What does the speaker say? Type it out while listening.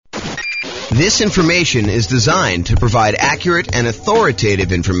This information is designed to provide accurate and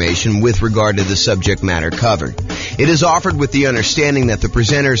authoritative information with regard to the subject matter covered. It is offered with the understanding that the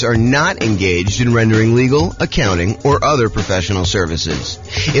presenters are not engaged in rendering legal, accounting, or other professional services.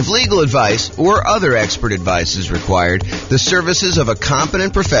 If legal advice or other expert advice is required, the services of a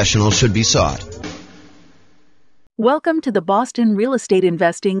competent professional should be sought. Welcome to the Boston Real Estate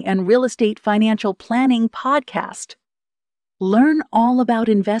Investing and Real Estate Financial Planning podcast. Learn all about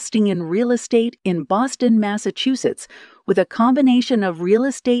investing in real estate in Boston, Massachusetts, with a combination of real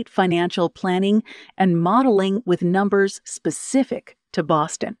estate financial planning and modeling with numbers specific to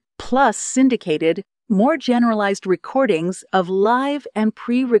Boston, plus syndicated, more generalized recordings of live and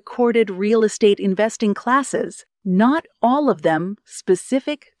pre-recorded real estate investing classes, not all of them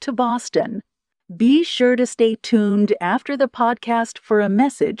specific to Boston. Be sure to stay tuned after the podcast for a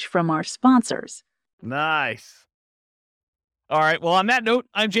message from our sponsors. Nice. All right. Well, on that note,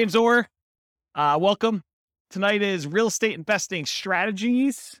 I'm James Orr. Welcome. Tonight is Real Estate Investing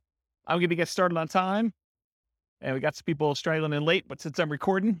Strategies. I'm going to get started on time. And we got some people straggling in late, but since I'm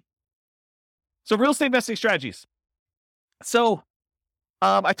recording. So Real Estate Investing Strategies. So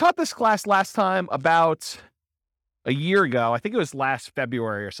I taught this class last time about a year ago. I think it was last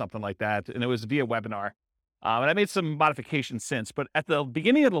February or something like that. And it was via webinar. And I made some modifications since. But at the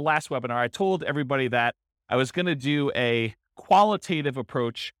beginning of the last webinar, I told everybody that I was going to do a qualitative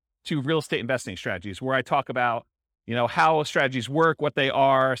approach to real estate investing strategies, where I talk about, how strategies work, what they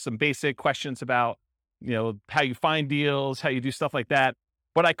are, some basic questions about, how you find deals, how you do stuff like that.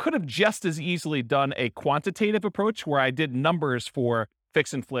 But I could have just as easily done a quantitative approach where I did numbers for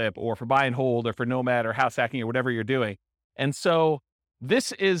fix and flip or for buy and hold or for nomad or house hacking or whatever you're doing. And so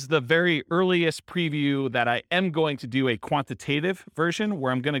this is the very earliest preview that I am going to do a quantitative version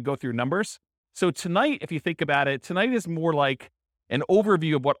where I'm going to go through numbers. So tonight, if you think about it, tonight is more like an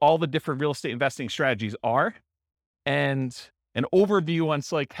overview of what all the different real estate investing strategies are and an overview on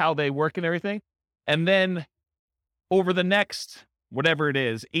like how they work and everything. And then over the next, whatever it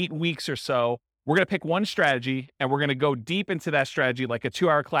is, 8 weeks or so, we're going to pick one strategy and we're going to go deep into that strategy, like a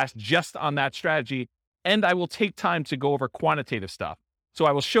 2-hour class just on that strategy. And I will take time to go over quantitative stuff. So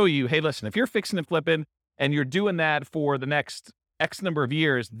I will show you, hey, listen, if you're fixing and flipping and you're doing that for the next X number of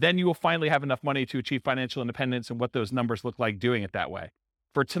years, then you will finally have enough money to achieve financial independence and what those numbers look like doing it that way.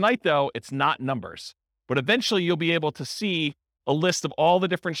 For tonight, though, it's not numbers, but eventually you'll be able to see a list of all the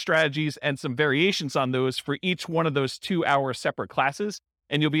different strategies and some variations on those for each one of those 2-hour separate classes.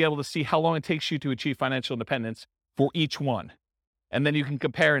 And you'll be able to see how long it takes you to achieve financial independence for each one. And then you can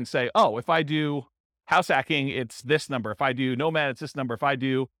compare and say, oh, if I do house hacking, it's this number. If I do nomad, it's this number. If I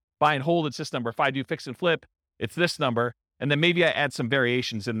do buy and hold, it's this number. If I do fix and flip, it's this number. And then maybe I add some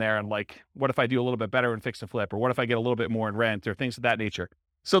variations in there and like, what if I do a little bit better in fix and flip? Or what if I get a little bit more in rent or things of that nature?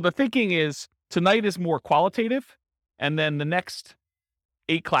 So the thinking is tonight is more qualitative. And then the next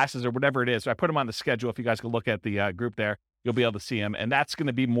 8 classes or whatever it is, I put them on the schedule. If you guys can look at the group there, you'll be able to see them. And that's going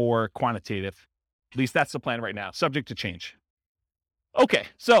to be more quantitative. At least that's the plan right now, subject to change. Okay,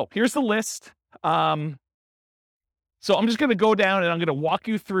 so here's the list. So I'm just going to go down and I'm going to walk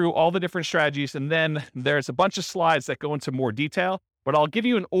you through all the different strategies. And then there's a bunch of slides that go into more detail, but I'll give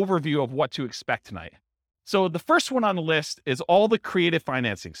you an overview of what to expect tonight. So the first one on the list is all the creative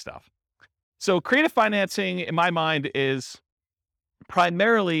financing stuff. So creative financing, in my mind, is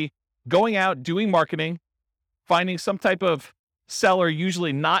primarily going out, doing marketing, finding some type of seller,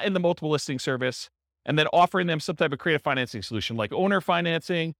 usually not in the multiple listing service, and then offering them some type of creative financing solution like owner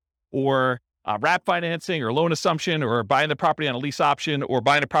financing or wrap financing or loan assumption or buying the property on a lease option or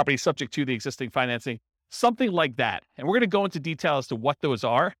buying a property subject to the existing financing, something like that. And we're going to go into detail as to what those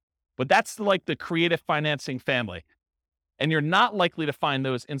are, but that's like the creative financing family. And you're not likely to find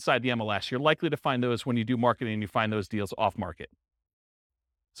those inside the MLS. You're likely to find those when you do marketing and you find those deals off market.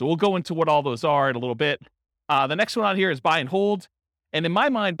 So we'll go into what all those are in a little bit. The next one on here is buy and hold. And in my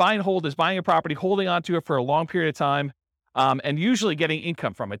mind, buy and hold is buying a property, holding onto it for a long period of time, and usually getting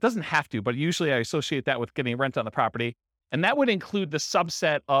income from it. It doesn't have to, but usually I associate that with getting rent on the property. And that would include the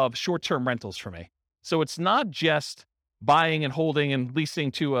subset of short-term rentals for me. So it's not just buying and holding and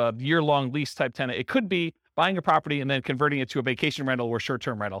leasing to a year-long lease type tenant. It could be buying a property and then converting it to a vacation rental or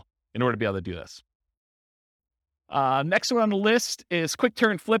short-term rental in order to be able to do this. Next one on the list is quick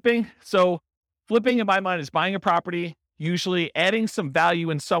turn flipping. So flipping in my mind is buying a property, usually adding some value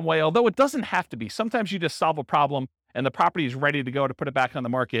in some way, although it doesn't have to be. Sometimes you just solve a problem and the property is ready to go to put it back on the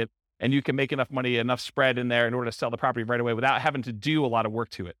market, and you can make enough money, enough spread in there in order to sell the property right away without having to do a lot of work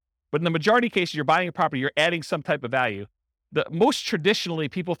to it. But in the majority of cases, you're buying a property, you're adding some type of value. Most traditionally,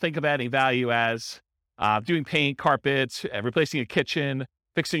 people think of adding value as doing paint, carpets, replacing a kitchen,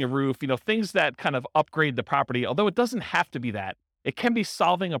 fixing a roof, things that kind of upgrade the property, although it doesn't have to be that. It can be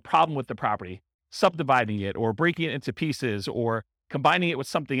solving a problem with the property, subdividing it or breaking it into pieces or combining it with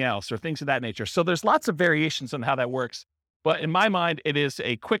something else or things of that nature. So there's lots of variations on how that works. But in my mind, it is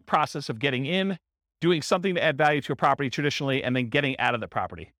a quick process of getting in, doing something to add value to a property traditionally, and then getting out of the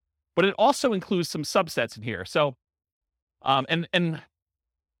property. But it also includes some subsets in here. So, and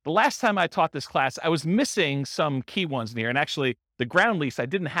the last time I taught this class, I was missing some key ones in here. And actually, the ground lease I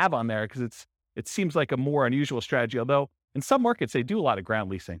didn't have on there because it seems like a more unusual strategy, although in some markets, they do a lot of ground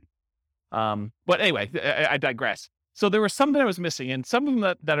leasing. But anyway, I digress. So there was some that I was missing, and some of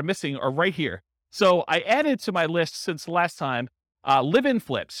them that are missing are right here. So I added to my list since the last time, live-in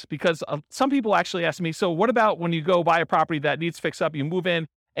flips, because some people actually ask me, so what about when you go buy a property that needs fix up, you move in,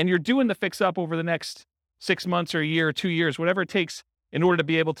 and you're doing the fix up over the next 6 months or a year or 2 years, whatever it takes in order to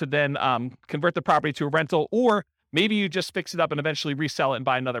be able to then convert the property to a rental, or maybe you just fix it up and eventually resell it and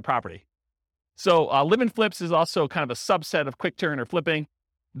buy another property. So live-in flips is also kind of a subset of quick turn or flipping.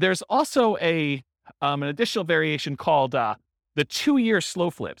 There's also an additional variation called the 2-year slow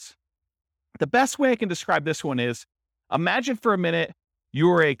flips. The best way I can describe this one is, imagine for a minute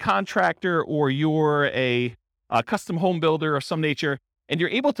you're a contractor or you're a custom home builder of some nature, and you're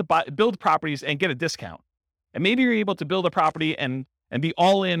able to build properties and get a discount. And maybe you're able to build a property and be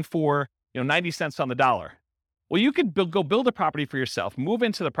all in for 90 cents on the dollar. Well, you could go build a property for yourself, move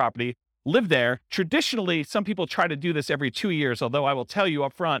into the property, live there. Traditionally, some people try to do this every 2 years, although I will tell you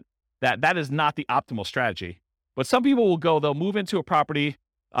up front that is not the optimal strategy. But some people they'll move into a property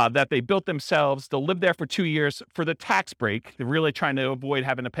that they built themselves. They'll live there for 2 years for the tax break. They're really trying to avoid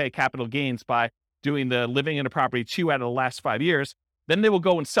having to pay capital gains by doing the living in a property 2 out of the last 5 years. Then they will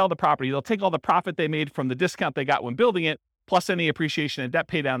go and sell the property. They'll take all the profit they made from the discount they got when building it, plus any appreciation and debt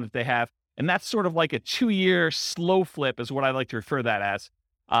pay down that they have. And that's sort of like a 2-year slow flip is what I like to refer to that as.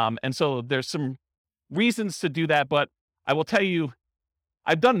 And so there's some reasons to do that, but I will tell you,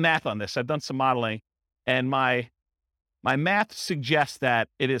 I've done math on this. I've done some modeling, and my math suggests that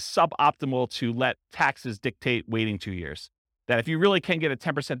it is suboptimal to let taxes dictate waiting 2 years. That if you really can get a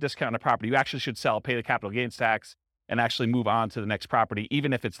 10% discount on a property, you actually should sell, pay the capital gains tax, and actually move on to the next property,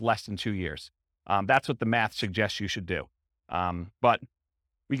 even if it's less than 2 years. That's what the math suggests you should do. But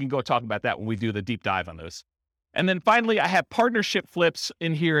we can go talk about that when we do the deep dive on those. And then finally, I have partnership flips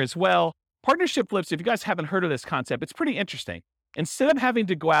in here as well. Partnership flips, if you guys haven't heard of this concept, it's pretty interesting. Instead of having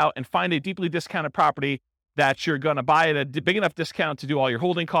to go out and find a deeply discounted property that you're going to buy at a big enough discount to do all your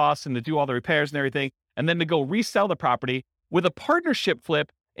holding costs and to do all the repairs and everything, and then to go resell the property, with a partnership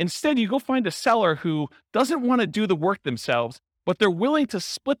flip, instead you go find a seller who doesn't want to do the work themselves, but they're willing to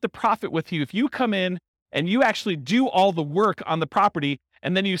split the profit with you if you come in and you actually do all the work on the property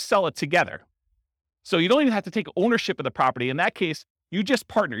and then you sell it together. So you don't even have to take ownership of the property. In that case, you just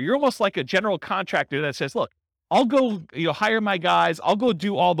partner. You're almost like a general contractor that says, look, I'll go, hire my guys. I'll go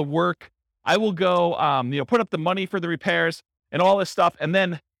do all the work. I will go, put up the money for the repairs and all this stuff. And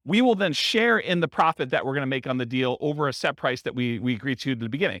then we will then share in the profit that we're going to make on the deal over a set price that we agreed to at the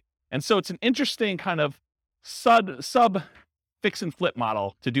beginning. And so it's an interesting kind of sub fix and flip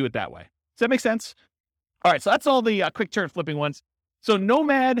model to do it that way. Does that make sense? All right. So that's all the quick turn flipping ones. So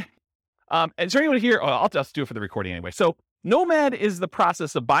Nomad, is there anyone here? Oh, I'll just do it for the recording anyway. So Nomad is the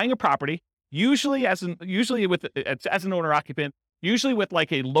process of buying a property, usually as an owner occupant, usually with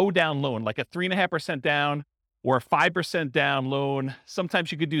like a low down loan, like a 3.5% down or a 5% down loan.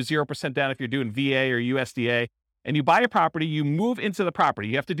 Sometimes you could do 0% down if you're doing VA or USDA. And you buy a property, you move into the property.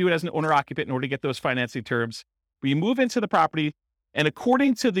 You have to do it as an owner occupant in order to get those financing terms. But you move into the property, and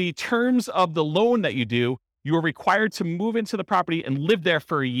according to the terms of the loan that you do, you are required to move into the property and live there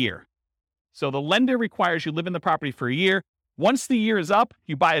for a year. So the lender requires you live in the property for a year. Once the year is up,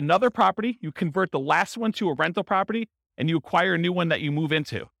 you buy another property, you convert the last one to a rental property, and you acquire a new one that you move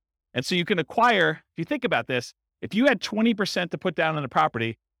into. And so you can acquire, if you think about this, if you had 20% to put down on a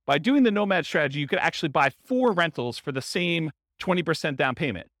property, by doing the Nomad strategy, you could actually buy 4 rentals for the same 20% down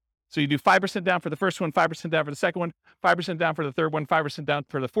payment. So you do 5% down for the first one, 5% down for the second one, 5% down for the third one, 5% down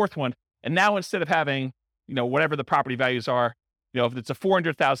for the fourth one. And now instead of having, whatever the property values are, if it's a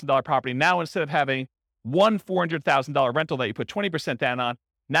 $400,000 property, now instead of having one $400,000 rental that you put 20% down on,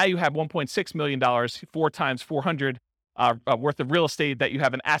 now you have $1.6 million, 4 times 400 worth of real estate that you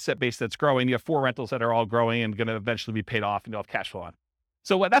have an asset base that's growing. You have 4 rentals that are all growing and going to eventually be paid off and you'll have cash flow on.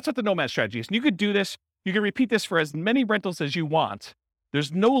 So that's what the Nomad strategy is. And you could do this. You can repeat this for as many rentals as you want.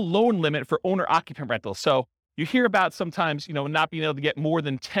 There's no loan limit for owner occupant rentals. So you hear about sometimes, not being able to get more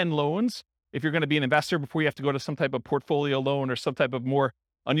than 10 loans if you're going to be an investor before you have to go to some type of portfolio loan or some type of more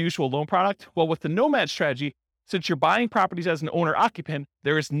unusual loan product. Well, with the Nomad strategy, since you're buying properties as an owner occupant,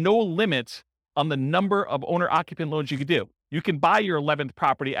 there is no limit on the number of owner occupant loans you could do. You can buy your 11th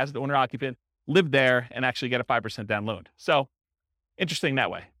property as an owner occupant, live there, and actually get a 5% down loan. So interesting that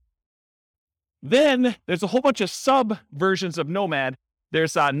way. Then there's a whole bunch of sub versions of Nomad.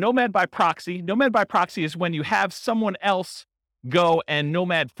 There's Nomad by proxy. Nomad by proxy is when you have someone else go and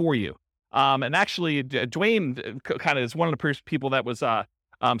Nomad for you. And actually, Dwayne kind of is one of the people that was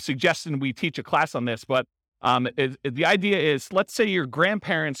suggesting we teach a class on this. But the idea is, let's say your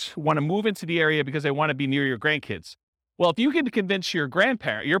grandparents want to move into the area because they want to be near your grandkids. Well, if you can convince your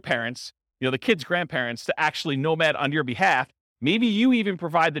parents, the kids' grandparents, to actually Nomad on your behalf, maybe you even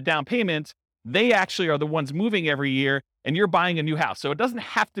provide the down payment. They actually are the ones moving every year, and you're buying a new house. So it doesn't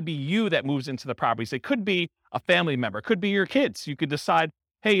have to be you that moves into the properties. It could be a family member. It could be your kids. You could decide,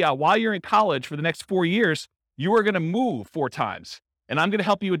 hey, while you're in college for the next 4 years, you are going to move 4 times. And I'm going to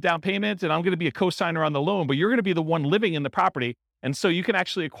help you with down payment, and I'm going to be a co-signer on the loan, but you're going to be the one living in the property. And so you can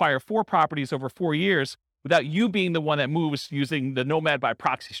actually acquire 4 properties over 4 years without you being the one that moves using the Nomad by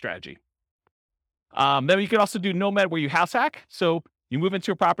proxy strategy. Then you can also do Nomad where you house hack. So you move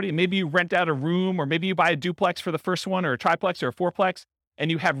into a property, and maybe you rent out a room, or maybe you buy a duplex for the first one, or a triplex, or a fourplex, and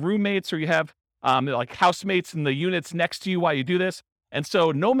you have roommates, or you have like housemates in the units next to you while you do this. And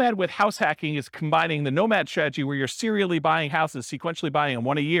so Nomad with house hacking is combining the Nomad strategy where you're serially buying houses, sequentially buying them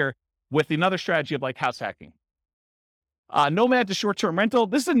 1 a year, with another strategy of like house hacking. Nomad to short-term rental.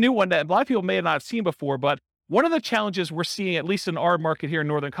 This is a new one that a lot of people may not have seen before, but one of the challenges we're seeing, at least in our market here in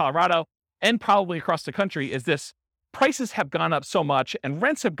Northern Colorado, and probably across the country, is this: prices have gone up so much and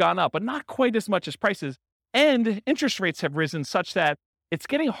rents have gone up, but not quite as much as prices. And interest rates have risen such that it's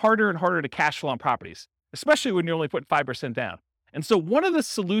getting harder and harder to cash flow on properties, especially when you're only putting 5% down. And so one of the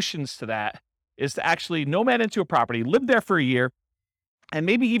solutions to that is to actually Nomad into a property, live there for a year, and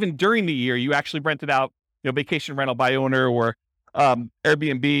maybe even during the year, you actually rent it out, vacation rental by owner, or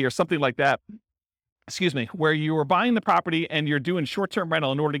Airbnb or something like that. Where you are buying the property and you're doing short-term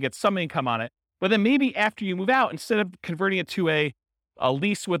rental in order to get some income on it. But then maybe after you move out, instead of converting it to a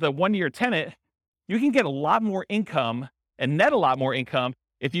lease with a 1-year tenant, you can get a lot more income and net a lot more income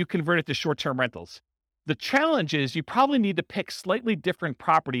if you convert it to short-term rentals. The challenge is you probably need to pick slightly different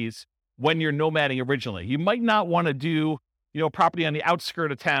properties when you're nomading originally. You might not want to do, property on the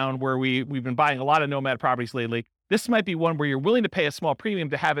outskirt of town where we've been buying a lot of nomad properties lately. This might be one where you're willing to pay a small premium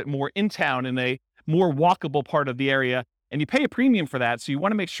to have it more in town in a more walkable part of the area. And you pay a premium for that. So you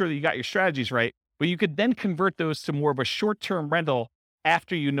want to make sure that you got your strategies right, but you could then convert those to more of a short-term rental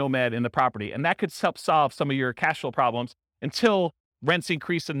after you nomad in the property. And that could help solve some of your cash flow problems until rents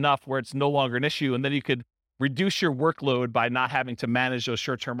increase enough where it's no longer an issue. And then you could reduce your workload by not having to manage those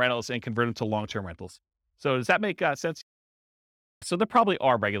short-term rentals and convert them to long-term rentals. So does that make sense? So there probably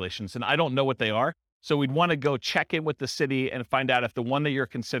are regulations, and I don't know what they are. So we'd want to go check in with the city and find out if the one that you're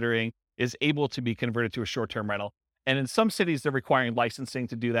considering is able to be converted to a short-term rental. And in some cities, they're requiring licensing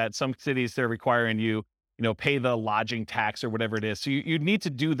to do that. Some cities, they're requiring you, pay the lodging tax or whatever it is. So you need to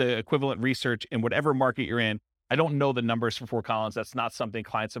do the equivalent research in whatever market you're in. I don't know the numbers for Fort Collins. That's not something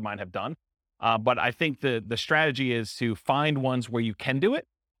clients of mine have done. But I think the strategy is to find ones where you can do it.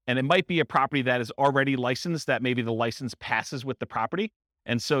 And it might be a property that is already licensed, that maybe the license passes with the property.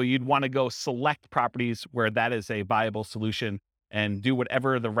 And so you'd want to go select properties where that is a viable solution and do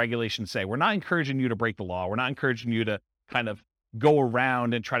whatever the regulations say. We're not encouraging you to break the law. We're not encouraging you to kind of go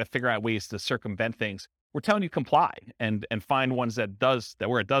around and try to figure out ways to circumvent things. We're telling you comply and find ones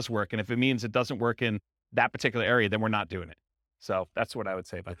where it does work. And if it means it doesn't work in that particular area, then we're not doing it. So that's what I would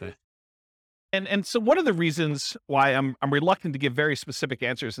say about that. And so one of the reasons why I'm reluctant to give very specific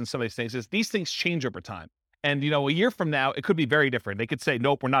answers in some of these things is these things change over time. And, a year from now, it could be very different. They could say,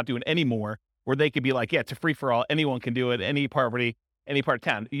 nope, we're not doing any more. Or they could be like, yeah, it's a free for all. Anyone can do it. Any property, any part of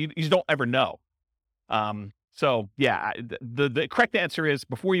town. You just don't ever know. So yeah, the correct answer is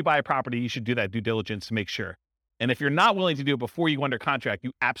before you buy a property, you should do that due diligence to make sure. And if you're not willing to do it before you go under contract,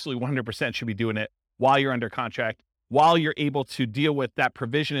 you absolutely 100% should be doing it while you're under contract, while you're able to deal with that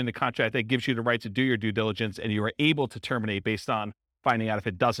provision in the contract that gives you the right to do your due diligence, and you are able to terminate based on finding out if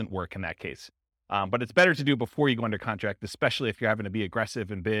it doesn't work in that case. But it's better to do before you go under contract, especially if you're having to be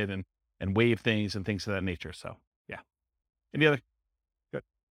aggressive and bid and waive things and things of that nature. So yeah. Any other? Good.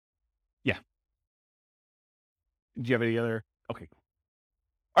 Yeah. Do you have any other? Okay.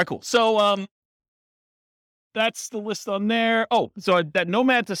 All right, cool. So that's the list on there. Oh, so that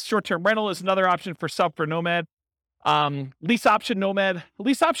Nomad to short-term rental is another option for Nomad. Lease option Nomad.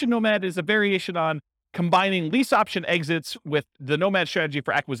 Lease option Nomad is a variation on combining lease option exits with the Nomad strategy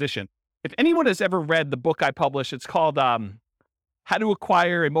for acquisition. If anyone has ever read the book I published, it's called how to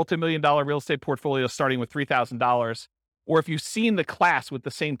acquire a multi-million-dollar real estate portfolio starting with $3,000, or if you've seen the class with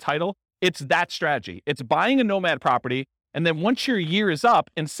the same title, it's that strategy. It's buying a nomad property, and then once your year is up,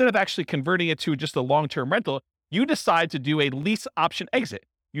 instead of actually converting it to just a long-term rental, you decide to do a lease option exit.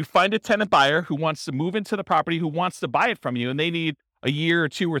 You find a tenant buyer who wants to move into the property, who wants to buy it from you, and they need a year or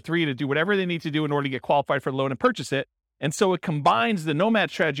 2 or 3 to do whatever they need to do in order to get qualified for the loan and purchase it. And so it combines the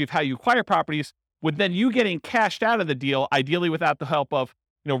nomad strategy of how you acquire properties with then you getting cashed out of the deal, ideally without the help of,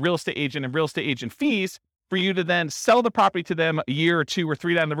 real estate agent and real estate agent fees, for you to then sell the property to them a year or 2 or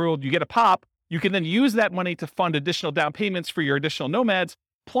 3 down the road. You get a pop. You can then use that money to fund additional down payments for your additional nomads,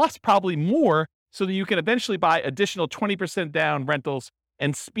 plus probably more, so that you can eventually buy additional 20% down rentals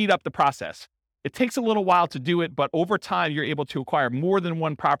and speed up the process. It takes a little while to do it, but over time, you're able to acquire more than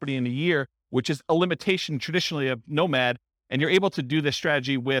one property in a year, which is a limitation traditionally of nomad. And you're able to do this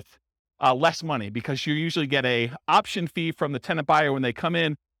strategy with less money, because you usually get a option fee from the tenant buyer when they come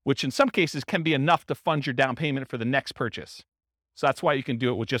in, which in some cases can be enough to fund your down payment for the next purchase. So that's why you can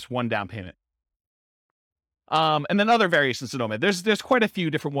do it with just one down payment. And then other variations of nomad. There's quite a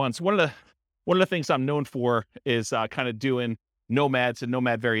few different ones. One of the things I'm known for is kind of doing nomads and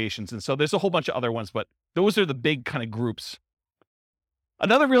nomad variations. And so there's a whole bunch of other ones, but those are the big kind of groups.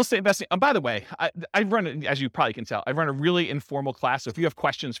 Another real estate investing, and by the way, I run, as you probably can tell, I run a really informal class. So if you have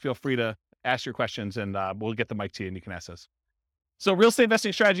questions, feel free to ask your questions, and we'll get the mic to you and you can ask us. So real estate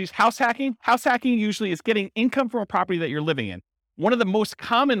investing strategies, house hacking. House hacking usually is getting income from a property that you're living in. One of the most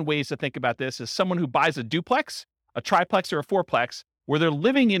common ways to think about this is someone who buys a duplex, a triplex, or a fourplex, where they're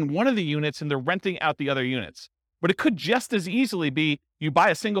living in one of the units and they're renting out the other units. But it could just as easily be you buy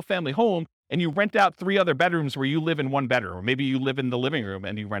a single family home and you rent out 3 other bedrooms where you live in 1 bedroom, or maybe you live in the living room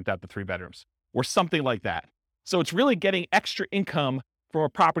and you rent out the 3 bedrooms, or something like that. So it's really getting extra income from a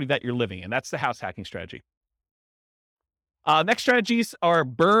property that you're living in. That's the house hacking strategy. Next strategies are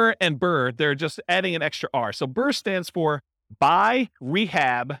BRRRR and BRRRR. They're just adding an extra R. So BRRRR stands for buy,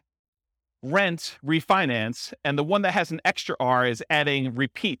 rehab, rent, refinance. And the one that has an extra R is adding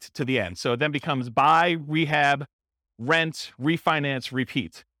repeat to the end. So it then becomes buy, rehab, rent, refinance,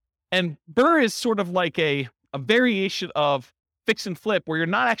 repeat. And BRRRR is sort of like a variation of fix and flip, where you're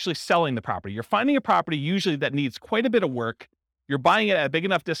not actually selling the property. You're finding a property usually that needs quite a bit of work. You're buying it at a big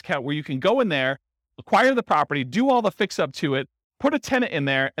enough discount where you can go in there, acquire the property, do all the fix up to it, put a tenant in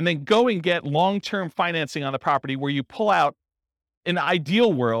there, and then go and get long-term financing on the property, where you pull out, in an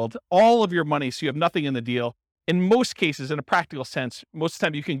ideal world, all of your money so you have nothing in the deal. In most cases, in a practical sense, most of the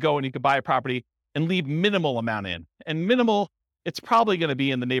time you can go and you can buy a property and leave minimal amount in. And minimal, it's probably going to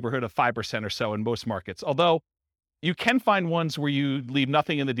be in the neighborhood of 5% or so in most markets. Although you can find ones where you leave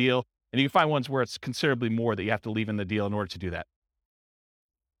nothing in the deal, and you can find ones where it's considerably more that you have to leave in the deal in order to do that.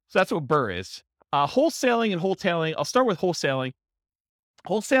 So that's what BRRRR is. Wholesaling and wholetailing. I'll start with wholesaling.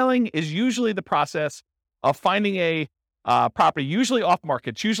 Wholesaling is usually the process of finding a property, usually off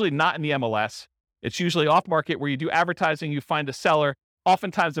market. It's usually not in the MLS. It's usually off market, where you do advertising, you find a seller,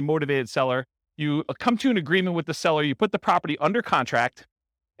 oftentimes a motivated seller. You come to an agreement with the seller, you put the property under contract,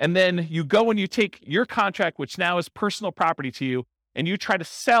 and then you go and you take your contract, which now is personal property to you, and you try to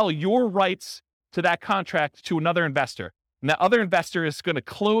sell your rights to that contract to another investor. And that other investor is going to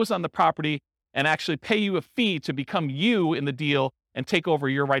close on the property and actually pay you a fee to become you in the deal and take over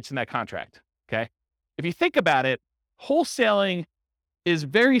your rights in that contract. Okay. If you think about it, wholesaling is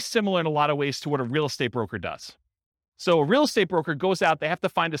very similar in a lot of ways to what a real estate broker does. So a real estate broker goes out, they have to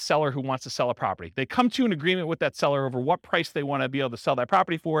find a seller who wants to sell a property. They come to an agreement with that seller over what price they want to be able to sell that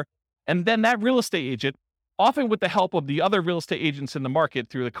property for. And then that real estate agent, often with the help of the other real estate agents in the market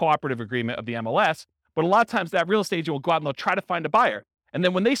through the cooperative agreement of the MLS, but a lot of times that real estate agent will go out and they'll try to find a buyer. And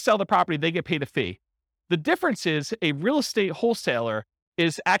then when they sell the property, they get paid a fee. The difference is a real estate wholesaler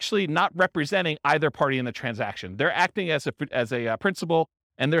is actually not representing either party in the transaction. They're acting as a principal,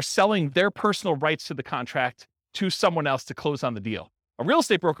 and they're selling their personal rights to the contract to someone else to close on the deal. A real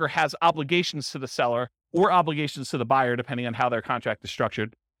estate broker has obligations to the seller or obligations to the buyer, depending on how their contract is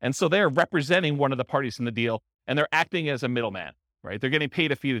structured. And so they're representing one of the parties in the deal, and they're acting as a middleman, right? They're getting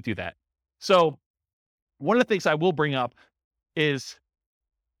paid a fee to do that. So one of the things I will bring up is,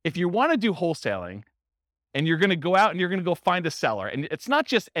 if you want to do wholesaling and you're going to go out and you're going to go find a seller, and it's not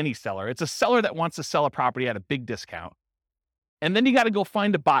just any seller, it's a seller that wants to sell a property at a big discount. And then you got to go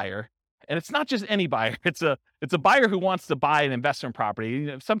find a buyer. And it's not just any buyer. It's a buyer who wants to buy an investment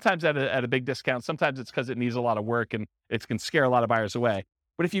property, sometimes at a big discount. Sometimes it's because it needs a lot of work and it can scare a lot of buyers away.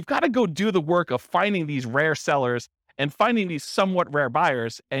 But if you've got to go do the work of finding these rare sellers and finding these somewhat rare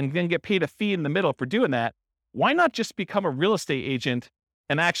buyers and then get paid a fee in the middle for doing that, why not just become a real estate agent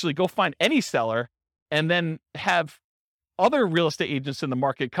and actually go find any seller and then have other real estate agents in the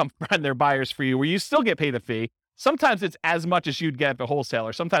market come find their buyers for you, where you still get paid a fee. Sometimes it's as much as you'd get at a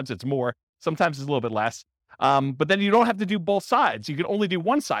wholesaler. Sometimes it's more. Sometimes it's a little bit less. But then you don't have to do both sides. You can only do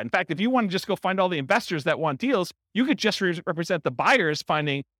one side. In fact, if you want to just go find all the investors that want deals, you could just represent the buyers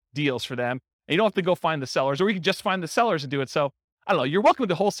finding deals for them. And you don't have to go find the sellers, or you can just find the sellers and do it. So I don't know. You're welcome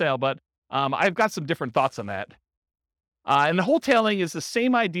to wholesale, but I've got some different thoughts on that. And the wholetailing is the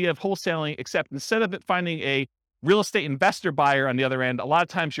same idea of wholesaling, except instead of it finding a real estate investor buyer on the other end, a lot of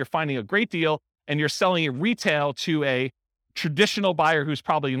times you're finding a great deal and you're selling it retail to a traditional buyer who's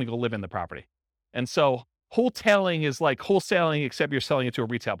probably going to go live in the property. And so wholetailing is like wholesaling, except you're selling it to a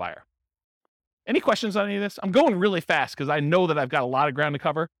retail buyer. Any questions on any of this? I'm going really fast because I know that I've got a lot of ground to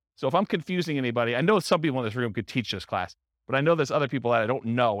cover. So if I'm confusing anybody, I know some people in this room could teach this class, but I know there's other people that I don't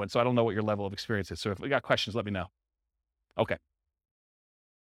know. And so I don't know what your level of experience is. So if you got questions, let me know. Okay.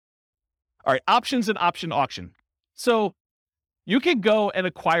 All right. Options and option auction. So you can go and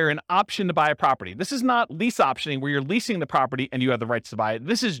acquire an option to buy a property. This is not lease optioning where you're leasing the property and you have the rights to buy it.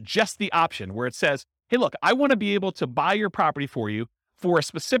 This is just the option where it says, hey, look, I want to be able to buy your property for you for a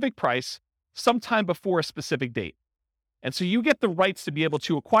specific price sometime before a specific date. And so you get the rights to be able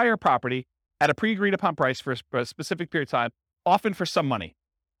to acquire property at a pre-agreed upon price for a specific period of time, often for some money.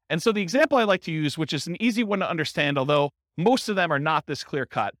 And so the example I like to use, which is an easy one to understand, although most of them are not this clear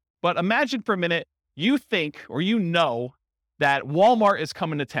cut, but imagine for a minute, you think, or you know that Walmart is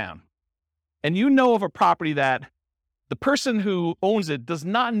coming to town, and you know of a property that the person who owns it does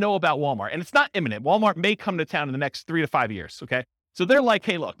not know about Walmart, and it's not imminent. Walmart may come to town in the next 3 to 5 years, okay? So they're like,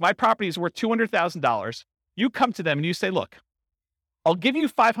 hey, look, my property is worth $200,000. You come to them and you say, look, I'll give you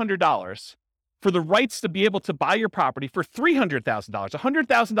 $500 for the rights to be able to buy your property for $300,000,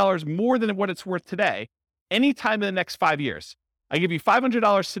 $100,000 more than what it's worth today, anytime in the next 5 years. I give you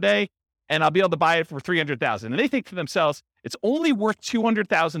 $500 today, and I'll be able to buy it for $300,000. And they think to themselves, it's only worth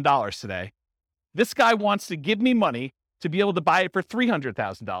 $200,000 today. This guy wants to give me money to be able to buy it for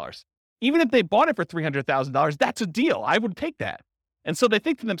 $300,000. Even if they bought it for $300,000, that's a deal. I would take that. And so they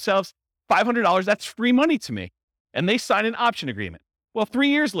think to themselves, $500, that's free money to me. And they sign an option agreement. Well, 3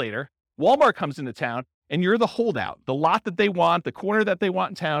 years later, Walmart comes into town and you're the holdout. The lot that they want, the corner that they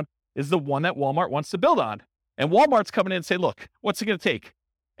want in town is the one that Walmart wants to build on. And Walmart's coming in and say, look, what's it going to take?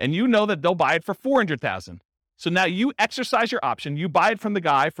 And you know that they'll buy it for $400,000. So now you exercise your option. You buy it from the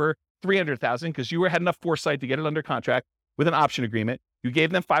guy for $300,000 because you had enough foresight to get it under contract with an option agreement. You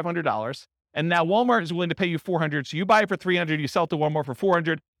gave them $500. And now Walmart is willing to pay you $400. So you buy it for $300, you sell it to Walmart for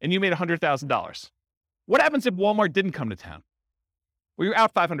 $400, and you made $100,000. What happens if Walmart didn't come to town? Well, you're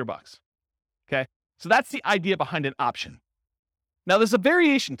out $500. Okay. So that's the idea behind an option. Now there's a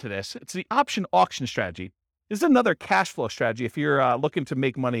variation to this. It's the option auction strategy. This is another cash flow strategy if you're looking to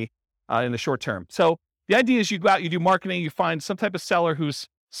make money in the short term. So the idea is you go out, you do marketing, you find some type of seller who's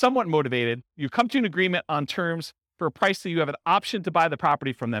somewhat motivated. You come to an agreement on terms for a price that you have an option to buy the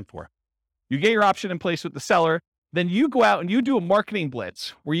property from them for. You get your option in place with the seller. Then you go out and you do a marketing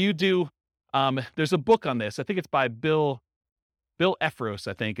blitz where you do, there's a book on this. I think it's by Bill Efros,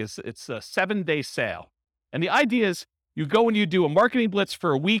 I think. It's a 7-day sale. And the idea is you go and you do a marketing blitz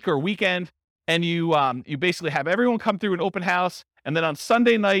for a week or a weekend, and you basically have everyone come through an open house. And then on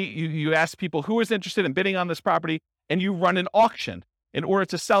Sunday night, you ask people who is interested in bidding on this property, and you run an auction in order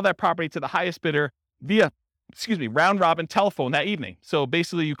to sell that property to the highest bidder via, round robin telephone that evening. So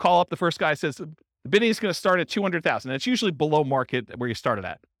basically you call up the first guy, says, the bidding is going to start at $200,000. And it's usually below market where you started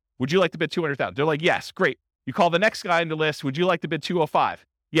at. Would you like to bid $200,000? They're like, yes, great. You call the next guy in the list. Would you like to bid $205,000?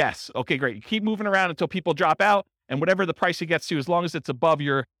 Yes. Okay, great. You keep moving around until people drop out, and whatever the price it gets to, as long as it's above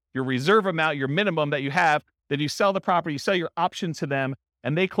your reserve amount, your minimum that you have, then you sell the property, you sell your option to them,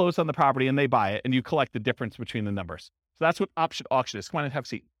 and they close on the property and they buy it, and you collect the difference between the numbers. So that's what option auction is. Come on and have a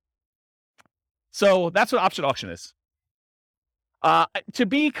seat. So that's what option auction is. To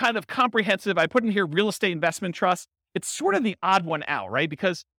be kind of comprehensive, I put in here real estate investment trust. It's sort of the odd one out, right?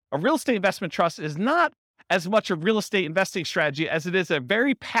 Because a real estate investment trust is not as much a real estate investing strategy as it is a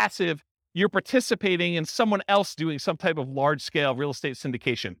very passive, you're participating in someone else doing some type of large scale real estate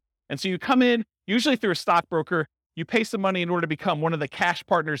syndication. And so you come in, usually through a stockbroker, you pay some money in order to become one of the cash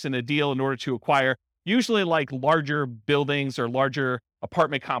partners in a deal in order to acquire, usually like larger buildings or larger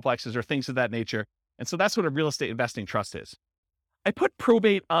apartment complexes or things of that nature. And so that's what a real estate investing trust is. I put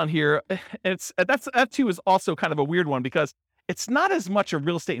probate on here. That too is also kind of a weird one because it's not as much a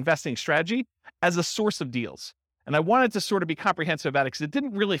real estate investing strategy as a source of deals. And I wanted to sort of be comprehensive about it because it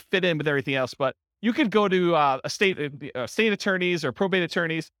didn't really fit in with everything else. But you could go to estate attorneys or probate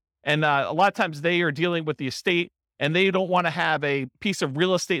attorneys, and a lot of times they are dealing with the estate and they don't want to have a piece of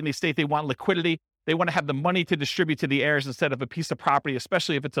real estate in the estate. They want liquidity. they want to have the money to distribute to the heirs instead of a piece of property,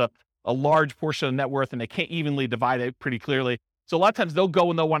 especially if it's a large portion of net worth and they can't evenly divide it pretty clearly. So a lot of times they'll go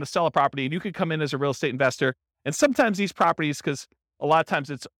and they'll want to sell a property, and you could come in as a real estate investor. And sometimes these properties, because a lot of times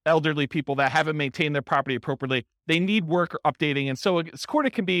it's elderly people that haven't maintained their property appropriately, they need work or updating. And so it sort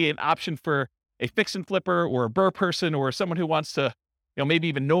of can be an option for a fix and flipper or a BRRRR person or someone who wants to, maybe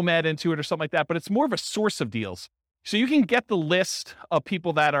even nomad into it or something like that. But it's more of a source of deals. So you can get the list of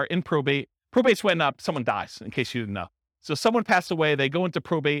people that are in probate. Probate's when someone dies, in case you didn't know. So someone passed away, they go into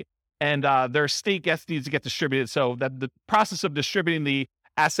probate, and their estate needs to get distributed. So that the process of distributing the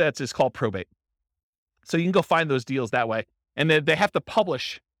assets is called probate. So you can go find those deals that way. And they have to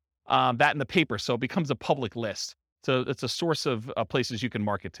publish that in the paper, so it becomes a public list. So it's a source of places you can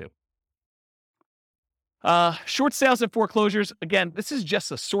market to. Short sales and foreclosures. Again, this is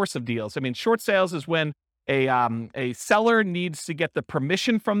just a source of deals. I mean, short sales is when a seller needs to get the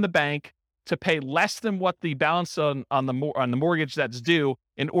permission from the bank to pay less than what the balance on the mortgage that's due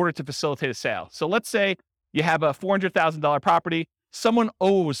in order to facilitate a sale. So let's say you have a $400,000 property. Someone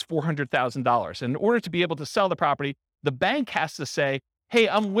owes $400,000. In order to be able to sell the property, the bank has to say, hey,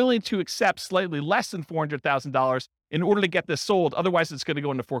 I'm willing to accept slightly less than $400,000 in order to get this sold. Otherwise, it's going to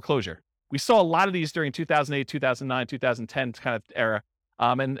go into foreclosure. We saw a lot of these during 2008, 2009, 2010 kind of era.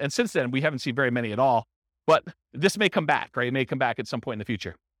 And since then, we haven't seen very many at all. But this may come back, right? It may come back at some point in the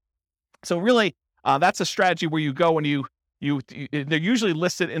future. So really, that's a strategy where you go and they're usually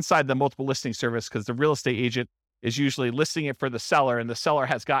listed inside the multiple listing service because the real estate agent is usually listing it for the seller, and the seller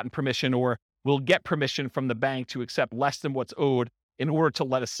has gotten permission or will get permission from the bank to accept less than what's owed in order to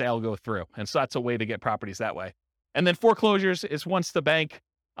let a sale go through. And so that's a way to get properties that way. And then foreclosures is once the bank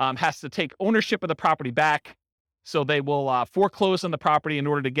has to take ownership of the property back. So they will foreclose on the property in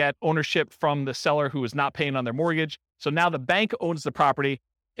order to get ownership from the seller who is not paying on their mortgage. So now the bank owns the property.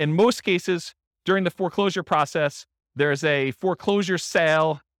 In most cases, during the foreclosure process, there's a foreclosure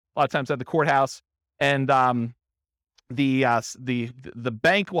sale, a lot of times at the courthouse, and the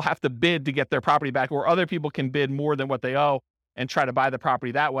bank will have to bid to get their property back, or other people can bid more than what they owe and try to buy the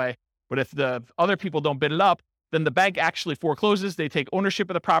property that way. But if the other people don't bid it up, then the bank actually forecloses. They take ownership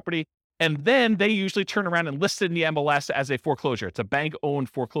of the property, and then they usually turn around and list it in the MLS as a foreclosure. It's a bank-owned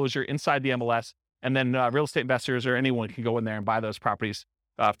foreclosure inside the MLS, and then real estate investors or anyone can go in there and buy those properties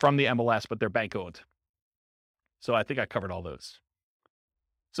from the MLS, but they're bank-owned. So I think I covered all those.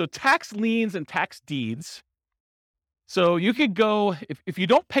 So tax liens and tax deeds. So you could go, if you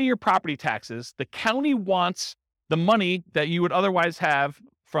don't pay your property taxes, the county wants the money that you would otherwise have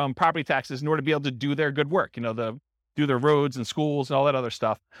from property taxes in order to be able to do their good work, do their roads and schools and all that other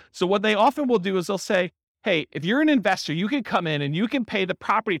stuff. So what they often will do is they'll say, hey, if you're an investor, you can come in and you can pay the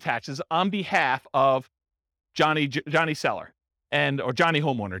property taxes on behalf of Johnny Seller or Johnny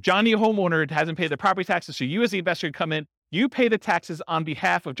Homeowner. Johnny Homeowner hasn't paid the property taxes, so you as the investor can come in, you pay the taxes on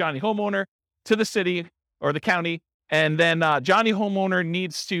behalf of Johnny Homeowner to the city or the county, and then Johnny Homeowner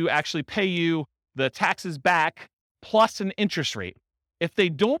needs to actually pay you the taxes back plus an interest rate. If they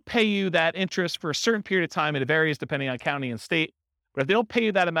don't pay you that interest for a certain period of time, and it varies depending on county and state, but if they don't pay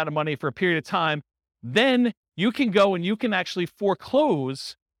you that amount of money for a period of time, then you can go and you can actually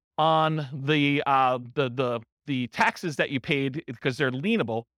foreclose on the taxes that you paid because they're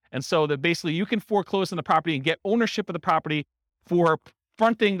lienable. And so that basically you can foreclose on the property and get ownership of the property for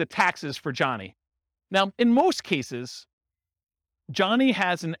fronting the taxes for Johnny. Now, in most cases, Johnny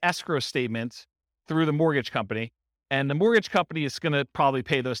has an escrow statement through the mortgage company, and the mortgage company is going to probably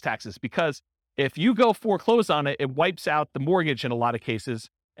pay those taxes because if you go foreclose on it, it wipes out the mortgage in a lot of cases.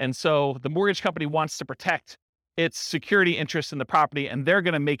 And so the mortgage company wants to protect its security interest in the property, and they're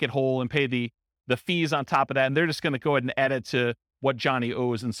going to make it whole and pay the fees on top of that. And they're just going to go ahead and add it to what Johnny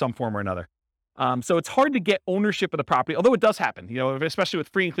owes in some form or another. So it's hard to get ownership of the property, although it does happen, especially with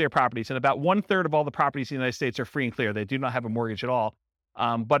free and clear properties. And about 1/3 of all the properties in the United States are free and clear. They do not have a mortgage at all.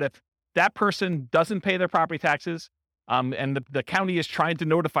 But if that person doesn't pay their property taxes, and the county is trying to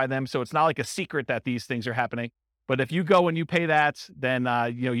notify them, so it's not like a secret that these things are happening. But if you go and you pay that, then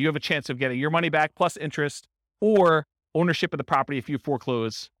you have a chance of getting your money back plus interest or ownership of the property if you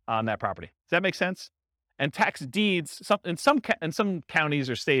foreclose on that property. Does that make sense? And tax deeds, in some counties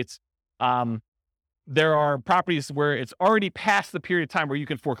or states, there are properties where it's already past the period of time where you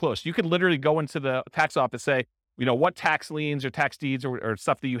can foreclose. You can literally go into the tax office, say, what tax liens or tax deeds or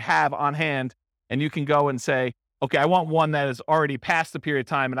stuff that you have on hand, and you can go and say, okay, I want one that is already past the period of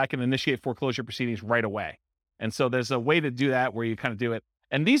time, and I can initiate foreclosure proceedings right away. And so there's a way to do that where you kind of do it.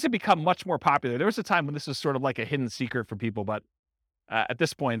 And these have become much more popular. There was a time when this was sort of like a hidden secret for people, but at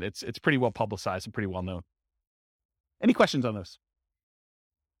this point, it's pretty well publicized and pretty well known. Any questions on this?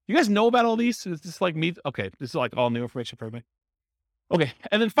 You guys know about all these? Is this like me? Okay, this is like all new information for me. Okay,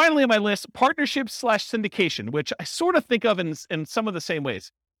 and then finally on my list, partnership/syndication, which I sort of think of in some of the same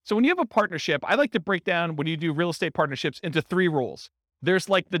ways. So when you have a partnership, I like to break down when you do real estate partnerships into 3 roles. There's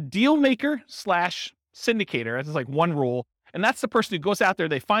like the deal maker/syndicator. That's like one role, and that's the person who goes out there,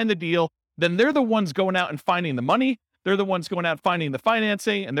 they find the deal, then they're the ones going out and finding the money. They're the ones going out finding the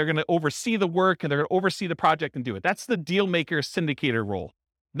financing, and they're going to oversee the work, and they're going to oversee the project and do it. That's the deal maker syndicator role.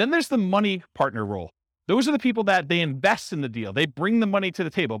 Then there's the money partner role. Those are the people that they invest in the deal. They bring the money to the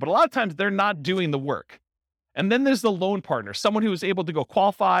table, but a lot of times they're not doing the work. And then there's the loan partner, someone who is able to go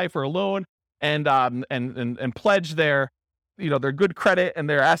qualify for a loan and pledge their good credit and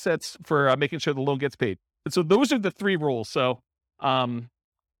their assets for making sure the loan gets paid. And so those are the 3 roles. So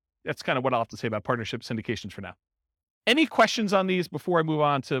that's kind of what I'll have to say about partnership syndications for now. Any questions on these before I move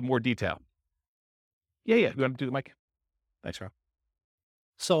on to more detail? Yeah. You want to do the mic? Thanks, Rob.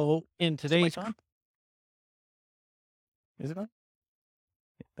 So in today's Is it on?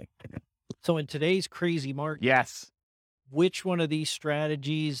 Yeah, so in today's crazy market, yes. Which one of these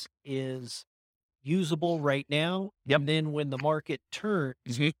strategies is usable right now? Yep. And then when the market turns,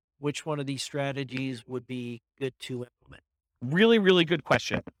 Mm-hmm. which one of these strategies would be good to implement? Really, really good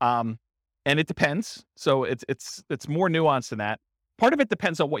question. And it depends. So it's more nuanced than that. Part of it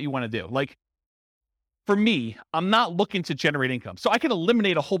depends on what you want to do. Like for me, I'm not looking to generate income. So I can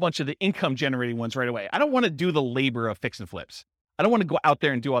eliminate a whole bunch of the income generating ones right away. I don't want to do the labor of fix and flips. I don't want to go out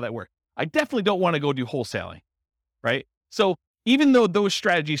there and do all that work. I definitely don't want to go do wholesaling, right? So even though those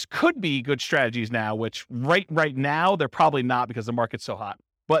strategies could be good strategies now, which right now, they're probably not because the market's so hot,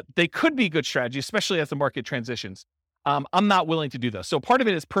 but they could be good strategies, especially as the market transitions. I'm not willing to do those. So part of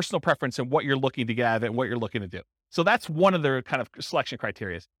it is personal preference and what you're looking to get out of it and what you're looking to do. So that's one of the kind of selection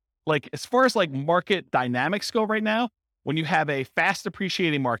criteria. Like as far as like market dynamics go right now, when you have a fast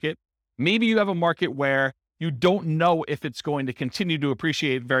appreciating market, maybe you have a market where you don't know if it's going to continue to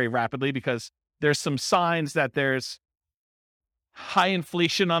appreciate very rapidly because there's some signs that there's high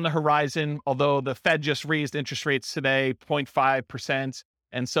inflation on the horizon, although the Fed just raised interest rates today, 0.5%.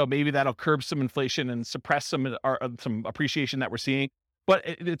 And so maybe that'll curb some inflation and suppress some appreciation that we're seeing. But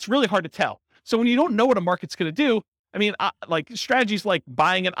it's really hard to tell. So when you don't know what a market's going to do, I mean, like strategies like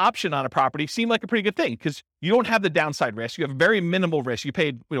buying an option on a property seem like a pretty good thing because you don't have the downside risk. You have very minimal risk. You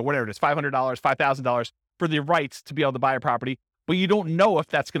paid, whatever it is, $500, $5,000 for the rights to be able to buy a property, but you don't know if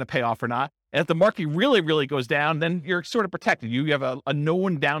that's going to pay off or not. And if the market really, really goes down, then you're sort of protected. You have a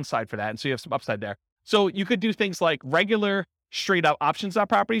known downside for that. And so you have some upside there. So you could do things like regular straight up options on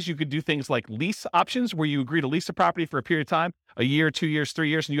properties. You could do things like lease options where you agree to lease a property for a period of time, a year, 2 years, 3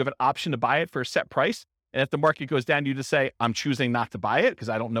 years, and you have an option to buy it for a set price. And if the market goes down, you just say, I'm choosing not to buy it because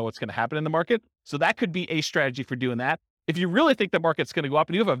I don't know what's going to happen in the market. So that could be a strategy for doing that. If you really think the market's going to go up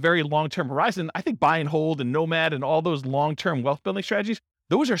and you have a very long-term horizon, I think buy and hold and nomad and all those long-term wealth building strategies,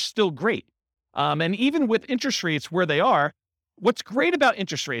 those are still great. And even with interest rates where they are, what's great about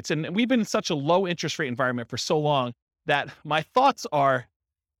interest rates, and we've been in such a low interest rate environment for so long that my thoughts are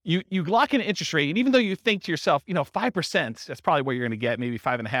you lock in an interest rate, and even though you think to yourself, 5%, that's probably what you're going to get, maybe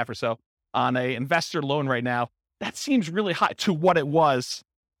 5.5 or so on a investor loan right now, that seems really high to what it was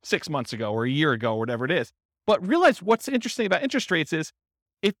 6 months ago or a year ago or whatever it is. But realize what's interesting about interest rates is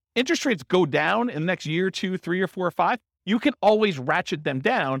if interest rates go down in the next year, 2, 3, or 4, or 5, you can always ratchet them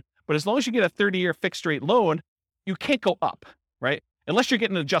down. But as long as you get a 30-year fixed rate loan, you can't go up, right? Unless you're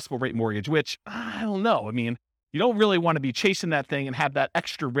getting an adjustable rate mortgage, which I don't know. I mean, you don't really want to be chasing that thing and have that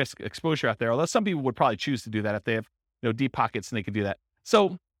extra risk exposure out there. Although some people would probably choose to do that if they have deep pockets and they could do that.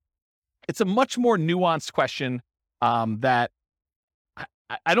 So it's a much more nuanced question that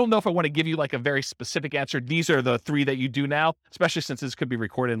I don't know if I want to give you like a very specific answer. These are the 3 that you do now, especially since this could be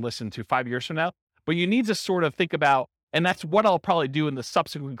recorded and listened to 5 years from now. But you need to sort of think about, and that's what I'll probably do in the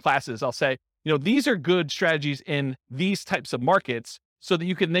subsequent classes. I'll say, these are good strategies in these types of markets so that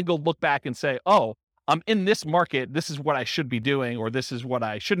you can then go look back and say, oh, I'm in this market. This is what I should be doing, or this is what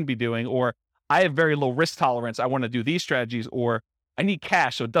I shouldn't be doing, or I have very low risk tolerance. I want to do these strategies, or I need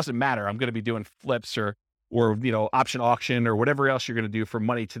cash, so it doesn't matter. I'm going to be doing flips or option auction or whatever else you're going to do for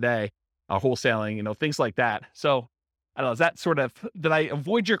money today, wholesaling, things like that. So I don't know, is that sort of, did I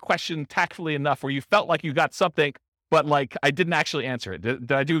avoid your question tactfully enough where you felt like you got something, but like I didn't actually answer it?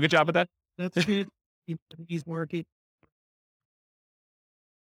 Did I do a good job at that? That's good. He's market.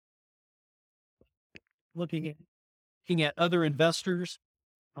 Looking at other investors,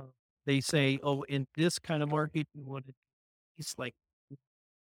 they say, oh, in this kind of market, it's like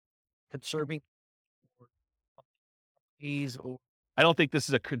conserving or I don't think this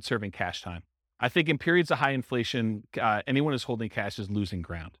is a conserving cash time. I think in periods of high inflation, anyone who's holding cash is losing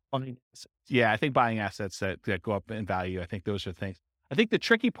ground. Yeah, I think buying assets that go up in value, I think those are things. I think the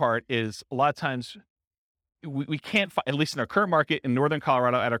tricky part is a lot of times we can't, at least in our current market in Northern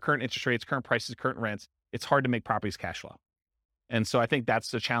Colorado, at our current interest rates, current prices, current rents, it's hard to make properties cash flow. And so I think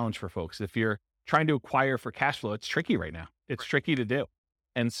that's the challenge for folks. If you're trying to acquire for cash flow, it's tricky right now. It's tricky to do.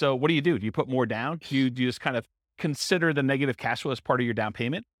 And so what do? Do you put more down? Do you just kind of consider the negative cash flow as part of your down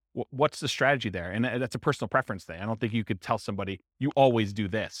payment? What's the strategy there? And that's a personal preference thing. I don't think you could tell somebody you always do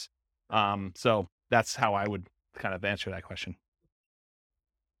this. So that's how I would kind of answer that question.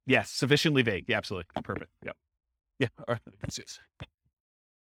 Yes, sufficiently vague. Yeah, absolutely. Perfect. Yep. Yeah. All right.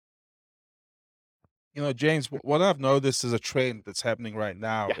 James, what I've noticed is a trend that's happening right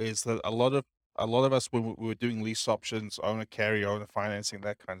now Yeah. is that a lot of us, when we were doing lease options, owner carry, owner financing,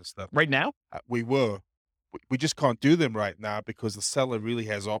 that kind of stuff, Right now? we just can't do them right now because the seller really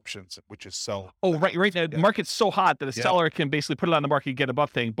has options, which is sell. Oh, right now, the market's so hot that a seller can basically put it on the market and get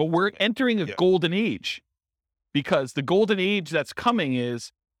above thing. But we're entering a golden age, because the golden age that's coming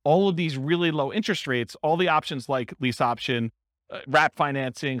is all of these really low interest rates, all the options like lease option, wrap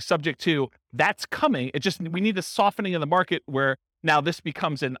financing, subject to, that's coming. We need a softening of the market where now this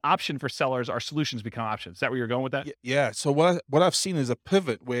becomes an option for sellers. Our solutions become options. Is that where you're going with that? Yeah. So what I've seen is a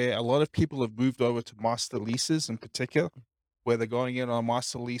pivot where a lot of people have moved over to master leases in particular, where they're going in on a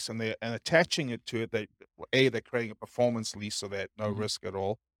master lease and attaching it to it. They're creating a performance lease so that no risk at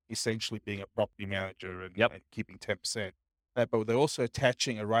all, essentially being a property manager and keeping 10%. But they're also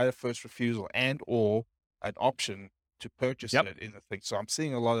attaching a right of first refusal and or an option to purchase it in the thing. So I'm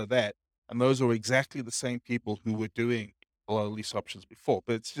seeing a lot of that. And those are exactly the same people who were doing a lot of lease options before.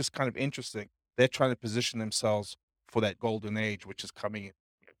 But it's just kind of interesting. They're trying to position themselves for that golden age, which is coming in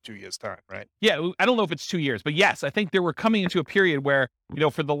 2 years' time, right? Yeah, I don't know if it's 2 years, but yes, I think we're coming into a period where,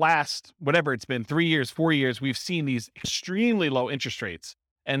 for the last, whatever it's been, 3 years, 4 years, we've seen these extremely low interest rates.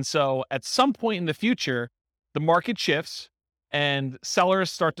 And so at some point in the future, the market shifts and sellers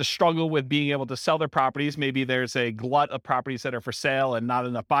start to struggle with being able to sell their properties. Maybe there's a glut of properties that are for sale and not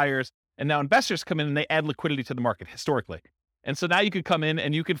enough buyers. And now investors come in and they add liquidity to the market historically. And so now you could come in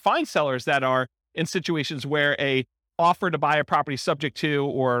and you could find sellers that are in situations where a offer to buy a property subject to,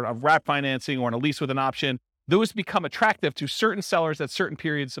 or a wrap financing, or a lease with an option, those become attractive to certain sellers at certain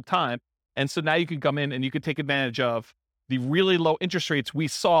periods of time. And so now you can come in and you could take advantage of the really low interest rates we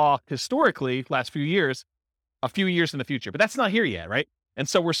saw historically last few years, a few years in the future. But that's not here yet, right? And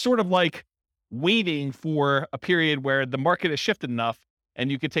so we're sort of like waiting for a period where the market has shifted enough and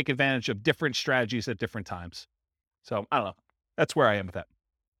you could take advantage of different strategies at different times. So I don't know. That's where I am with that.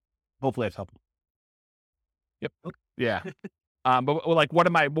 Hopefully that's helpful. Yep. Yeah. But like,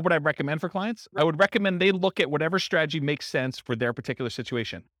 what would I recommend for clients? I would recommend they look at whatever strategy makes sense for their particular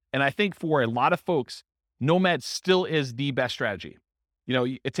situation. And I think for a lot of folks, Nomad still is the best strategy.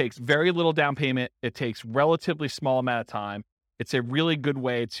 It takes very little down payment. It takes relatively small amount of time. It's a really good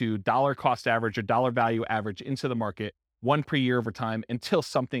way to dollar cost average or dollar value average into the market, one per year over time until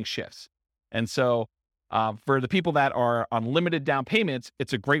something shifts. And so for the people that are on limited down payments,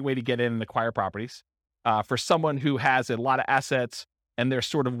 it's a great way to get in and acquire properties. For someone who has a lot of assets and they're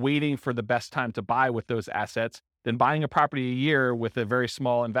sort of waiting for the best time to buy with those assets, then buying a property a year with a very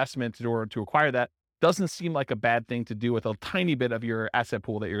small investment in order to acquire that doesn't seem like a bad thing to do with a tiny bit of your asset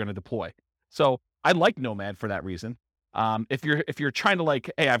pool that you're going to deploy. So I like Nomad for that reason. If you're trying to like,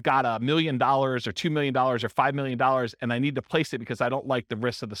 hey, I've got $1 million or $2 million or $5 million and I need to place it because I don't like the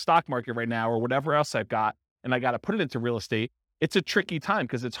risk of the stock market right now or whatever else I've got, and I got to put it into real estate, it's a tricky time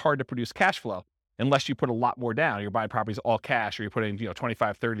because it's hard to produce cash flow unless you put a lot more down. You're buying properties all cash, or you're putting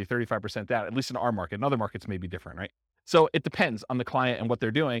 25, 30, 35% down, at least in our market. In other markets may be different, right? So it depends on the client and what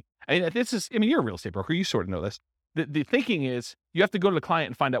they're doing. You're a real estate broker. You sort of know this. The thinking is you have to go to the client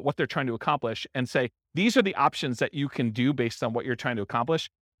and find out what they're trying to accomplish and say, these are the options that you can do based on what you're trying to accomplish.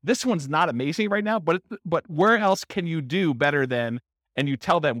 This one's not amazing right now, but where else can you do better than, and you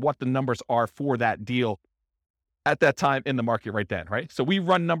tell them what the numbers are for that deal at that time in the market right then, right? So we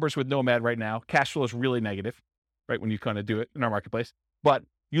run numbers with Nomad right now. Cash flow is really negative, right, when you kind of do it in our marketplace. But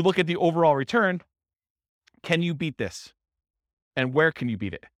you look at the overall return, can you beat this? And where can you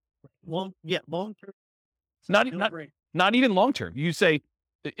beat it? Long term. Not even long term. You say,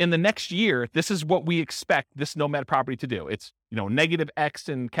 in the next year, this is what we expect this Nomad property to do. It's, negative X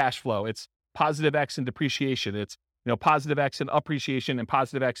in cash flow. It's positive X in depreciation. It's, positive X in appreciation and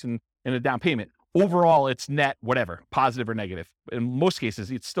positive X in a down payment. Overall, it's net, whatever, positive or negative. In most cases,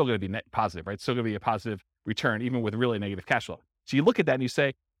 it's still going to be net positive, right? It's still going to be a positive return, even with really negative cash flow. So you look at that and you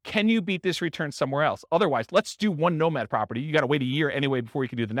say, can you beat this return somewhere else? Otherwise, let's do one Nomad property. You got to wait a year anyway before you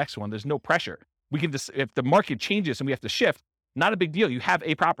can do the next one. There's no pressure. we can just, if the market changes and we have to shift, not a big deal. You have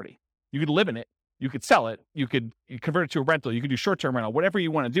a property. You could live in it. You could sell it. You convert it to a rental. You could do short-term rental, whatever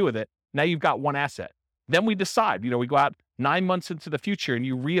you want to do with it. Now you've got one asset. Then we decide, we go out 9 months into the future and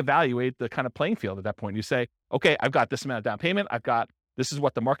you reevaluate the kind of playing field at that point. You say, okay, I've got this amount of down payment. This is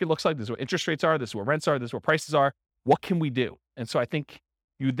what the market looks like. This is what interest rates are. This is what rents are. This is what prices are. What can we do? And so I think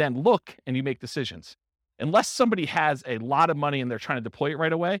you then look and you make decisions. Unless somebody has a lot of money and they're trying to deploy it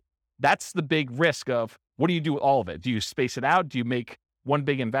right away, that's the big risk of what do you do with all of it? Do you space it out? Do you make one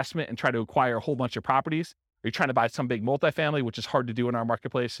big investment and try to acquire a whole bunch of properties? Are you trying to buy some big multifamily, which is hard to do in our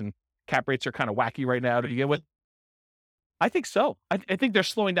marketplace, and cap rates are kind of wacky right now to begin with? I think so. I think they're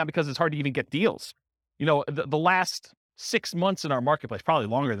slowing down because it's hard to even get deals. The last 6 months in our marketplace, probably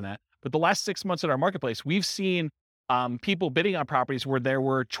longer than that, but the last 6 months in our marketplace, we've seen people bidding on properties where there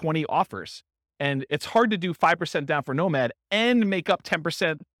were 20 offers. And it's hard to do 5% down for Nomad and make up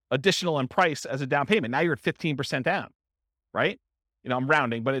 10% additional in price as a down payment. Now you're at 15% down, right? I'm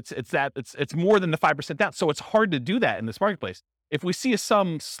rounding, but it's more than the 5% down. So it's hard to do that in this marketplace. If we see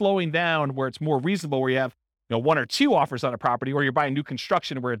some slowing down where it's more reasonable, where you have 1 or 2 offers on a property, or you're buying new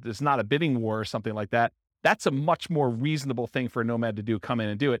construction where there's not a bidding war or something like that, that's a much more reasonable thing for a Nomad to do, come in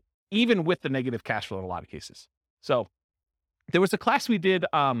and do it, even with the negative cash flow in a lot of cases. So there was a class we did,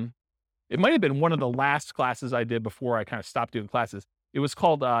 it might have been one of the last classes I did before I kind of stopped doing classes. It was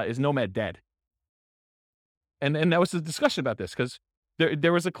called, Is Nomad Dead? And that was a discussion about this, because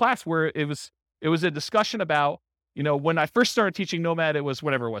there was a class where it was a discussion about, when I first started teaching Nomad, it was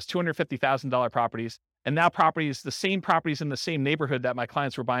whatever it was, $250,000 properties. And now properties, the same properties in the same neighborhood that my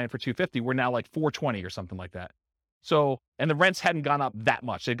clients were buying for $250 were now like $420 or something like that. So, and the rents hadn't gone up that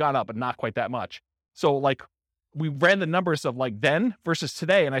much. They'd gone up, but not quite that much. So like we ran the numbers of like then versus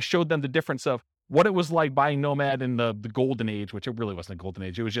today, and I showed them the difference of what it was like buying Nomad in the golden age, which it really wasn't a golden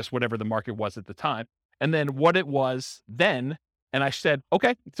age. It was just whatever the market was at the time. And then what it was then. And I said,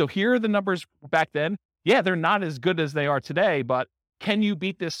 okay, so here are the numbers back then. Yeah, they're not as good as they are today, but can you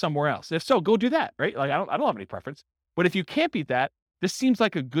beat this somewhere else? If so, go do that, right? Like I don't have any preference. But if you can't beat that, this seems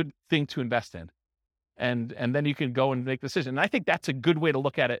like a good thing to invest in. And then you can go and make the decision. And I think that's a good way to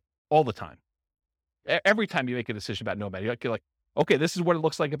look at it all the time. Every time you make a decision about Nomad, you're like, okay, this is what it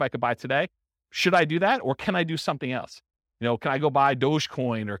looks like if I could buy today. Should I do that? Or can I do something else? Can I go buy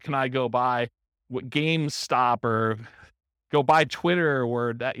Dogecoin, or can I go buy GameStop, or go buy Twitter,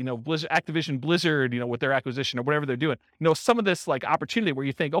 or that, Activision Blizzard, with their acquisition or whatever they're doing. Some of this like opportunity where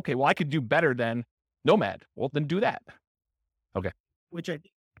you think, okay, well, I could do better than Nomad. Well, then do that. Okay. Which I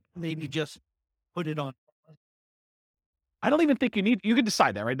think maybe just put it on. I don't even think you can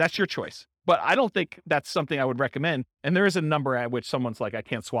decide that, right? That's your choice. But I don't think that's something I would recommend. And there is a number at which someone's like, I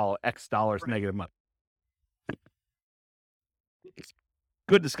can't swallow X dollars negative money.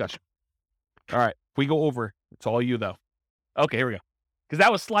 Good discussion. All right. We go over. It's all you though. Okay, here we go. Because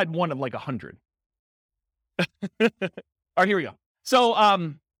that was slide 1 of like 100. All right, here we go. So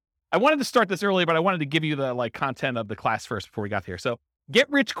I wanted to start this early, but I wanted to give you the like content of the class first before we got here. So get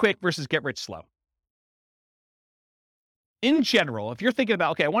rich quick versus get rich slow. In general, if you're thinking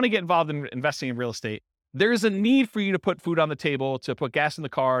about, okay, I want to get involved in investing in real estate, there's a need for you to put food on the table, to put gas in the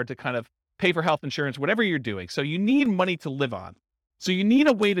car, to kind of pay for health insurance, whatever you're doing. So you need money to live on. So you need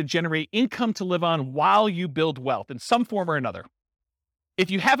a way to generate income to live on while you build wealth in some form or another.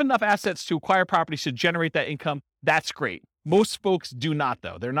 If you have enough assets to acquire properties to generate that income, that's great. Most folks do not,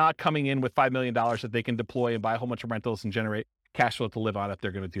 though. They're not coming in with $5 million that they can deploy and buy a whole bunch of rentals and generate cash flow to live on if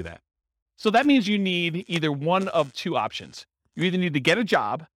they're going to do that. So that means you need either one of two options. You either need to get a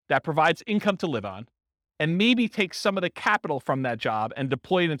job that provides income to live on, and maybe take some of the capital from that job and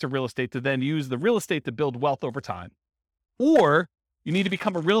deploy it into real estate to then use the real estate to build wealth over time. Or you need to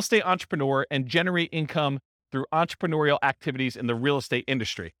become a real estate entrepreneur and generate income through entrepreneurial activities in the real estate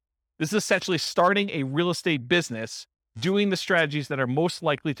industry. This is essentially starting a real estate business, doing the strategies that are most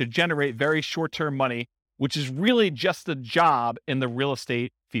likely to generate very short-term money, which is really just a job in the real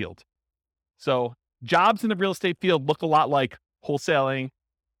estate field. So jobs in the real estate field look a lot like wholesaling,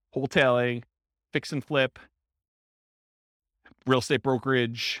 fix and flip, real estate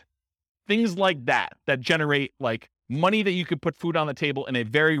brokerage, things like that generate like money that you could put food on the table in a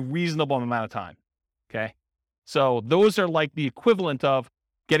very reasonable amount of time. Okay. So those are like the equivalent of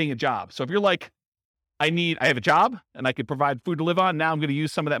getting a job. So if you're like, I have a job and I could provide food to live on. Now I'm going to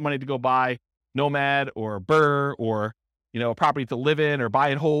use some of that money to go buy Nomad or Burr or, a property to live in or buy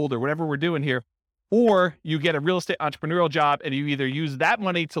and hold or whatever we're doing here. Or you get a real estate entrepreneurial job and you either use that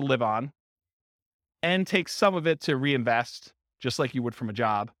money to live on and take some of it to reinvest, just like you would from a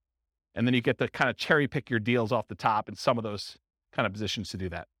job. And then you get to kind of cherry pick your deals off the top in some of those kind of positions to do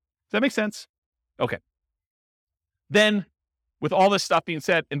that. Does that make sense? Okay. Then, with all this stuff being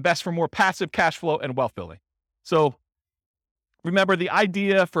said, invest for more passive cash flow and wealth building. So remember, the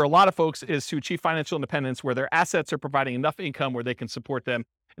idea for a lot of folks is to achieve financial independence where their assets are providing enough income where they can support them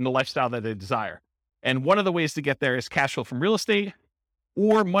in the lifestyle that they desire. And one of the ways to get there is cash flow from real estate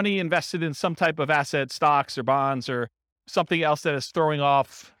or money invested in some type of asset, stocks or bonds or something else that is throwing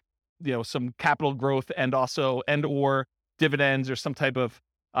off, some capital growth and or dividends or some type of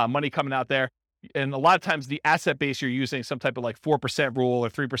money coming out there. And a lot of times the asset base, you're using some type of like 4% rule or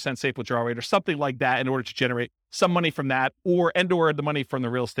 3% safe withdrawal rate or something like that in order to generate some money from that or the money from the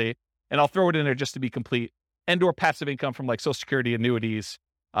real estate. And I'll throw it in there just to be complete, or passive income from like Social Security, annuities,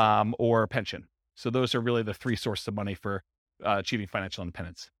 or pension. So those are really the three sources of money for achieving financial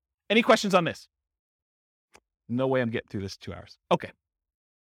independence. Any questions on this? No way I'm getting through this 2 hours. Okay.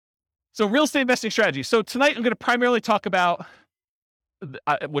 So real estate investing strategy. So tonight I'm going to primarily talk about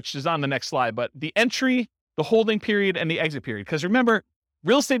which is on the next slide, but the entry, the holding period, and the exit period. Because remember,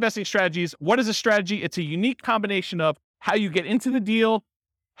 real estate investing strategies, what is a strategy? It's a unique combination of how you get into the deal,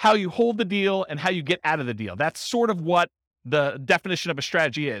 how you hold the deal, and how you get out of the deal. That's sort of what the definition of a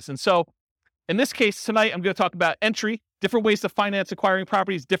strategy is. And so in this case, tonight, I'm going to talk about entry, different ways to finance acquiring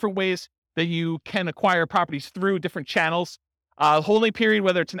properties, different ways that you can acquire properties through different channels, holding period,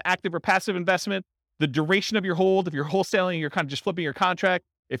 whether it's an active or passive investment, the duration of your hold, if you're wholesaling, you're kind of just flipping your contract.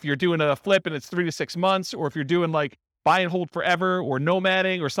 If you're doing a flip and it's 3 to 6 months, or if you're doing like buy and hold forever or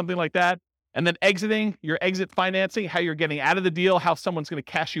nomading or something like that. And then exiting, your exit financing, how you're getting out of the deal, how someone's going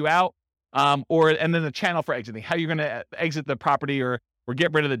to cash you out, and then the channel for exiting, how you're going to exit the property or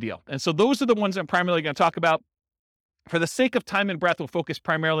get rid of the deal. And so those are the ones I'm primarily going to talk about. For the sake of time and breath, we'll focus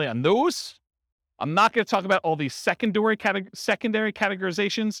primarily on those. I'm not going to talk about all these secondary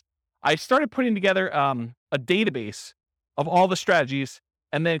categorizations. I started putting together a database of all the strategies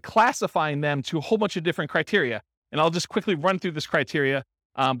and then classifying them to a whole bunch of different criteria. And I'll just quickly run through this criteria,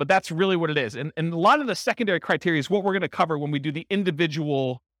 but that's really what it is. And a lot of the secondary criteria is what we're going to cover when we do the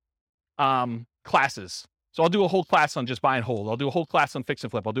individual classes. So I'll do a whole class on just buy and hold. I'll do a whole class on fix and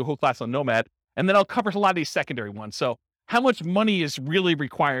flip. I'll do a whole class on nomad. And then I'll cover a lot of these secondary ones. So how much money is really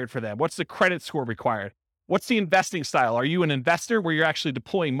required for them? What's the credit score required? What's the investing style? Are you an investor where you're actually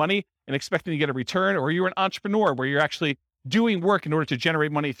deploying money and expecting to get a return? Or are you an entrepreneur where you're actually doing work in order to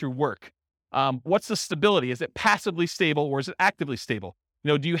generate money through work? What's the stability? Is it passively stable or is it actively stable?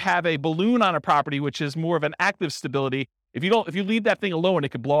 Do you have a balloon on a property, which is more of an active stability? If you leave that thing alone, it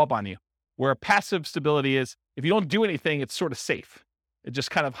could blow up on you. Where a passive stability is, if you don't do anything, it's sort of safe. It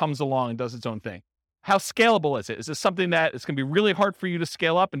just kind of hums along and does its own thing. How scalable is it? Is this something that it's going to be really hard for you to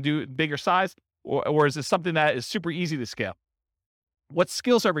scale up and do bigger size? Or is this something that is super easy to scale? What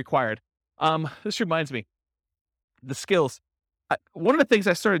skills are required? This reminds me, the skills. One of the things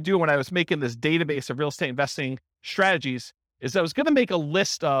I started doing when I was making this database of real estate investing strategies is I was going to make a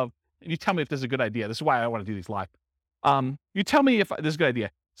list of, and you tell me if this is a good idea. This is why I want to do these live. You tell me if this is a good idea.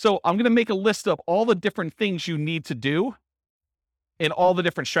 So I'm going to make a list of all the different things you need to do in all the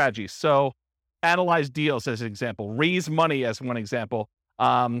different strategies. So analyze deals as an example, raise money as one example,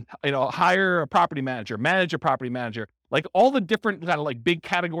 hire a property manager, manage a property manager, like all the different kind of like big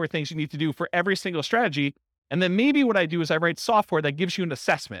category things you need to do for every single strategy. And then maybe what I do is I write software that gives you an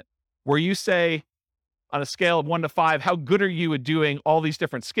assessment where you say on a scale of 1 to 5, how good are you at doing all these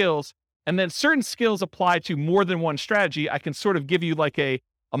different skills? And then certain skills apply to more than one strategy. I can sort of give you like a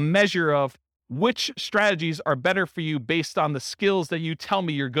measure of which strategies are better for you based on the skills that you tell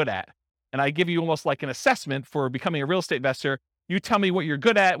me you're good at. And I give you almost like an assessment for becoming a real estate investor. You tell me what you're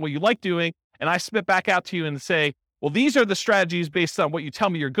good at, what you like doing, and I spit back out to you and say, well, these are the strategies based on what you tell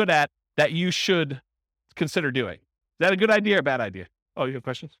me you're good at that you should consider doing. Is that a good idea or a bad idea? Oh, you have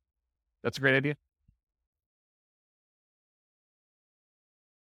questions? That's a great idea.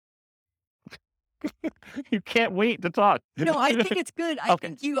 You can't wait to talk. No, I think it's good. I Okay.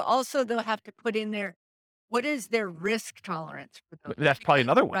 think you also, though, have to put in there, what is their risk tolerance for those? That's probably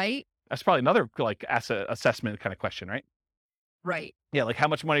another one. Right? That's probably another like asset assessment kind of question, right? Right. Yeah, like how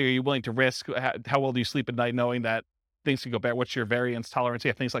much money are you willing to risk? How well do you sleep at night knowing that things can go bad? What's your variance tolerance?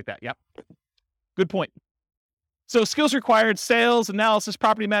 Yeah, things like that. Yep. Good point. So skills required, sales, analysis,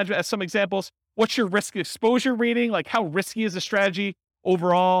 property management as some examples. What's your risk exposure rating? Like how risky is the strategy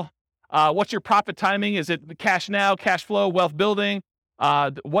overall? What's your profit timing? Is it cash now, cash flow, wealth building?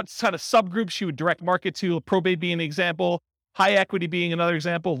 What kind of subgroups you would direct market to? Probate being an example, high equity being another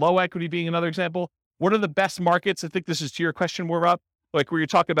example, low equity being another example. What are the best markets? I think this is to your question more up, like where you're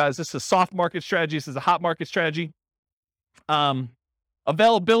talking about, is this a soft market strategy? Is this a hot market strategy?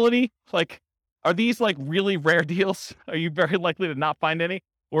 Availability, like, are these like really rare deals? Are you very likely to not find any?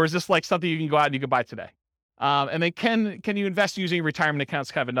 Or is this like something you can go out and you can buy today? And then can you invest using retirement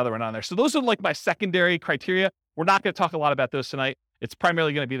accounts? Kind of another one on there. So those are like my secondary criteria. We're not going to talk a lot about those tonight. It's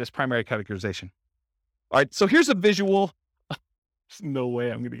primarily going to be this primary categorization. All right. So here's a visual. There's no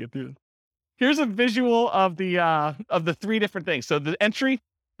way I'm going to get through this. Here's a visual of the three different things. So the entry,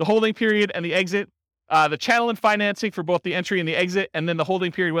 the holding period, and the exit. The channel and financing for both the entry and the exit, and then the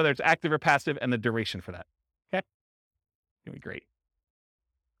holding period, whether it's active or passive, and the duration for that. Okay. Gonna be great.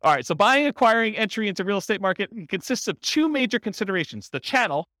 All right, so buying, acquiring, entry into real estate market consists of two major considerations: the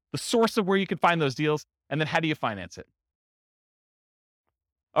channel, the source of where you can find those deals, and then how do you finance it?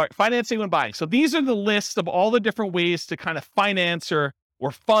 All right, financing when buying. So these are the list of all the different ways to kind of finance or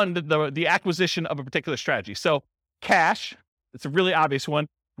fund the acquisition of a particular strategy. So cash, it's a really obvious one.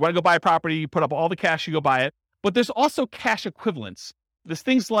 You want to go buy a property, you put up all the cash, you go buy it. But there's also cash equivalents. There's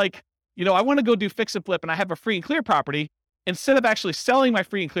things like, I want to go do fix and flip and I have a free and clear property. Instead of actually selling my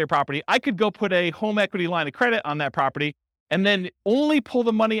free and clear property, I could go put a home equity line of credit on that property and then only pull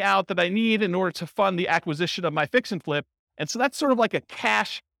the money out that I need in order to fund the acquisition of my fix and flip. And so that's sort of like a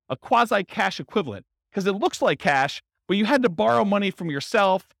quasi-cash equivalent, because it looks like cash, but you had to borrow money from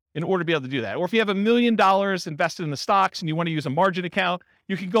yourself in order to be able to do that. Or if you have $1 million invested in the stocks and you want to use a margin account,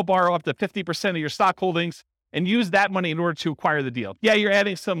 you can go borrow up to 50% of your stock holdings and use that money in order to acquire the deal. Yeah, you're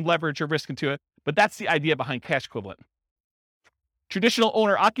adding some leverage or risk into it, but that's the idea behind cash equivalent. Traditional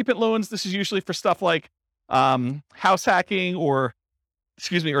owner-occupant loans, this is usually for stuff like house hacking or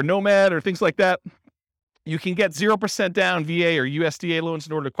Nomad or things like that. You can get 0% down VA or USDA loans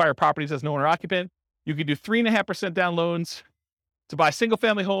in order to acquire properties as an owner-occupant. You can do 3.5% down loans to buy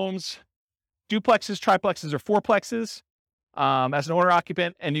single-family homes, duplexes, triplexes, or fourplexes as an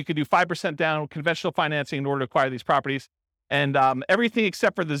owner-occupant, and you can do 5% down conventional financing in order to acquire these properties. And everything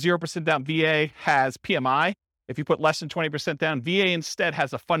except for the 0% down VA has PMI. If you put less than 20% down, VA instead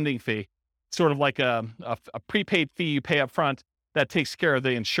has a funding fee, sort of like a prepaid fee you pay up front that takes care of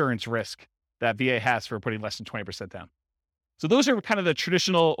the insurance risk that VA has for putting less than 20% down. So those are kind of the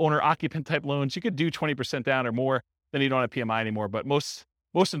traditional owner-occupant type loans. You could do 20% down or more, then you don't have PMI anymore, but most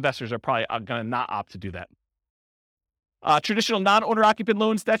investors are probably going to not opt to do that. Traditional non-owner-occupant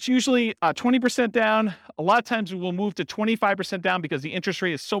loans, that's usually 20% down. A lot of times we'll move to 25% down because the interest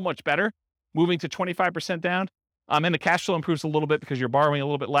rate is so much better, moving to 25% down. And the cash flow improves a little bit because you're borrowing a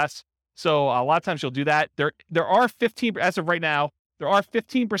little bit less. So a lot of times you'll do that. There are 15, as of right now, there are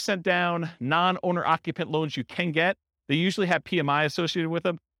 15% down non-owner-occupant loans you can get. They usually have PMI associated with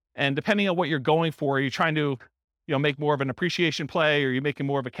them. And depending on what you're going for, you're trying to make more of an appreciation play or you're making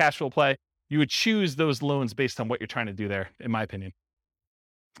more of a cash flow play, you would choose those loans based on what you're trying to do there, in my opinion.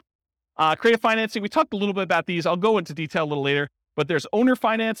 Creative financing, we talked a little bit about these. I'll go into detail a little later, but there's owner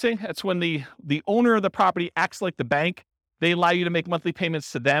financing. That's when the owner of the property acts like the bank. They allow you to make monthly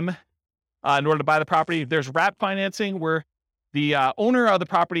payments to them in order to buy the property. There's wrap financing, where the owner of the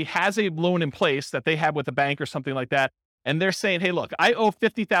property has a loan in place that they have with a bank or something like that. And they're saying, hey, look, I owe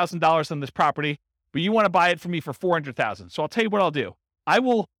 $50,000 on this property, but you want to buy it from me for $400,000. So I'll tell you what I'll do. I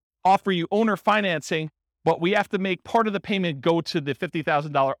will offer you owner financing, but we have to make part of the payment go to the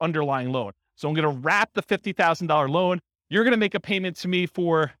 $50,000 underlying loan. So I'm going to wrap the $50,000 loan. You're going to make a payment to me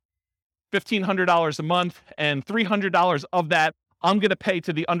for $1,500 a month, and $300 of that I'm going to pay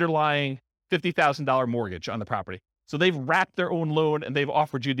to the underlying $50,000 mortgage on the property. So they've wrapped their own loan and they've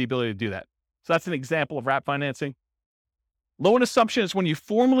offered you the ability to do that. So that's an example of wrap financing. Loan assumption is when you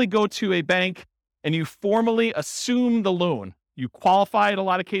formally go to a bank and you formally assume the loan. You qualify in a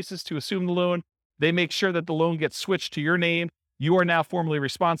lot of cases to assume the loan. They make sure that the loan gets switched to your name. You are now formally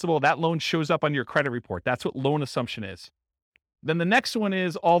responsible. That loan shows up on your credit report. That's what loan assumption is. Then the next one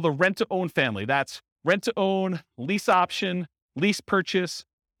is all the rent-to-own family. That's rent-to-own, lease option, lease purchase.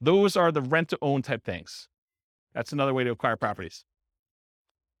 Those are the rent-to-own type things. That's another way to acquire properties.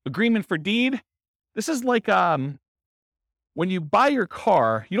 Agreement for deed. This is like when you buy your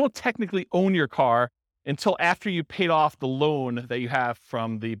car, you don't technically own your car until after you paid off the loan that you have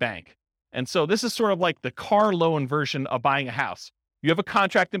from the bank. And so this is sort of like the car loan version of buying a house. You have a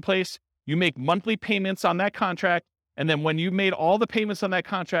contract in place, you make monthly payments on that contract, and then when you made all the payments on that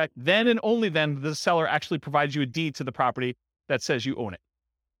contract, then and only then the seller actually provides you a deed to the property that says you own it.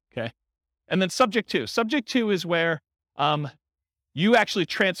 Okay. And then subject to. Subject to is where you actually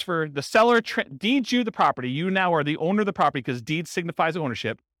transfer, the seller deeds you the property. You now are the owner of the property because deed signifies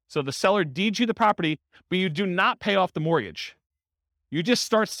ownership. So the seller deeds you the property, but you do not pay off the mortgage. You just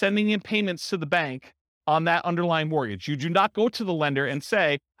start sending in payments to the bank on that underlying mortgage. You do not go to the lender and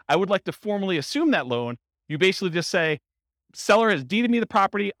say, I would like to formally assume that loan. You basically just say, seller has deeded me the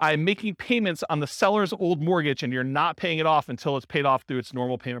property. I'm making payments on the seller's old mortgage, and you're not paying it off until it's paid off through its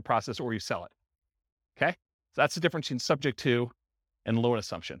normal payment process or you sell it. Okay? So that's the difference between subject to and loan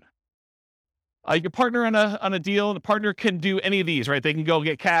assumption. You can partner on a deal. The partner can do any of these, right? They can go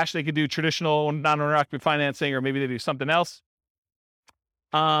get cash. They can do traditional non-owner occupied financing, or maybe they do something else.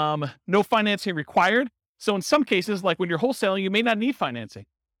 No financing required. So in some cases, like when you're wholesaling, you may not need financing.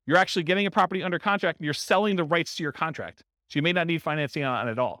 You're actually getting a property under contract and you're selling the rights to your contract. So you may not need financing on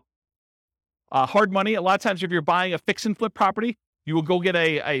it at all. Hard money. A lot of times if you're buying a fix and flip property, you will go get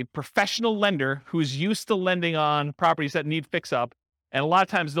a professional lender who's used to lending on properties that need fix up. And a lot of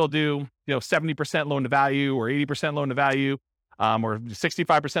times they'll do, 70% loan to value or 80% loan to value, or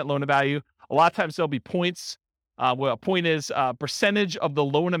 65% loan to value. A lot of times there'll be points. A point is percentage of the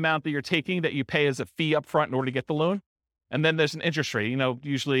loan amount that you're taking that you pay as a fee up front in order to get the loan. And then there's an interest rate,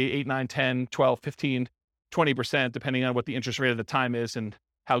 usually 8, 9, 10, 12, 15, 20%, depending on what the interest rate at the time is and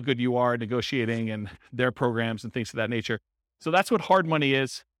how good you are negotiating and their programs and things of that nature. So that's what hard money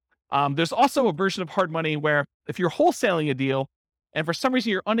is. There's also a version of hard money where if you're wholesaling a deal and for some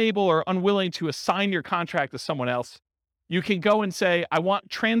reason you're unable or unwilling to assign your contract to someone else, you can go and say, I want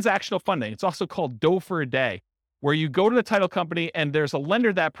transactional funding. It's also called dough for a day, where you go to the title company and there's a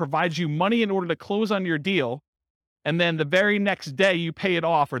lender that provides you money in order to close on your deal. And then the very next day you pay it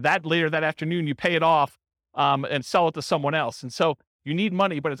off, or later that afternoon, you pay it off and sell it to someone else. And so you need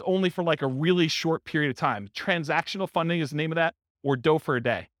money, but it's only for like a really short period of time. Transactional funding is the name of that, or dough for a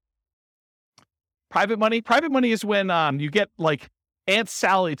day. Private money is when you get like Aunt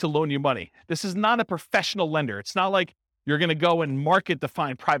Sally to loan you money. This is not a professional lender. It's not like you're going to go and market to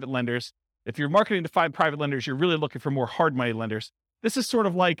find private lenders. If you're marketing to find private lenders, you're really looking for more hard money lenders. This is sort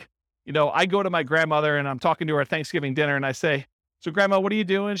of like, I go to my grandmother and I'm talking to her at Thanksgiving dinner and I say, so Grandma, what are you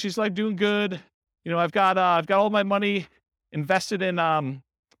doing? She's like, doing good. I've got all my money invested in, CDs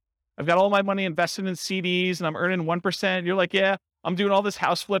and I'm earning 1%. You're like, yeah, I'm doing all this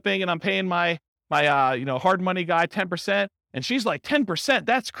house flipping and I'm paying my hard money guy 10%. And she's like, 10%?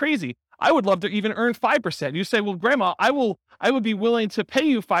 That's crazy. I would love to even earn 5%. You say, well, Grandma, I would be willing to pay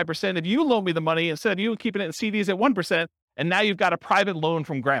you 5% if you loan me the money instead of you keeping it in CDs at 1%. And now you've got a private loan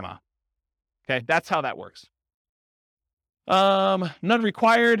from Grandma. Okay, that's how that works. None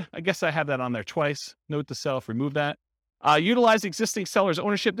required. I guess I have that on there twice. Note to self, remove that. Utilize existing seller's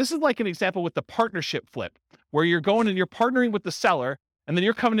ownership. This is like an example with the partnership flip, where you're going and you're partnering with the seller, and then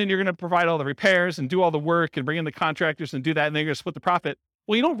you're coming in, you're going to provide all the repairs and do all the work and bring in the contractors and do that, and then you're going to split the profit.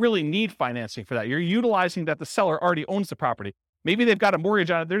 Well, you don't really need financing for that. You're utilizing that the seller already owns the property. Maybe they've got a mortgage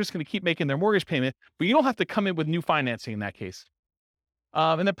on it. They're just going to keep making their mortgage payment, but you don't have to come in with new financing in that case.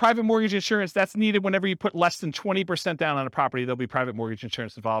 And then private mortgage insurance, that's needed whenever you put less than 20% down on a property. There'll be private mortgage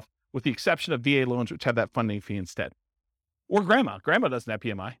insurance involved, with the exception of VA loans, which have that funding fee instead. Or Grandma. Grandma doesn't have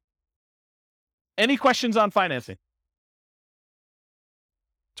PMI. Any questions on financing?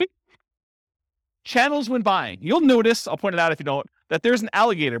 Sweet. Channels when buying. You'll notice, I'll point it out if you don't, that there's an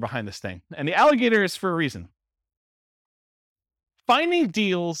alligator behind this thing. And the alligator is for a reason. Finding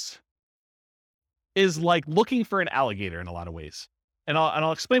deals is like looking for an alligator in a lot of ways. And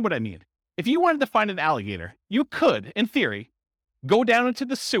I'll explain what I mean. If you wanted to find an alligator, you could, in theory, go down into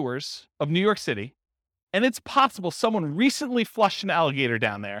the sewers of New York City, and it's possible someone recently flushed an alligator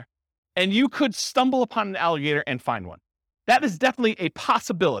down there, and you could stumble upon an alligator and find one. That is definitely a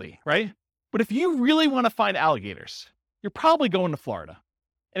possibility, right? But if you really want to find alligators, you're probably going to Florida.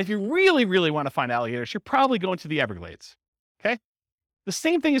 And if you really, really want to find alligators, you're probably going to the Everglades, okay? The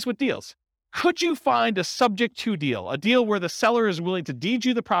same thing is with deals. Could you find a subject to deal, a deal where the seller is willing to deed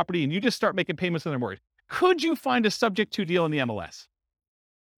you the property and you just start making payments on their mortgage? Could you find a subject to deal in the MLS?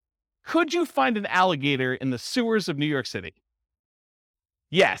 Could you find an alligator in the sewers of New York City?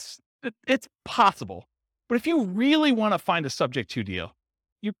 Yes, it's possible. But if you really want to find a subject to deal,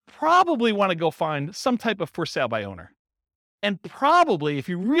 you probably want to go find some type of for sale by owner. And probably, if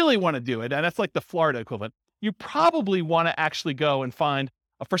you really want to do it, and that's like the Florida equivalent, you probably want to actually go and find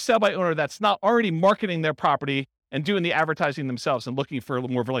a for sale by owner that's not already marketing their property and doing the advertising themselves and looking for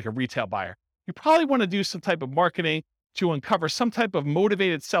more of like a retail buyer. You probably want to do some type of marketing to uncover some type of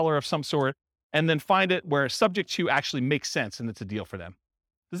motivated seller of some sort, and then find it where subject to actually makes sense and it's a deal for them.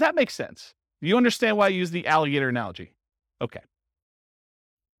 Does that make sense? Do you understand why I use the alligator analogy? Okay.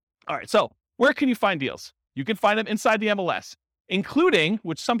 All right, so where can you find deals? You can find them inside the MLS, including,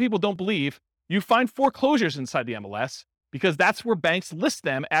 which some people don't believe, you find foreclosures inside the MLS, because that's where banks list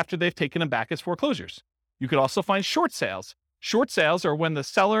them after they've taken them back as foreclosures. You could also find short sales. Short sales are when the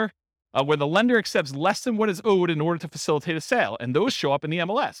seller, where the lender accepts less than what is owed in order to facilitate a sale, and those show up in the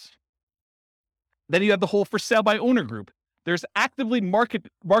MLS. Then you have the whole for sale by owner group. there's actively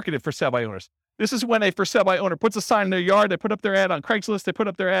marketed for sale by owners. This is when a for sale by owner puts a sign in their yard, they put up their ad on Craigslist, they put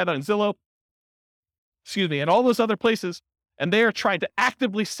up their ad on Zillow, and all those other places, and they are trying to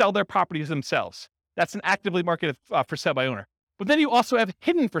actively sell their properties themselves. That's an actively marketed for sale by owner. But then you also have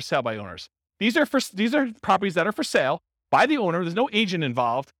hidden for sale by owners. These are properties that are for sale by the owner. There's no agent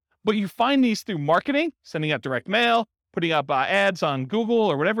involved, but you find these through marketing, sending out direct mail, putting up ads on Google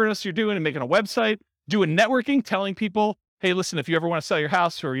or whatever else you're doing, and making a website, doing networking, telling people, hey, listen, if you ever want to sell your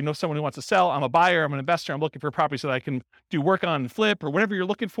house or you know someone who wants to sell, I'm a buyer, I'm an investor, I'm looking for a property so that I can do work on and flip or whatever you're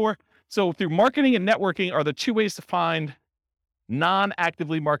looking for. So through marketing and networking are the two ways to find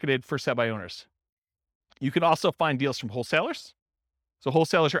non-actively marketed for sale by owners. You can also find deals from wholesalers. So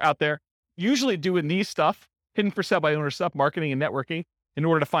wholesalers are out there usually doing these stuff, hidden for sale by owner stuff, marketing and networking in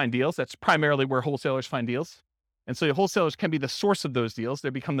order to find deals. That's primarily where wholesalers find deals. And so the wholesalers can be the source of those deals. They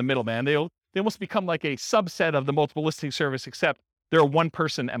become the middleman. They almost become like a subset of the multiple listing service, except they're a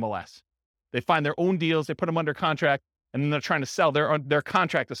one-person MLS. They find their own deals, they put them under contract, and then they're trying to sell their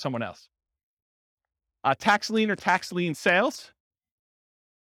contract to someone else. Tax lien or tax lien sales.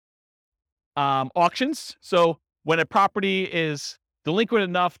 Auctions. So when a property is delinquent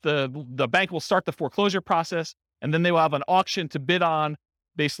enough, the bank will start the foreclosure process, and then they will have an auction to bid on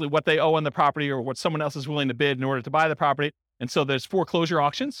basically what they owe on the property or what someone else is willing to bid in order to buy the property. And so there's foreclosure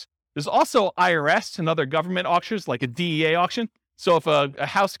auctions. There's also IRS and other government auctions, like a DEA auction. So if a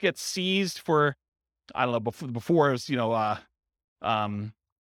house gets seized for, I don't know, before it was,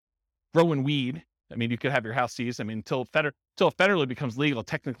 growing weed, I mean, you could have your house seized. I mean, until it federally becomes legal,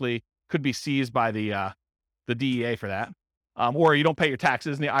 technically could be seized by the DEA for that. Or you don't pay your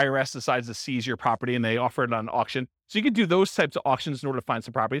taxes and the IRS decides to seize your property and they offer it on auction. So you could do those types of auctions in order to find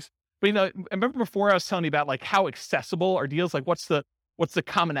some properties. But, I remember before I was telling you about like how accessible are deals, like what's the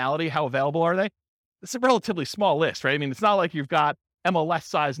commonality, how available are they? It's a relatively small list, right? I mean, it's not like you've got MLS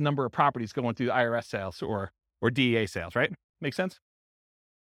size number of properties going through IRS sales or DEA sales, right? Make sense?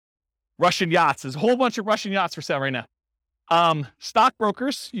 Russian yachts. There's a whole bunch of Russian yachts for sale right now.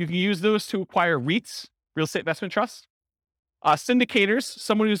 Stockbrokers, you can use those to acquire REITs, real estate investment trusts. Syndicators,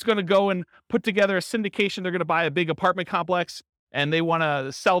 someone who's going to go and put together a syndication. They're going to buy a big apartment complex and they want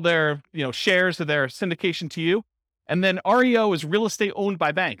to sell their, shares of their syndication to you. And then REO is real estate owned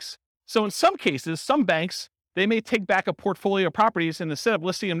by banks. So in some cases, some banks, they may take back a portfolio of properties and instead of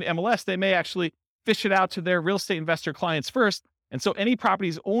listing them in MLS, they may actually fish it out to their real estate investor clients first. And so any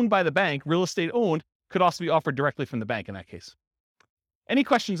properties owned by the bank, real estate owned, could also be offered directly from the bank in that case. Any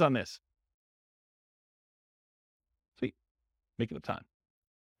questions on this? Sweet. Making up time.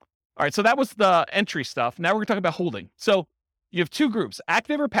 All right, so that was the entry stuff. Now we're going to talk about holding. So you have two groups,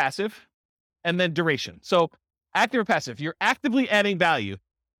 active or passive, and then duration. So active or passive, you're actively adding value,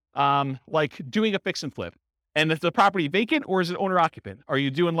 like doing a fix and flip. And is the property vacant or is it owner occupant? Are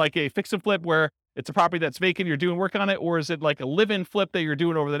you doing like a fix and flip where it's a property that's vacant, you're doing work on it, or is it like a live-in flip that you're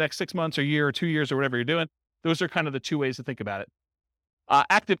doing over the next 6 months or year or 2 years or whatever you're doing? Those are kind of the two ways to think about it.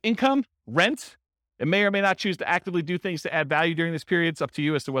 Active income, rent. It may or may not choose to actively do things to add value during this period. It's up to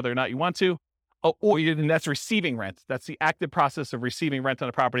you as to whether or not you want to. And that's receiving rent. That's the active process of receiving rent on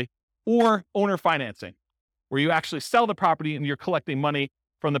a property. Or owner financing, where you actually sell the property and you're collecting money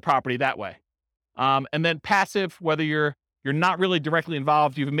from the property that way. And then passive, whether you're not really directly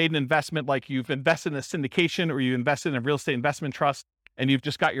involved, you've made an investment, like you've invested in a syndication or you invested in a real estate investment trust, and you've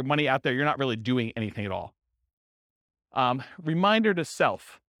just got your money out there. You're not really doing anything at all. Reminder to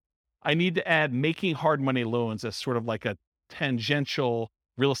self, I need to add making hard money loans as sort of like a tangential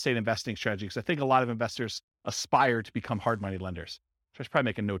real estate investing strategy, because I think a lot of investors aspire to become hard money lenders. So I should probably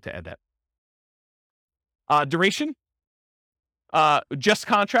make a note to add that. Duration. Just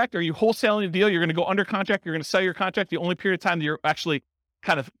contract. Are you wholesaling a deal? You're going to go under contract. You're going to sell your contract. The only period of time that you're actually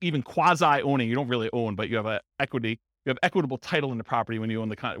kind of even quasi owning, you don't really own, but you have equity. You have equitable title in the property when you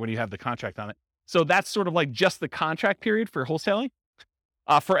own when you have the contract on it. So that's sort of like just the contract period for wholesaling.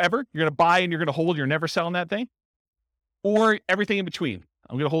 Forever. You're going to buy and you're going to hold. You're never selling that thing. Or everything in between.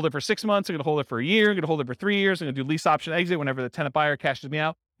 I'm going to hold it for 6 months. I'm going to hold it for a year. I'm going to hold it for 3 years. I'm going to do lease option exit whenever the tenant buyer cashes me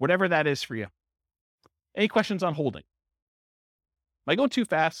out. Whatever that is for you. Any questions on holding? Am I going too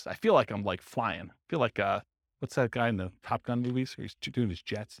fast? I feel like I'm like flying. I feel like, what's that guy in the Top Gun movies where he's doing his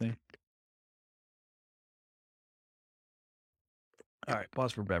jets thing? All right,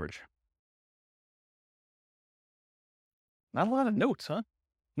 pause for beverage. Not a lot of notes, huh?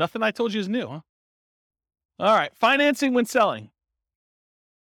 Nothing I told you is new, huh? All right, financing when selling.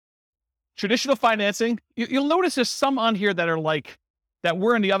 Traditional financing, you'll notice there's some on here that are like, that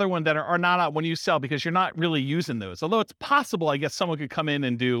were in the other one that are not out when you sell because you're not really using those. Although it's possible, I guess someone could come in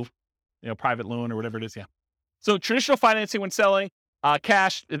and do, private loan or whatever it is. Yeah. So traditional financing when selling,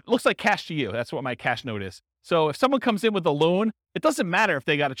 cash, it looks like cash to you. That's what my cash note is. So if someone comes in with a loan, it doesn't matter if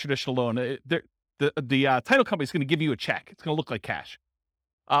they got a traditional loan. The title company is going to give you a check. It's going to look like cash.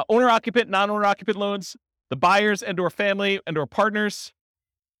 Owner-occupant, non-owner-occupant loans, the buyers and/or family and/or partners,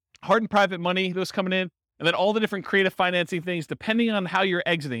 hard and private money, those coming in, and then all the different creative financing things, depending on how you're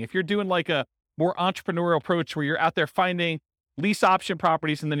exiting. If you're doing like a more entrepreneurial approach where you're out there finding lease option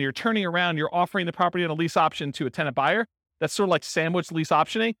properties and then you're turning around, you're offering the property on a lease option to a tenant buyer, that's sort of like sandwich lease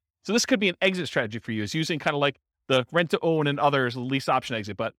optioning. So this could be an exit strategy for you, is using kind of like the rent to own and others lease option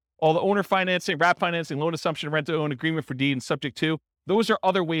exit. But all the owner financing, wrap financing, loan assumption, rent to own, agreement for deed, and subject to, those are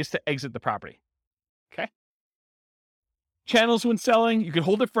other ways to exit the property. Okay. Channels when selling, you can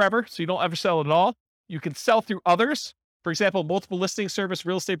hold it forever, so you don't ever sell it at all. You can sell through others. For example, multiple listing service,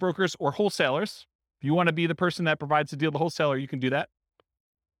 real estate brokers, or wholesalers. If you want to be the person that provides the deal, the wholesaler, you can do that.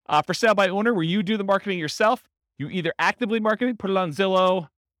 For sale by owner, where you do the marketing yourself, you either actively market it, put it on Zillow,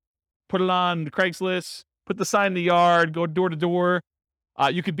 put it on Craigslist, put the sign in the yard, go door to door.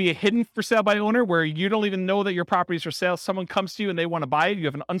 You could be a hidden for sale by owner where you don't even know that your property is for sale. Someone comes to you and they want to buy it. You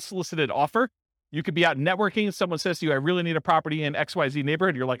have an unsolicited offer. You could be out networking. Someone says to you, I really need a property in XYZ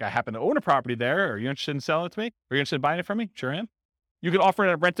neighborhood. You're like, I happen to own a property there. Are you interested in selling it to me? Are you interested in buying it from me? Sure am. You could offer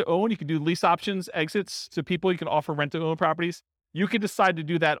it at rent to own. You could do lease options, exits to people. You can offer rent to own properties. You could decide to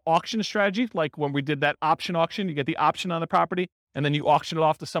do that auction strategy, like when we did that option auction. You get the option on the property and then you auction it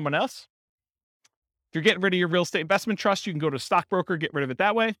off to someone else. If you're getting rid of your real estate investment trust, you can go to a stockbroker, get rid of it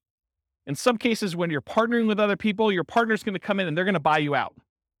that way. In some cases, when you're partnering with other people, your partner's going to come in and they're going to buy you out.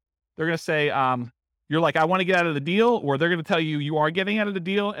 They're going to say, you're like, I want to get out of the deal, or they're going to tell you you are getting out of the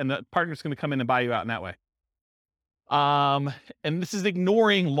deal, and the partner's going to come in and buy you out in that way. And this is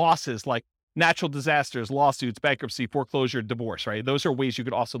ignoring losses like natural disasters, lawsuits, bankruptcy, foreclosure, divorce, right? Those are ways you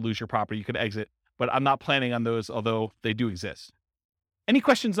could also lose your property. You could exit, but I'm not planning on those, although they do exist. Any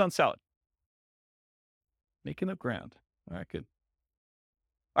questions on selling? Making up ground. All right, good.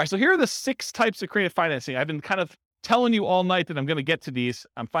 All right, so here are the 6 types of creative financing. I've been kind of telling you all night that I'm going to get to these.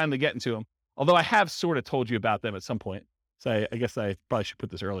 I'm finally getting to them, although I have sort of told you about them at some point. So I guess I probably should put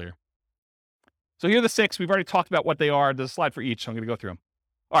this earlier. So here are the 6. We've already talked about what they are. There's a slide for each, so I'm going to go through them.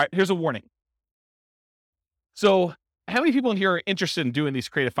 All right, here's a warning. So how many people in here are interested in doing these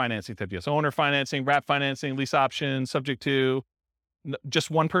creative financing type deals? Owner financing, wrap financing, lease option, subject to,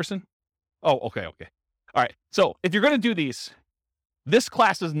 just one person? Oh, okay. All right. So if you're going to do these, this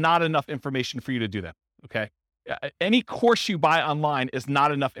class is not enough information for you to do them. Okay. Any course you buy online is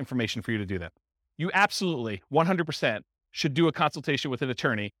not enough information for you to do that. You absolutely 100% should do a consultation with an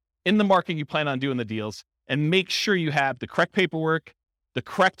attorney in the market you plan on doing the deals and make sure you have the correct paperwork, the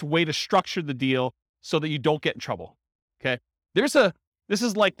correct way to structure the deal so that you don't get in trouble. Okay. There's a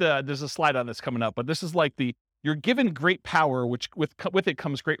slide on this coming up, but this is like you're given great power, which with it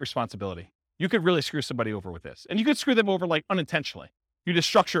comes great responsibility. You could really screw somebody over with this, and you could screw them over like unintentionally. You just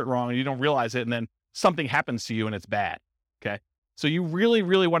structure it wrong and you don't realize it. And then something happens to you and it's bad. Okay. So you really,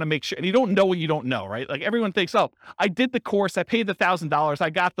 really want to make sure, and you don't know what you don't know, right? Like everyone thinks, oh, I did the course. I paid the $1,000. I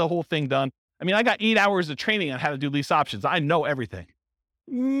got the whole thing done. I mean, I got 8 hours of training on how to do lease options. I know everything.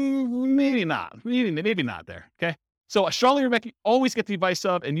 Maybe not, maybe not there. Okay. So I strongly recommend you always get the advice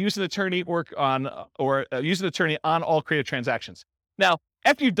of and use an attorney use an attorney on all creative transactions. Now,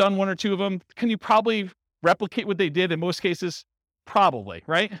 after you've done 1 or 2 of them, can you probably replicate what they did in most cases? Probably,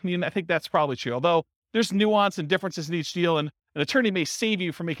 right? I mean, I think that's probably true. Although there's nuance and differences in each deal, and an attorney may save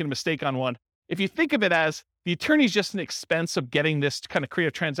you from making a mistake on one. If you think of it as the attorney is just an expense of getting this kind of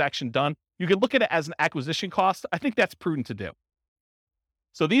creative transaction done, you could look at it as an acquisition cost. I think that's prudent to do.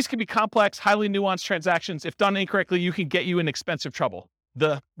 So these can be complex, highly nuanced transactions. If done incorrectly, you can get you in expensive trouble.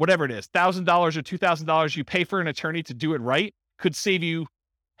 Whatever it is, $1,000 or $2,000 you pay for an attorney to do it right could save you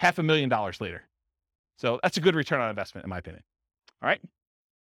 $500,000 later. So that's a good return on investment, in my opinion. All right.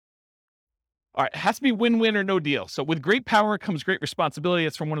 It has to be win-win or no deal. So with great power comes great responsibility.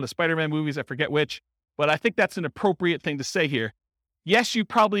 It's from one of the Spider-Man movies. I forget which, but I think that's an appropriate thing to say here. Yes, you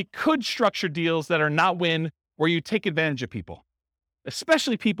probably could structure deals that are not win, where you take advantage of people,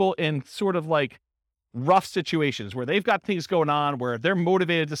 especially people in sort of like rough situations where they've got things going on, where they're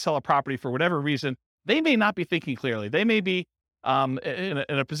motivated to sell a property for whatever reason. They may not be thinking clearly. They may be in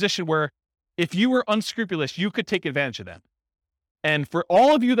a position where if you were unscrupulous, you could take advantage of them. And for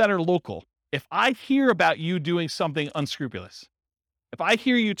all of you that are local, if I hear about you doing something unscrupulous, if I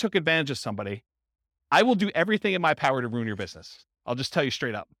hear you took advantage of somebody, I will do everything in my power to ruin your business. I'll just tell you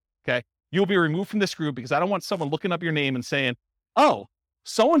straight up. Okay. You'll be removed from this group because I don't want someone looking up your name and saying, oh,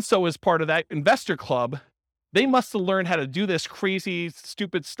 so-and-so is part of that investor club. They must have learned how to do this crazy,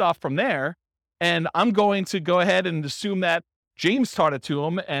 stupid stuff from there. And I'm going to go ahead and assume that James taught it to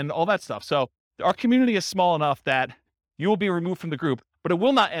him and all that stuff. So our community is small enough that you will be removed from the group, but it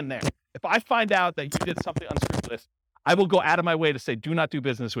will not end there. If I find out that you did something unscrupulous, I will go out of my way to say, do not do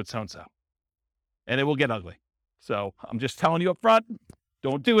business with so-and-so. And it will get ugly. So I'm just telling you up front,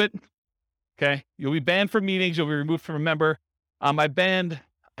 don't do it. Okay. You'll be banned from meetings. You'll be removed from a member. I banned,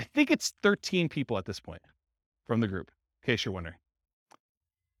 I think it's 13 people at this point from the group, in case you're wondering.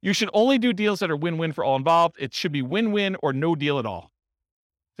 You should only do deals that are win-win for all involved. It should be win-win or no deal at all.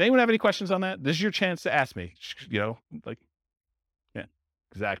 Does anyone have any questions on that? This is your chance to ask me. Yeah,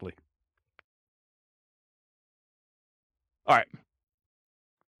 exactly. All right.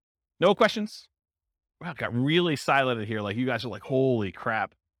 No questions? Wow, it got really silent in here. Like, you guys are like, holy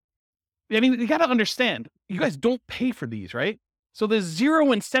crap. I mean, you got to understand, you guys don't pay for these, right? So there's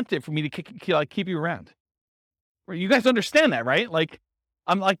zero incentive for me to keep you around. You guys understand that, right? Like,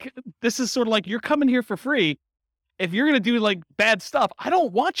 I'm like, this is sort of like, you're coming here for free. If you're going to do like bad stuff, I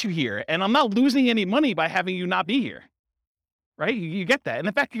don't want you here. And I'm not losing any money by having you not be here. Right? You get that. And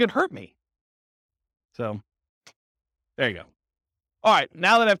in fact, it could hurt me. So there you go. All right.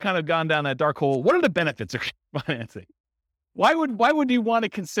 Now that I've kind of gone down that dark hole, what are the benefits of financing? Why would you want to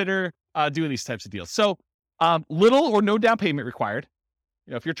consider doing these types of deals? So little or no down payment required.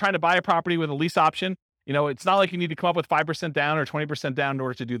 If you're trying to buy a property with a lease option, it's not like you need to come up with 5% down or 20% down in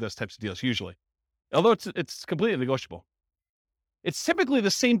order to do those types of deals usually. Although it's completely negotiable. It's typically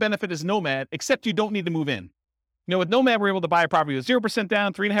the same benefit as Nomad, except you don't need to move in. With Nomad, we're able to buy a property with 0%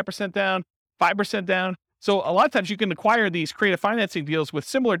 down, 3.5% down, 5% down. So a lot of times you can acquire these creative financing deals with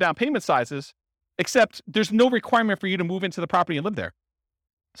similar down payment sizes, except there's no requirement for you to move into the property and live there.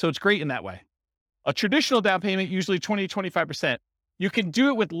 So it's great in that way. A traditional down payment, usually 20 to 25%. You can do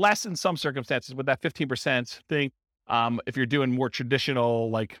it with less in some circumstances with that 15% thing. If you're doing more traditional,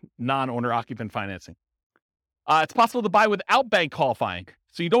 like non-owner occupant financing. It's possible to buy without bank qualifying.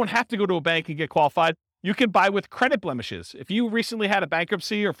 So you don't have to go to a bank and get qualified. You can buy with credit blemishes. If you recently had a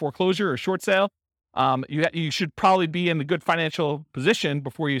bankruptcy or foreclosure or short sale, you should probably be in a good financial position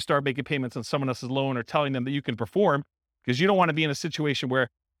before you start making payments on someone else's loan or telling them that you can perform, because you don't want to be in a situation where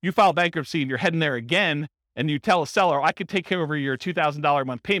you file bankruptcy and you're heading there again and you tell a seller, I could take care of your $2,000 a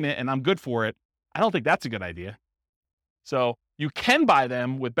month payment and I'm good for it. I don't think that's a good idea. So you can buy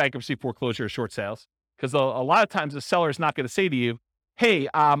them with bankruptcy, foreclosure, or short sales, because a lot of times the seller is not going to say to you, hey,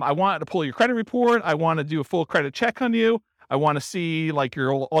 I want to pull your credit report. I want to do a full credit check on you. I want to see like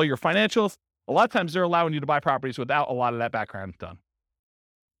all your financials. A lot of times they're allowing you to buy properties without a lot of that background done.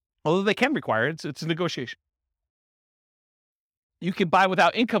 Although they can require it, it's a negotiation. You can buy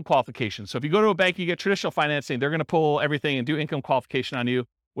without income qualification. So if you go to a bank, you get traditional financing, they're going to pull everything and do income qualification on you.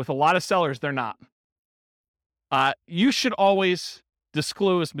 With a lot of sellers, they're not. You should always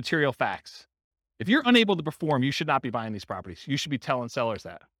disclose material facts. If you're unable to perform, you should not be buying these properties. You should be telling sellers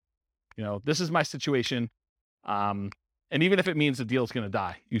that, this is my situation. And even if it means the deal is going to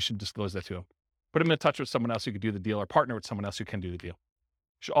die, you should disclose that to them. Put them in touch with someone else who could do the deal or partner with someone else who can do the deal.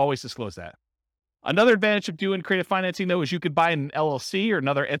 You should always disclose that. Another advantage of doing creative financing, though, is you could buy an LLC or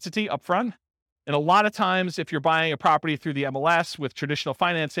another entity up front. And a lot of times, if you're buying a property through the MLS with traditional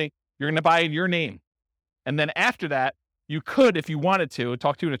financing, you're going to buy in your name. And then after that, you could, if you wanted to,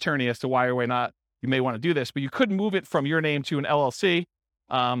 talk to an attorney as to why or why not you may want to do this, but you could move it from your name to an LLC.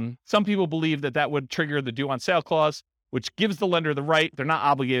 Some people believe that would trigger the due on sale clause, which gives the lender the right, they're not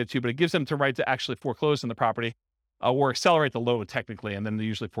obligated to, but it gives them the right to actually foreclose on the property or accelerate the loan technically, and then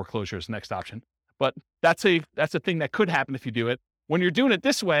usually foreclosure is the next option. But that's a thing that could happen if you do it. When you're doing it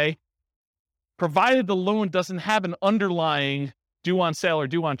this way, provided the loan doesn't have an underlying due on sale or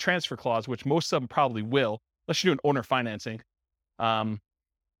due on transfer clause, which most of them probably will, unless you're doing owner financing.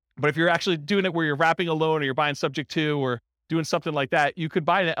 But if you're actually doing it where you're wrapping a loan or you're buying subject to or doing something like that, you could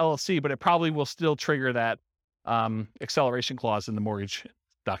buy an LLC, but it probably will still trigger that acceleration clause in the mortgage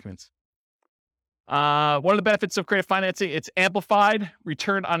documents. One of the benefits of creative financing, it's amplified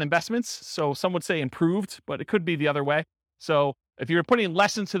return on investments. So some would say improved, but it could be the other way. So if you're putting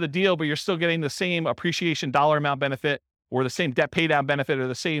less into the deal, but you're still getting the same appreciation dollar amount benefit or the same debt pay down benefit or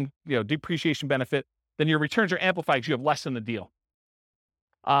the same depreciation benefit, then your returns are amplified because you have less in the deal.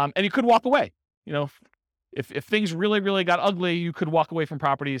 And you could walk away. If things really, really got ugly, you could walk away from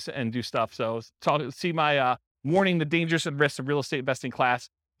properties and do stuff. So see my warning the dangers and risks of real estate investing class.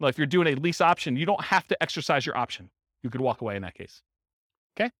 Well, if you're doing a lease option, you don't have to exercise your option. You could walk away in that case.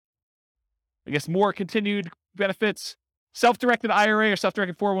 Okay. I guess more continued benefits, self-directed IRA or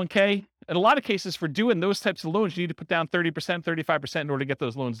self-directed 401k. In a lot of cases for doing those types of loans, you need to put down 30%, 35% in order to get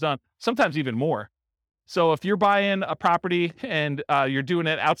those loans done. Sometimes even more. So if you're buying a property and you're doing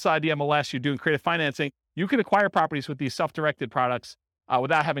it outside the MLS, you're doing creative financing, you can acquire properties with these self-directed products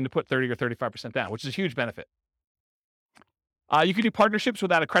without having to put 30 or 35% down, which is a huge benefit. You can do partnerships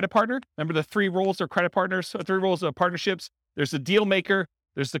without a credit partner. Remember the 3 roles of credit partners, 3 roles of partnerships. There's the deal maker,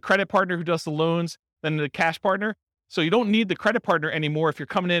 there's the credit partner who does the loans, then the cash partner. So you don't need the credit partner anymore if you're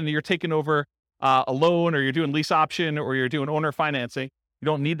coming in and you're taking over a loan, or you're doing lease option, or you're doing owner financing. You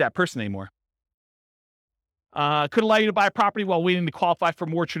don't need that person anymore. Could allow you to buy a property while waiting to qualify for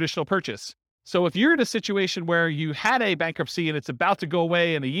more traditional purchase. So if you're in a situation where you had a bankruptcy and it's about to go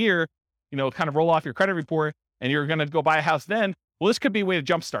away in a year, kind of roll off your credit report, and you're going to go buy a house then, well, this could be a way to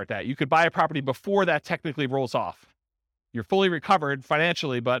jumpstart that. You could buy a property before that technically rolls off. You're fully recovered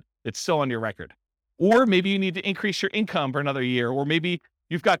financially, but it's still on your record. Or maybe you need to increase your income for another year, or maybe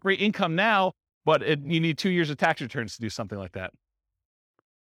you've got great income now, but you need 2 years of tax returns to do something like that.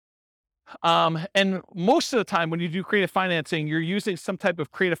 And most of the time when you do creative financing, you're using some type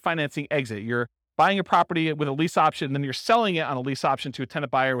of creative financing exit. You're buying a property with a lease option, and then you're selling it on a lease option to a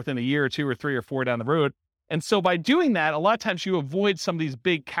tenant buyer within a year or 2 or 3 or 4 down the road. And so by doing that, a lot of times you avoid some of these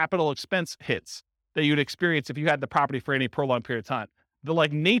big capital expense hits that you'd experience if you had the property for any prolonged period of time. The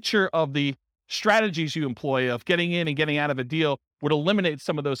nature of the strategies you employ of getting in and getting out of a deal would eliminate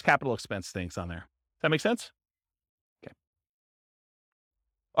some of those capital expense things on there. Does that make sense? Okay.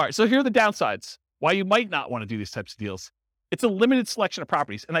 All right, so here are the downsides, why you might not want to do these types of deals. It's a limited selection of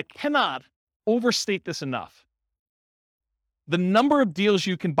properties, and I cannot overstate this enough. The number of deals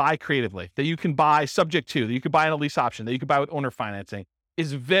you can buy creatively, that you can buy subject to, that you can buy on a lease option, that you can buy with owner financing,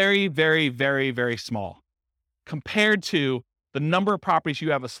 is very, very, very, very small compared to the number of properties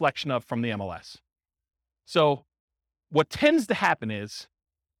you have a selection of from the MLS. So what tends to happen is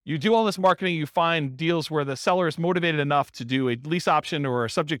you do all this marketing, you find deals where the seller is motivated enough to do a lease option or a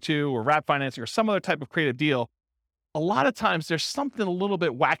subject to or wrap financing or some other type of creative deal. A lot of times there's something a little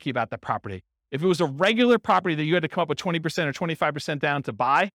bit wacky about that property. If it was a regular property that you had to come up with 20% or 25% down to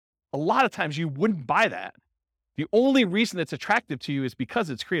buy, a lot of times you wouldn't buy that. The only reason it's attractive to you is because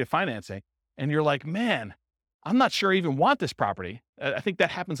it's creative financing. And you're like, man, I'm not sure I even want this property. I think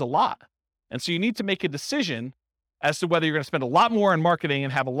that happens a lot. And so you need to make a decision as to whether you're going to spend a lot more on marketing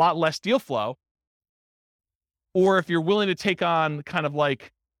and have a lot less deal flow, or if you're willing to take on kind of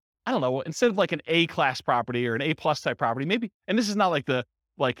like, I don't know, instead of like an A-class property or an A-plus type property, maybe, and this is not like the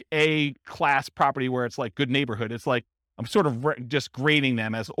A-class property where it's like good neighborhood. It's like, I'm sort of just grading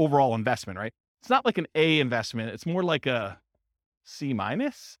them as overall investment, right? It's not like an A investment. It's more like a C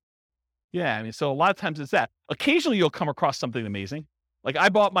minus. Yeah, I mean, so a lot of times it's that. Occasionally you'll come across something amazing. Like I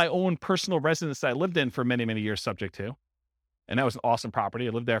bought my own personal residence that I lived in for many, many years subject to. And that was an awesome property.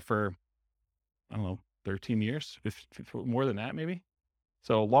 I lived there for, 13 years, more than that maybe.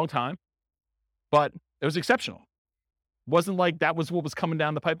 So a long time, but it was exceptional. It wasn't like that was what was coming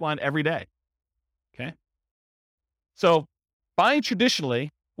down the pipeline every day. Okay. So buying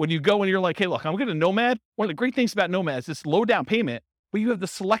traditionally, when you go and you're like, hey, look, I'm going to Nomad. One of the great things about Nomad is this low down payment, but you have the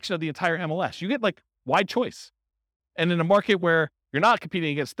selection of the entire MLS. You get like wide choice. And in a market where you're not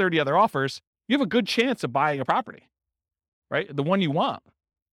competing against 30 other offers, you have a good chance of buying a property, right? The one you want.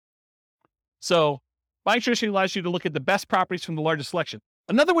 So buying traditionally allows you to look at the best properties from the largest selection.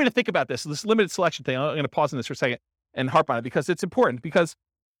 Another way to think about this limited selection thing, I'm going to pause on this for a second and harp on it because it's important, because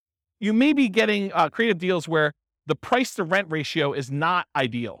you may be getting creative deals where the price to rent ratio is not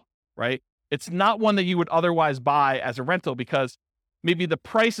ideal, right? It's not one that you would otherwise buy as a rental because maybe the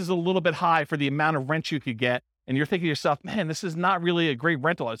price is a little bit high for the amount of rent you could get. And you're thinking to yourself, man, this is not really a great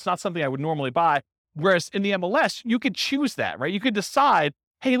rental. It's not something I would normally buy. Whereas in the MLS, you could choose that, right? You could decide,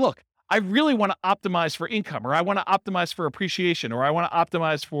 hey, look, I really want to optimize for income, or I want to optimize for appreciation, or I want to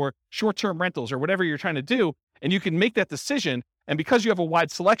optimize for short-term rentals, or whatever you're trying to do. And you can make that decision. And because you have a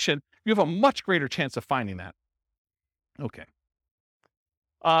wide selection, you have a much greater chance of finding that. Okay.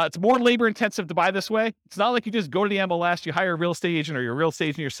 It's more labor intensive to buy this way. It's not like you just go to the MLS, you hire a real estate agent or you're a real estate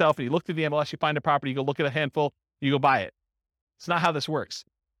agent yourself, and you look through the MLS, you find a property, you go look at a handful, you go buy it. It's not how this works.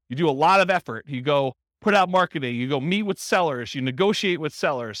 You do a lot of effort. You go put out marketing, you go meet with sellers, you negotiate with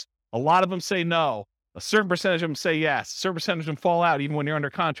sellers. A lot of them say no. A certain percentage of them say yes. A certain percentage of them fall out even when you're under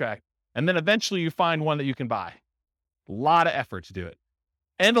contract. And then eventually you find one that you can buy. A lot of effort to do it.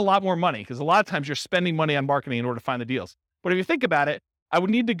 And a lot more money, because a lot of times you're spending money on marketing in order to find the deals. But if you think about it, I would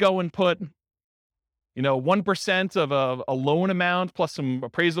need to go and put, 1% of a loan amount plus some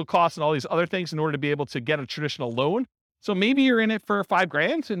appraisal costs and all these other things in order to be able to get a traditional loan. So maybe you're in it for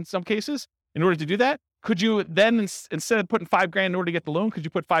 $5,000 in some cases. In order to do that, could you then, instead of putting $5,000 in order to get the loan, could you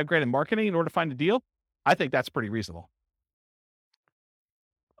put $5,000 in marketing in order to find a deal? I think that's pretty reasonable.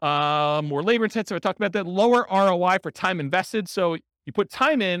 More labor intensive. I talked about that. Lower ROI for time invested. So you put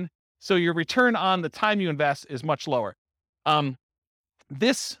time in, so your return on the time you invest is much lower.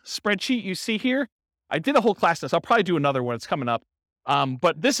 This spreadsheet you see here, I did a whole class on this. I'll probably do another one. It's coming up.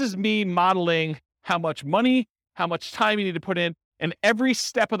 But this is me modeling how much money, how much time you need to put in, and every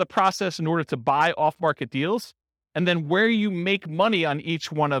step of the process in order to buy off-market deals, and then where you make money on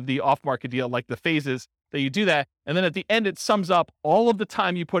each one of the off-market deal, like the phases that you do that. And then at the end, it sums up all of the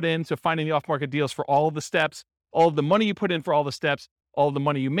time you put into finding the off-market deals for all of the steps, all of the money you put in for all the steps, all of the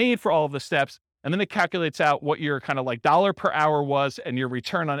money you made for all of the steps. And then it calculates out what your kind of like dollar per hour was and your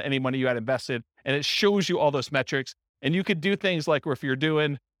return on any money you had invested. And it shows you all those metrics. And you could do things like, if you're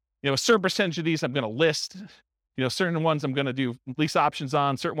doing, a certain percentage of these I'm going to list, certain ones I'm going to do lease options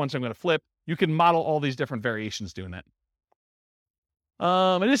on, certain ones I'm going to flip. You can model all these different variations doing that.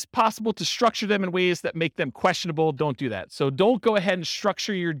 It is possible to structure them in ways that make them questionable. Don't do that. So don't go ahead and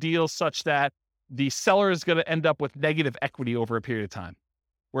structure your deals such that the seller is going to end up with negative equity over a period of time,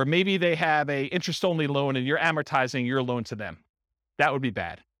 where maybe they have a interest-only loan and you're amortizing your loan to them. That would be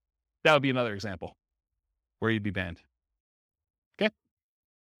bad. That would be another example where you'd be banned. Okay?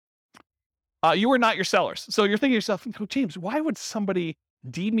 You are not your sellers. So you're thinking to yourself, oh, James, why would somebody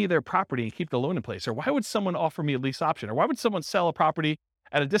deed me their property and keep the loan in place? Or why would someone offer me a lease option? Or why would someone sell a property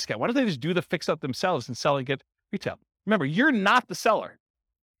at a discount? Why don't they just do the fix up themselves and sell and get retail? Remember, you're not the seller.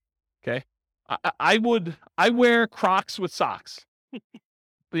 Okay? I wear Crocs with socks.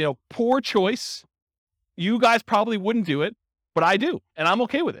 Poor choice. You guys probably wouldn't do it, but I do, and I'm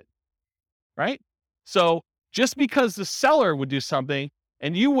okay with it. Right? So just because the seller would do something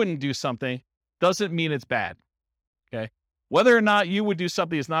and you wouldn't do something doesn't mean it's bad. Okay? Whether or not you would do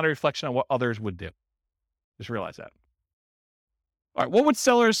something is not a reflection on what others would do. Just realize that. All right, why would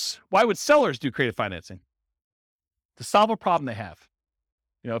sellers do creative financing? To solve a problem they have.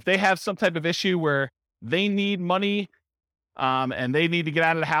 If they have some type of issue where they need money and they need to get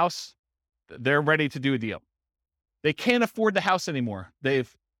out of the house, they're ready to do a deal. They can't afford the house anymore.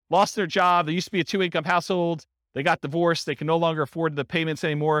 They've lost their job. They used to be a 2-income household. They got divorced. They can no longer afford the payments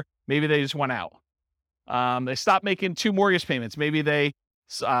anymore. Maybe they just went out. They stopped making 2 mortgage payments. Maybe they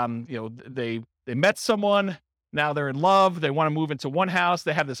met someone. Now they're in love. They want to move into one house.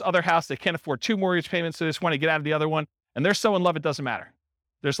 They have this other house. They can't afford 2 mortgage payments. So they just want to get out of the other one. And they're so in love, it doesn't matter.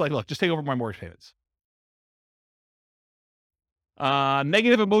 They're just like, look, just take over my mortgage payments.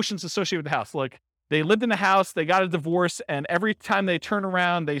 Negative emotions associated with the house. Look, they lived in the house. They got a divorce. And every time they turn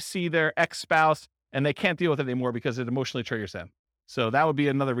around, they see their ex-spouse and they can't deal with it anymore because it emotionally triggers them. So that would be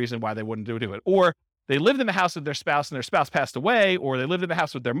another reason why they wouldn't do it. Or they lived in the house with their spouse and their spouse passed away, or they lived in the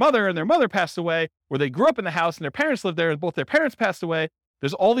house with their mother and their mother passed away, or they grew up in the house and their parents lived there and both their parents passed away.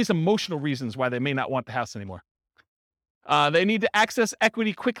 There's all these emotional reasons why they may not want the house anymore. They need to access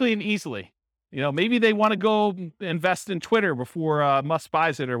equity quickly and easily. Maybe they want to go invest in Twitter before Musk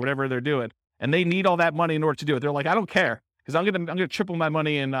buys it or whatever they're doing, and they need all that money in order to do it. They're like, I don't care because I'm gonna triple my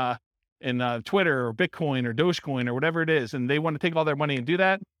money in Twitter or Bitcoin or Dogecoin or whatever it is, and they want to take all their money and do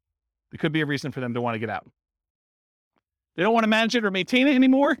that. It could be a reason for them to want to get out. They don't want to manage it or maintain it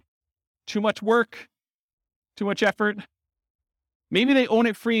anymore. Too much work, too much effort. Maybe they own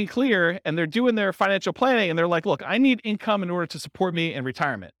it free and clear and they're doing their financial planning and they're like, look, I need income in order to support me in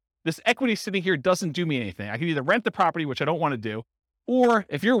retirement. This equity sitting here doesn't do me anything. I can either rent the property, which I don't want to do, or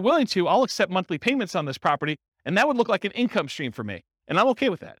if you're willing to, I'll accept monthly payments on this property and that would look like an income stream for me. And I'm okay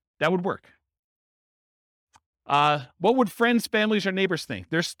with that. That would work. What would friends, families, or neighbors think?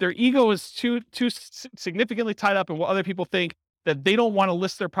 Their ego is too significantly tied up in what other people think that they don't want to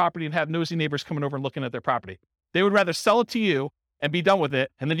list their property and have nosy neighbors coming over and looking at their property. They would rather sell it to you and be done with it,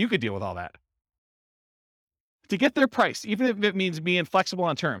 and then you could deal with all that. To get their price, even if it means being flexible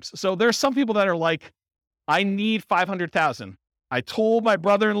on terms. So there are some people that are like, I need $500,000. I told my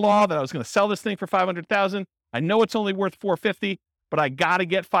brother-in-law that I was going to sell this thing for $500,000. I know it's only worth $450,000, but I got to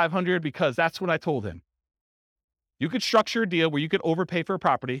get $500,000 because that's what I told him. You could structure a deal where you could overpay for a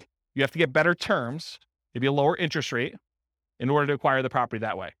property. You have to get better terms, maybe a lower interest rate in order to acquire the property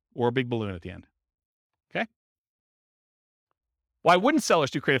that way, or a big balloon at the end. Okay? Why wouldn't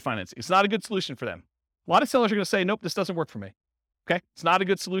sellers do creative financing? It's not a good solution for them. A lot of sellers are going to say, nope, this doesn't work for me. Okay? It's not a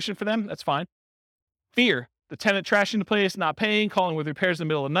good solution for them. That's fine. Fear, the tenant trashing the place, not paying, calling with repairs in the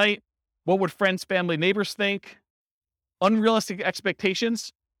middle of the night. What would friends, family, neighbors think? Unrealistic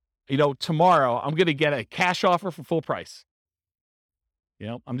expectations. Tomorrow I'm going to get a cash offer for full price.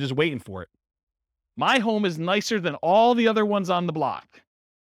 I'm just waiting for it. My home is nicer than all the other ones on the block.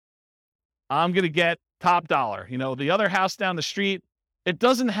 I'm going to get top dollar. The other house down the street, it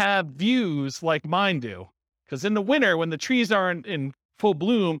doesn't have views like mine do. Because in the winter, when the trees are in full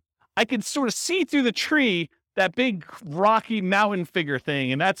bloom, I can sort of see through the tree that big rocky mountain figure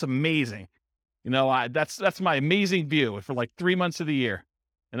thing, and that's amazing. That's my amazing view for like 3 months of the year,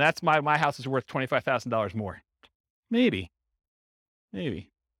 and that's my house is worth $25,000 more. Maybe.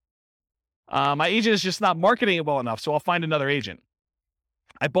 My agent is just not marketing it well enough, so I'll find another agent.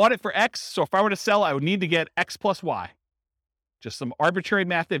 I bought it for X, so if I were to sell, I would need to get X plus Y. Just some arbitrary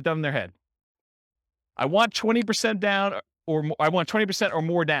math they've done in their head. I want 20% down, or I want 20% or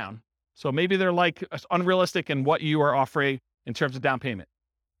more down. So maybe they're like unrealistic in what you are offering in terms of down payment.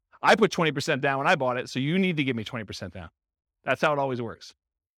 I put 20% down when I bought it, so you need to give me 20% down. That's how it always works.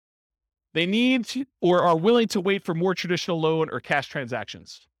 They need to, or are willing to wait for more traditional loan or cash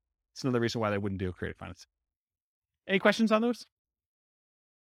transactions. It's another reason why they wouldn't do creative finance. Any questions on those?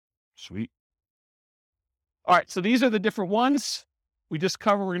 Sweet. All right, so these are the different ones we just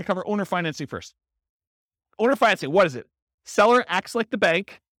covered. We're going to cover owner financing first. Owner financing, what is it? Seller acts like the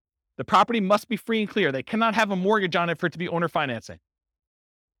bank. The property must be free and clear. They cannot have a mortgage on it for it to be owner financing.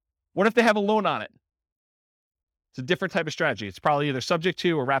 What if they have a loan on it? It's a different type of strategy. It's probably either subject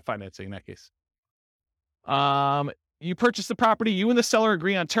to or wrap financing in that case. You purchase the property. You and the seller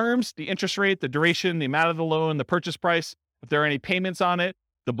agree on terms, the interest rate, the duration, the amount of the loan, the purchase price, if there are any payments on it,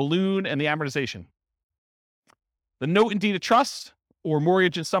 the balloon, and the amortization. The note and deed of trust or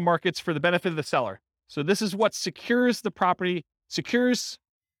mortgage in some markets for the benefit of the seller. So this is what secures the property, secures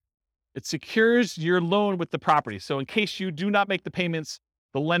your loan with the property. So in case you do not make the payments,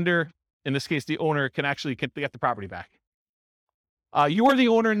 the lender, in this case, the owner, can actually get the property back. You are the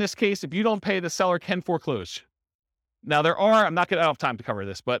owner in this case. If you don't pay, the seller can foreclose. Now I don't have time to cover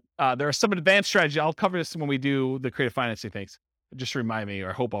this, but there are some advanced strategies. I'll cover this when we do the creative financing things. Just remind me, or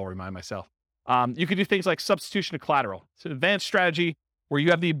I hope I'll remind myself. You could do things like substitution of collateral. It's an advanced strategy where you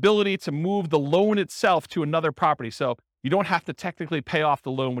have the ability to move the loan itself to another property. So you don't have to technically pay off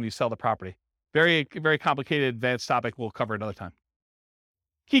the loan when you sell the property. Very, very complicated, advanced topic. We'll cover another time.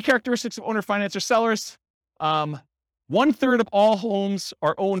 Key characteristics of owner finance or sellers. 1/3 of all homes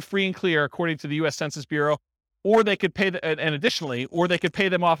are owned free and clear, according to the U.S. Census Bureau, or they could pay, and additionally, or they could pay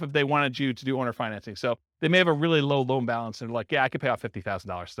them off if they wanted you to do owner financing. So they may have a really low loan balance and they're like, yeah, I could pay off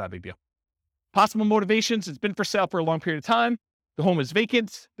 $50,000. It's not a big deal. Possible motivations. It's been for sale for a long period of time. The home is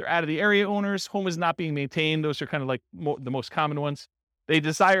vacant. They're out of the area owners. Home is not being maintained. Those are kind of like the most common ones. They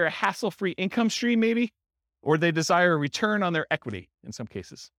desire a hassle-free income stream, maybe, or they desire a return on their equity in some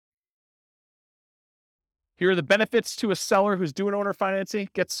cases. Here are the benefits to a seller who's doing owner financing.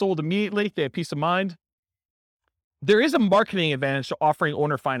 Gets sold immediately. They have peace of mind. There is a marketing advantage to offering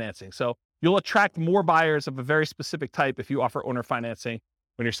owner financing. So you'll attract more buyers of a very specific type if you offer owner financing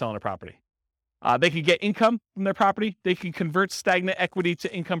when you're selling a property. They can get income from their property. They can convert stagnant equity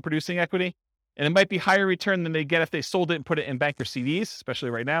to income-producing equity. And it might be higher return than they get if they sold it and put it in bank or CDs, especially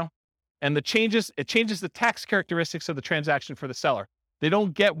right now. And it changes the tax characteristics of the transaction for the seller. They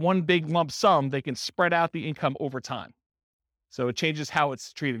don't get one big lump sum. They can spread out the income over time. So it changes how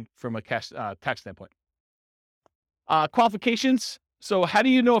it's treated from a cash tax standpoint. Qualifications. So how do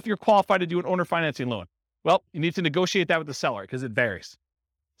you know if you're qualified to do an owner financing loan? Well, you need to negotiate that with the seller because it varies.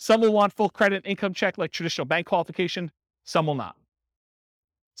 Some will want full credit income check like traditional bank qualification. Some will not.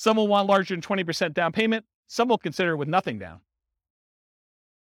 Some will want larger than 20% down payment. Some will consider with nothing down.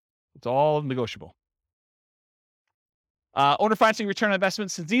 It's all negotiable. Owner financing return on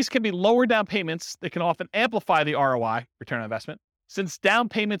investment. Since these can be lower down payments, they can often amplify the ROI, return on investment, since down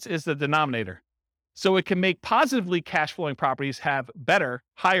payments is the denominator. So it can make positively cash flowing properties have better,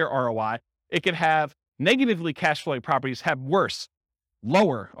 higher ROI. It can have negatively cash flowing properties have worse,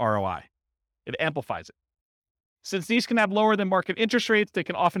 lower ROI. It amplifies it. Since these can have lower than market interest rates, they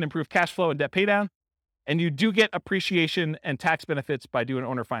can often improve cash flow and debt paydown. And you do get appreciation and tax benefits by doing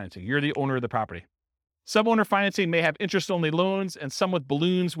owner financing. You're the owner of the property. Some owner financing may have interest-only loans and some with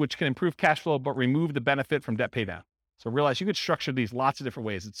balloons, which can improve cash flow but remove the benefit from debt paydown. So realize you could structure these lots of different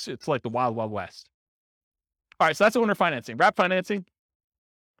ways. It's like the wild, wild west. All right, so that's owner financing. Wrap financing.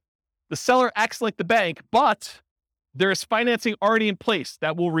 The seller acts like the bank, but there is financing already in place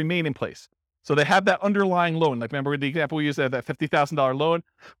that will remain in place. So they have that underlying loan. Like remember the example we used, that $50,000 loan,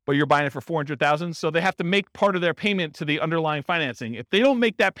 but you're buying it for $400,000. So they have to make part of their payment to the underlying financing. If they don't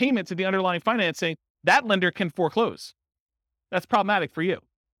make that payment to the underlying financing, that lender can foreclose. That's problematic for you.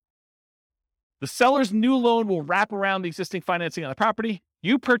 The seller's new loan will wrap around the existing financing on the property.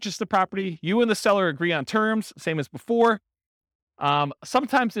 You purchase the property. You and the seller agree on terms, same as before.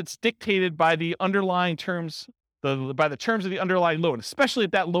 Sometimes it's dictated by the underlying terms, by the terms of the underlying loan, especially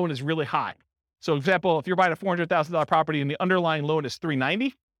if that loan is really high. So, for example, if you're buying a $400,000 property and the underlying loan is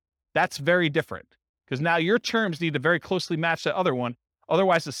 $390,000, that's very different because now your terms need to very closely match that other one.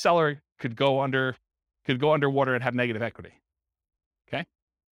 Otherwise, the seller could go underwater and have negative equity. Okay.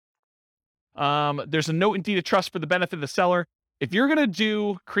 There's a note in deed of trust for the benefit of the seller. If you're going to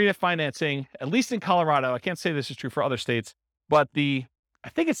do creative financing, at least in Colorado, I can't say this is true for other states, but I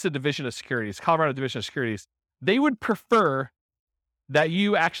think it's the Division of Securities, Colorado Division of Securities, they would prefer that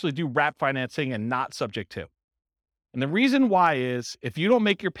you actually do wrap financing and not subject to. And the reason why is if you don't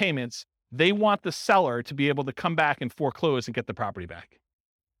make your payments, they want the seller to be able to come back and foreclose and get the property back.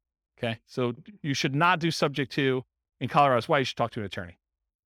 Okay. So you should not do subject to in Colorado. That's why you should talk to an attorney.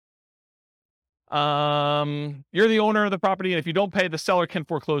 You're the owner of the property, and if you don't pay, the seller can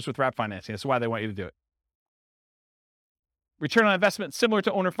foreclose with wrap financing. That's why they want you to do it. Return on investment, similar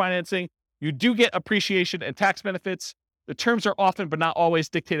to owner financing. You do get appreciation and tax benefits. The terms are often, but not always,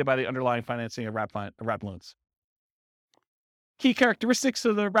 dictated by the underlying financing of wrap loans. Key characteristics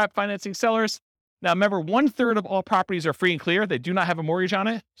of the wrap financing sellers. Now, remember, 1/3 of all properties are free and clear. They do not have a mortgage on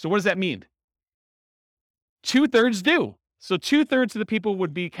it. So what does that mean? 2/3 do. So 2/3 of the people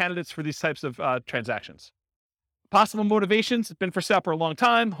would be candidates for these types of transactions. Possible motivations: it's been for sale for a long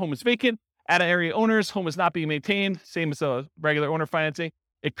time, home is vacant, out-of-area owners, home is not being maintained, same as a regular owner financing.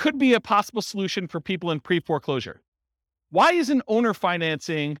 It could be a possible solution for people in pre-foreclosure. Why isn't owner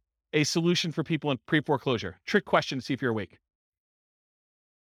financing a solution for people in pre-foreclosure? Trick question to see if you're awake.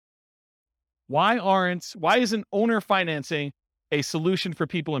 Why isn't owner financing a solution for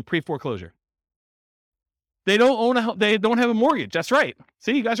people in pre-foreclosure? They don't have a mortgage. That's right.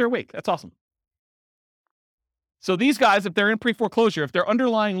 See, you guys are awake. That's awesome. So these guys, if they're in pre-foreclosure, if their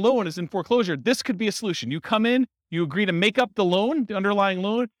underlying loan is in foreclosure, this could be a solution. You come in, you agree to make up the loan, the underlying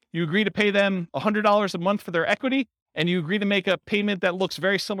loan, you agree to pay them $100 a month for their equity, and you agree to make a payment that looks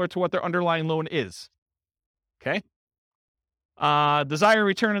very similar to what their underlying loan is. Okay? Desire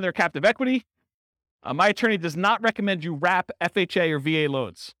return of their captive equity. My attorney does not recommend you wrap FHA or VA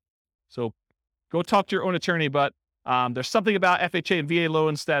loans. So go talk to your own attorney, but there's something about FHA and VA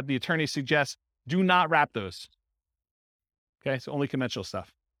loans that the attorney suggests do not wrap those. Okay, so only conventional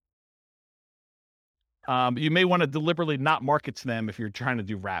stuff. You may want to deliberately not market to them if you're trying to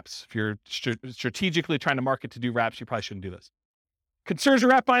do wraps. If you're strategically trying to market to do wraps, you probably shouldn't do this. Concerns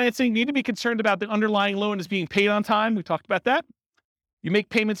of wrap financing: you need to be concerned about the underlying loan is being paid on time. We talked about that. You make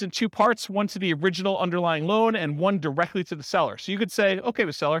payments in 2 parts, one to the original underlying loan and one directly to the seller. So you could say, okay,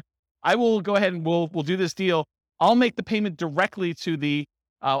 the seller, I will go ahead and we'll do this deal. I'll make the payment directly to the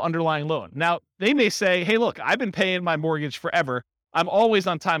underlying loan. Now, they may say, hey, look, I've been paying my mortgage forever. I'm always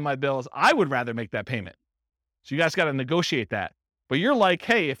on time my bills. I would rather make that payment. So you guys got to negotiate that. But you're like,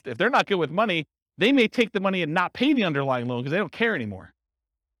 hey, if they're not good with money, they may take the money and not pay the underlying loan because they don't care anymore.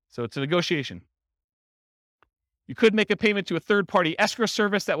 So it's a negotiation. You could make a payment to a third-party escrow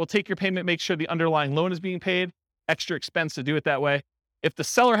service that will take your payment, make sure the underlying loan is being paid. Extra expense to do it that way. If the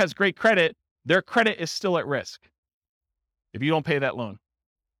seller has great credit, their credit is still at risk if you don't pay that loan.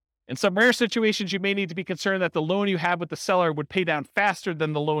 In some rare situations, you may need to be concerned that the loan you have with the seller would pay down faster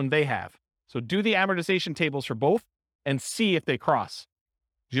than the loan they have. So do the amortization tables for both and see if they cross.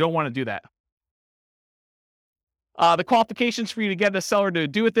 You don't want to do that. The qualifications for you to get the seller to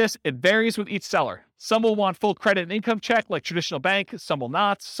do with this, it varies with each seller. Some will want full credit and income check like traditional bank. Some will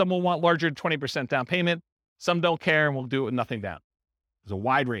not. Some will want larger than 20% down payment. Some don't care and will do it with nothing down. There's a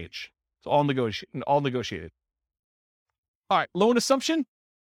wide range. It's all negotiated. All right, loan assumption.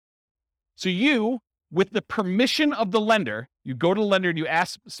 So you, with the permission of the lender, you go to the lender and you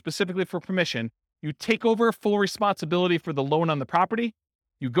ask specifically for permission. You take over full responsibility for the loan on the property.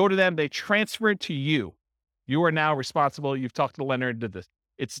 You go to them, they transfer it to you. You are now responsible. You've talked to the lender and did this.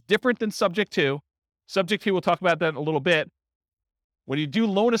 It's different than subject to. Subject to, we'll talk about that in a little bit. When you do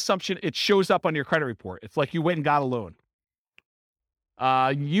loan assumption, it shows up on your credit report. It's like you went and got a loan.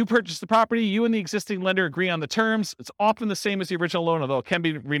 You purchase the property, you and the existing lender agree on the terms. It's often the same as the original loan, although it can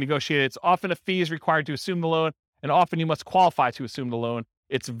be renegotiated. It's often a fee is required to assume the loan, and often you must qualify to assume the loan.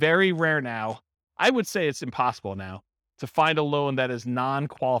 It's very rare now. I would say it's impossible now to find a loan that is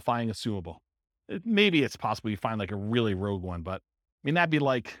non-qualifying assumable. Maybe it's possible you find like a really rogue one, but I mean, that'd be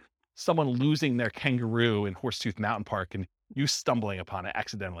like someone losing their kangaroo in Horsetooth Mountain Park and you stumbling upon it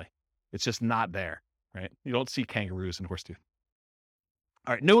accidentally. It's just not there, right? You don't see kangaroos in Horsetooth.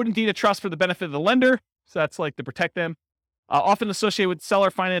 All right, note and deed of trust for the benefit of the lender. So that's like to protect them. Often associated with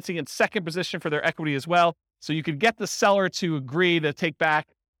seller financing in second position for their equity as well. So you could get the seller to agree to take back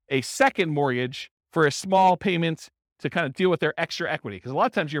a second mortgage for a small payment to kind of deal with their extra equity. Because a lot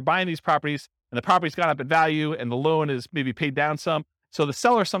of times you're buying these properties and the property's gone up in value and the loan is maybe paid down some. So the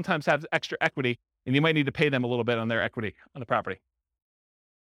seller sometimes has extra equity and you might need to pay them a little bit on their equity on the property.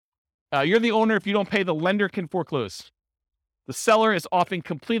 You're the owner. If you don't pay, the lender can foreclose. The seller is often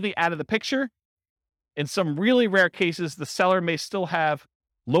completely out of the picture. In some really rare cases, the seller may still have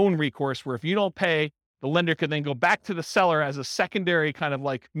loan recourse where if you don't pay, the lender could then go back to the seller as a secondary kind of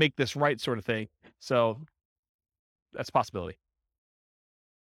like make this right sort of thing. So that's a possibility.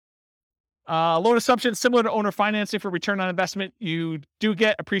 Loan assumption, similar to owner financing for return on investment, you do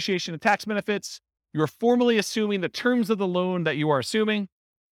get appreciation and tax benefits. You are formally assuming the terms of the loan that you are assuming.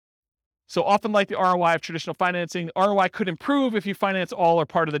 So often like the ROI of traditional financing, ROI could improve if you finance all or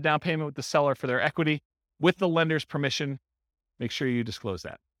part of the down payment with the seller for their equity with the lender's permission. Make sure you disclose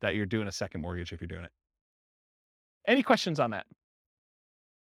that you're doing a second mortgage if you're doing it. Any questions on that?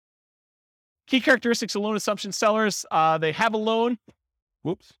 Key characteristics of loan assumption sellers, they have a loan.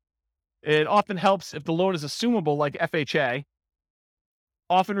 Whoops. It often helps if the loan is assumable like FHA.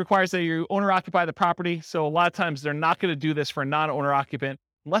 Often requires that you owner occupy the property. So a lot of times they're not going to do this for a non-owner occupant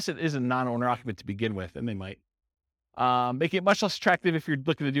unless it is a non-owner occupant to begin with, and they might. Make it much less attractive if you're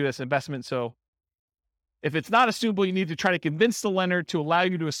looking to do this investment. So if it's not assumable, you need to try to convince the lender to allow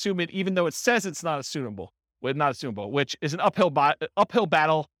you to assume it, even though it says it's not assumable, which is an uphill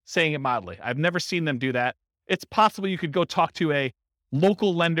battle, saying it mildly. I've never seen them do that. It's possible you could go talk to a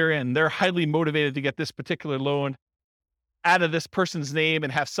local lender and they're highly motivated to get this particular loan out of this person's name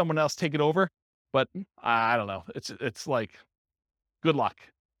and have someone else take it over. But I don't know. It's like, good luck.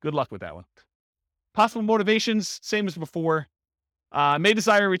 Good luck with that one. Possible motivations, same as before. May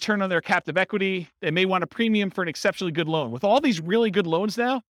desire a return on their captive equity. They may want a premium for an exceptionally good loan. With all these really good loans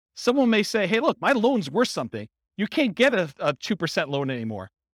now, someone may say, hey, look, my loan's worth something. You can't get a 2% loan anymore.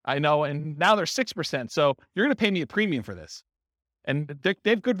 I know, and now they're 6%. So you're going to pay me a premium for this. And they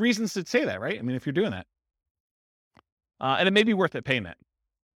have good reasons to say that, right? I mean, if you're doing that. And it may be worth it paying that.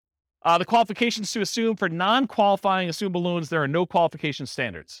 The qualifications to assume for non-qualifying assumable loans, there are no qualification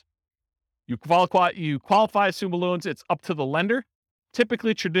standards. You qualify assumable loans, it's up to the lender,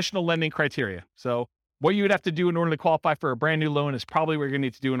 typically traditional lending criteria. So what you would have to do in order to qualify for a brand new loan is probably what you're going to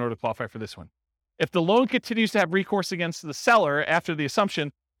need to do in order to qualify for this one. If the loan continues to have recourse against the seller after the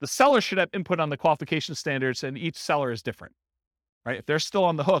assumption, the seller should have input on the qualification standards, and each seller is different, right? If they're still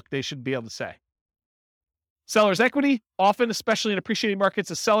on the hook, they should be able to say. Seller's equity, often, especially in appreciating markets,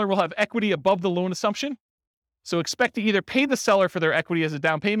 a seller will have equity above the loan assumption. So expect to either pay the seller for their equity as a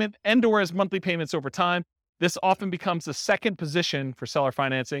down payment and or as monthly payments over time. This often becomes the second position for seller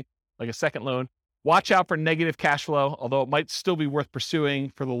financing, like a second loan. Watch out for negative cash flow, although it might still be worth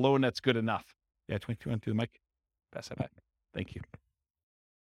pursuing for the loan that's good enough. Yeah, 22 on to the mic. Pass that back. Thank you.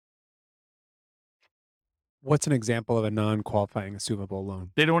 What's an example of a non-qualifying assumable loan?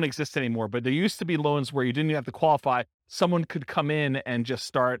 They don't exist anymore, but there used to be loans where you didn't even have to qualify. Someone could come in and just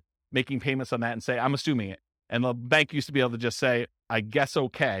start making payments on that and say, I'm assuming it. And the bank used to be able to just say, I guess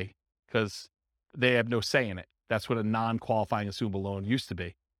okay, because they have no say in it. That's what a non-qualifying assumable loan used to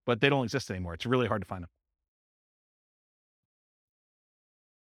be, but they don't exist anymore. It's really hard to find them.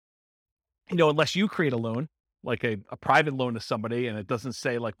 You know, unless you create a loan, like a private loan to somebody, and it doesn't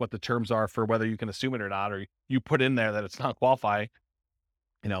say like what the terms are for whether you can assume it or not, or you put in there that it's not qualifying,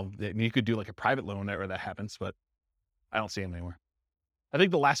 you know, you could do like a private loan where that happens, but I don't see them anymore. I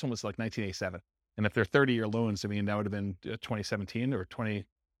think the last one was like 1987. And if they're 30-year loans, I mean, that would have been 2017 or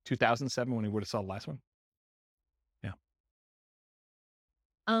 2007 when we would have saw the last one. Yeah.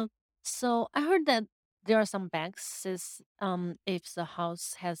 So I heard that there are some banks says if the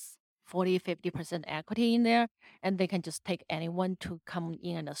house has 40-50% equity in there, and they can just take anyone to come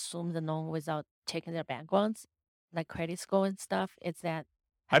in and assume the loan without checking their backgrounds, like credit score and stuff. Is that?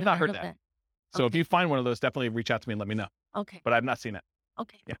 I've you not heard of that. So if you find one of those, definitely reach out to me and let me know. Okay. But I've not seen it.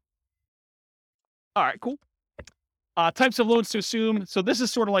 Okay. Yeah. All right, cool. Types of loans to assume. So this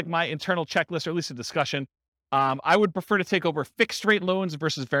is sort of like my internal checklist, or at least a discussion. I would prefer to take over fixed rate loans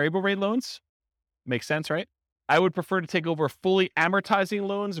versus variable rate loans. Makes sense, right? I would prefer to take over fully amortizing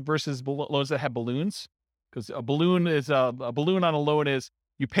loans versus loans that have balloons. Because a balloon on a loan is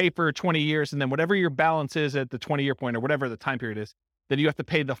you pay for 20 years, and then whatever your balance is at the 20-year point or whatever the time period is, then you have to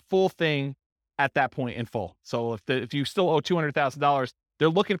pay the full thing at that point in full. So if you still owe $200,000, they're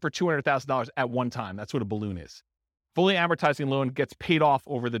looking for $200,000 at one time. That's what a balloon is. Fully amortizing loan gets paid off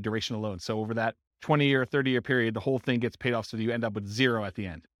over the duration of the loan. So over that 20-year, 30-year period, the whole thing gets paid off so that you end up with zero at the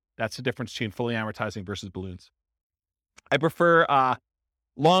end. That's the difference between fully amortizing versus balloons. I prefer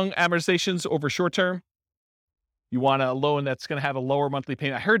long amortizations over short term. You want a loan that's going to have a lower monthly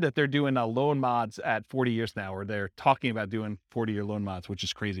payment. I heard that they're doing loan mods at 40 years now, or they're talking about doing 40-year loan mods, which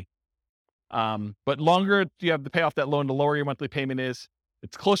is crazy. But longer you have to pay off that loan, the lower your monthly payment is.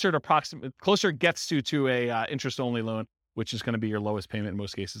 It's closer it gets to a interest-only loan, which is going to be your lowest payment in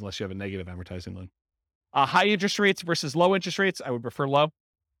most cases, unless you have a negative amortizing loan. High interest rates versus low interest rates, I would prefer low.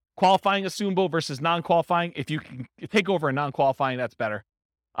 Qualifying assumable versus non-qualifying. If you can take over a non-qualifying, that's better.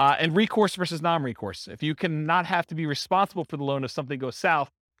 And recourse versus non-recourse. If you cannot have to be responsible for the loan if something goes south,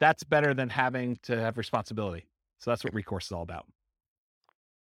 that's better than having to have responsibility. So that's what recourse is all about.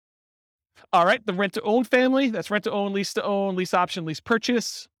 All right, the rent-to-own family. That's rent-to-own, lease-to-own, lease option, lease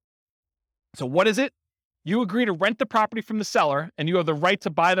purchase. So what is it? You agree to rent the property from the seller, and you have the right to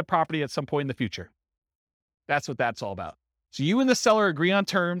buy the property at some point in the future. That's what that's all about. So you and the seller agree on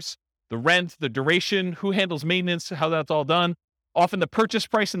terms, the rent, the duration, who handles maintenance, how that's all done. Often the purchase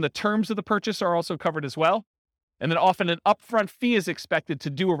price and the terms of the purchase are also covered as well. And then often an upfront fee is expected to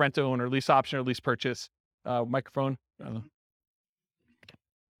do a rent-to-own or lease option or lease purchase. Microphone. I'm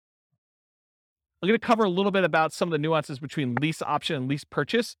going to cover a little bit about some of the nuances between lease option and lease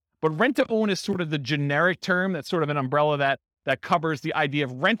purchase. But rent-to-own is sort of the generic term. That's sort of an umbrella that covers the idea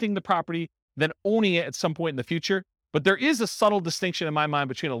of renting the property, then owning it at some point in the future. But there is a subtle distinction in my mind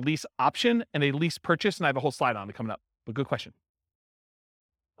between a lease option and a lease purchase, and I have a whole slide on it coming up. But good question.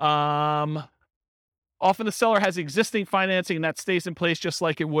 Often the seller has existing financing, and that stays in place just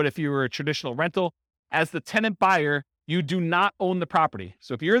like it would if you were a traditional rental. As the tenant buyer, you do not own the property.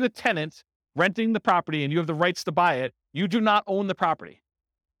 So if you're the tenant renting the property and you have the rights to buy it, you do not own the property.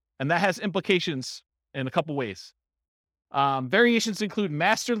 And that has implications in a couple ways. Variations include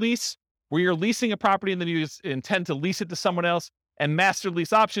master lease, where you're leasing a property and then you intend to lease it to someone else, and master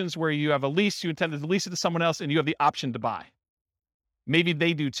lease options, where you have a lease, you intend to lease it to someone else, and you have the option to buy. Maybe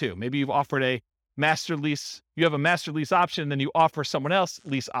they do too. Maybe you've offered a master lease, you have a master lease option, then you offer someone else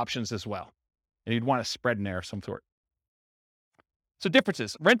lease options as well. And you'd want a spread in there of some sort. So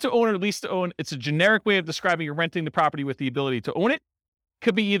differences. Rent to own or lease to own, it's a generic way of describing you're renting the property with the ability to own it.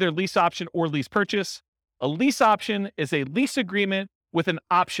 Could be either lease option or lease purchase. A lease option is a lease agreement with an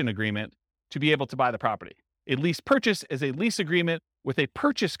option agreement to be able to buy the property. A lease purchase is a lease agreement with a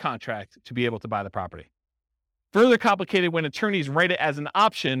purchase contract to be able to buy the property. Further complicated when attorneys write it as an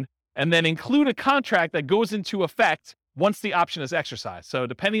option and then include a contract that goes into effect once the option is exercised. So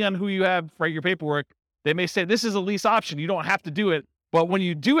depending on who you have write your paperwork, they may say, this is a lease option. You don't have to do it. But when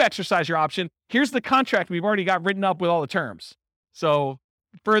you do exercise your option, here's the contract we've already got written up with all the terms. So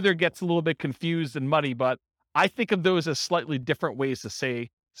further gets a little bit confused and muddy, but I think of those as slightly different ways to say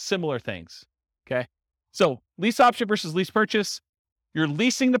similar things. Okay. So lease option versus lease purchase. You're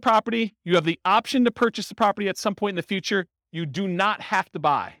leasing the property. You have the option to purchase the property at some point in the future. You do not have to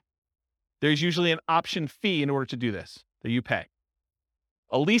buy. There's usually an option fee in order to do this that you pay.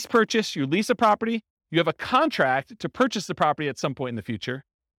 A lease purchase, you lease a property. You have a contract to purchase the property at some point in the future.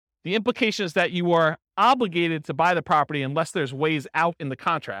 The implication is that you are obligated to buy the property unless there's ways out in the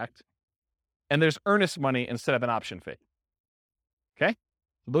contract, and there's earnest money instead of an option fee. Okay?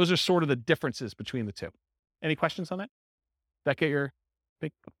 So those are sort of the differences between the two. Any questions on that? Did that get your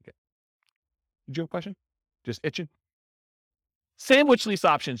big? Okay. Did you have a question? Just itching? Sandwich lease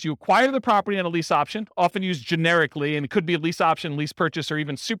options. You acquire the property on a lease option, often used generically, and it could be a lease option, lease purchase, or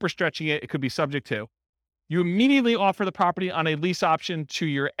even super stretching it. It could be subject to. You immediately offer the property on a lease option to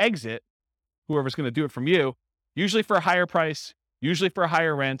your exit, whoever's going to do it from you, usually for a higher price, usually for a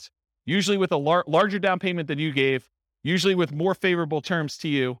higher rent, usually with a larger down payment than you gave, usually with more favorable terms to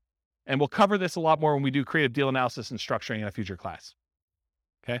you. And we'll cover this a lot more when we do creative deal analysis and structuring in a future class.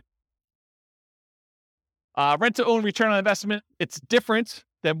 Okay. Rent to own return on investment. It's different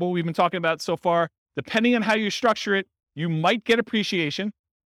than what we've been talking about so far. Depending on how you structure it, you might get appreciation.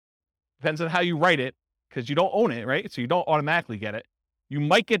 Depends on how you write it, because you don't own it, right? So you don't automatically get it. You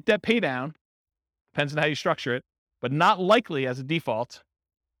might get debt pay down. Depends on how you structure it, but not likely as a default.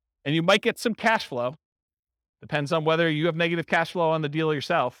 And you might get some cash flow. Depends on whether you have negative cash flow on the deal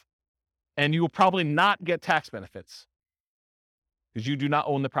yourself. And you will probably not get tax benefits because you do not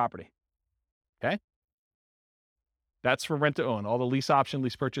own the property. Okay? That's for rent to own. All the lease option,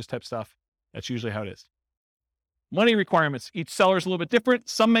 lease purchase type stuff. That's usually how it is. Money requirements. Each seller is a little bit different.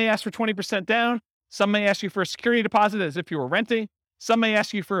 Some may ask for 20% down. Some may ask you for a security deposit as if you were renting. Some may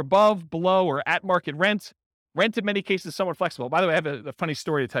ask you for above, below, or at market rent. Rent in many cases is somewhat flexible. By the way, I have a funny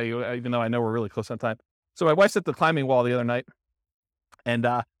story to tell you, even though I know we're really close on time. So my wife's at the climbing wall the other night, and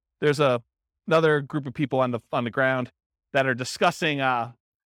there's another group of people on the ground that are discussing. The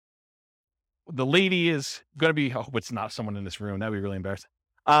lady is going to be. I hope it's not someone in this room. That'd be really embarrassing.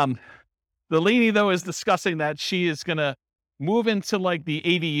 The lady though is discussing that she is going to move into like the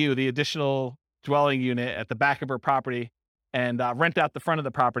ADU, the additional dwelling unit at the back of her property, and rent out the front of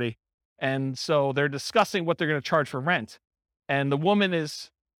the property. And so they're discussing what they're going to charge for rent. And the woman is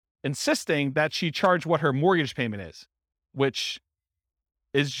insisting that she charge what her mortgage payment is, which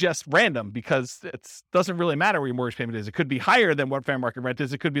is just random because it doesn't really matter where your mortgage payment is. It could be higher than what fair market rent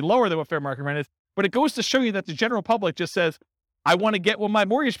is. It could be lower than what fair market rent is. But it goes to show you that the general public just says, I want to get what my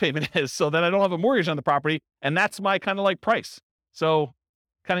mortgage payment is so that I don't have a mortgage on the property. And that's my kind of like price. So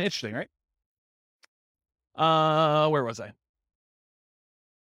kind of interesting, right? Where was I?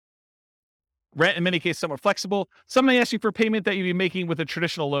 Rent, in many cases, somewhat flexible. Some may ask you for payment that you'd be making with a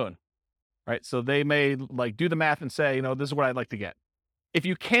traditional loan, right? So they may like do the math and say, this is what I'd like to get. If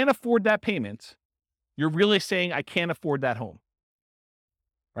you can't afford that payment, you're really saying, I can't afford that home,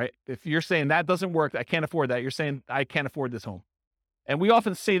 right? If you're saying that doesn't work, I can't afford that, you're saying, I can't afford this home. And we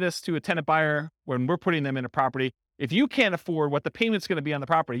often say this to a tenant buyer when we're putting them in a property. If you can't afford what the payment's going to be on the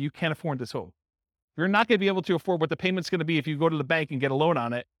property, you can't afford this home. If you're not going to be able to afford what the payment's going to be if you go to the bank and get a loan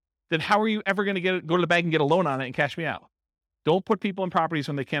on it, then how are you ever going to go to the bank and get a loan on it and cash me out? Don't put people in properties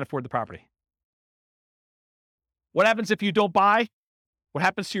when they can't afford the property. What happens if you don't buy? What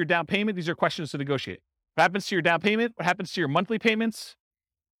happens to your down payment? These are questions to negotiate. What happens to your down payment? What happens to your monthly payments?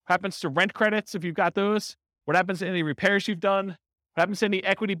 What happens to rent credits if you've got those? What happens to any repairs you've done? What happens to any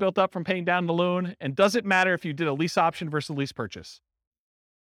equity built up from paying down the loan? And does it matter if you did a lease option versus a lease purchase?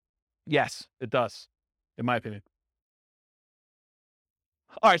 Yes, it does, in my opinion.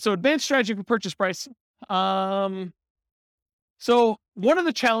 All right, so advanced strategy for purchase price. So one of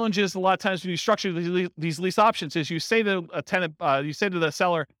the challenges a lot of times when you structure these lease options is you say to a tenant, you say to the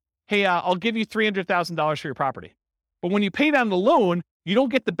seller, hey, I'll give you $300,000 for your property. But when you pay down the loan, you don't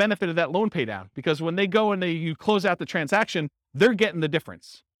get the benefit of that loan pay down because when they go and you close out the transaction, they're getting the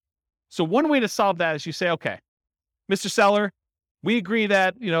difference. So one way to solve that is you say, okay, Mr. Seller, we agree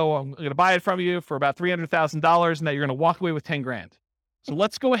that, I'm going to buy it from you for about $300,000 and that you're going to walk away with 10 grand. So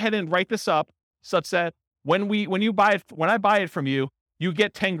let's go ahead and write this up such that when I buy it from you, you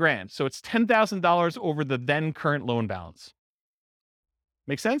get 10 grand. So it's $10,000 over the then current loan balance.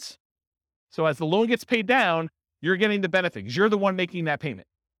 Make sense? So as the loan gets paid down, you're getting the benefit because you're the one making that payment.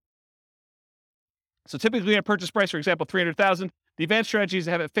 So typically a purchase price, for example, $300,000, the advanced strategy is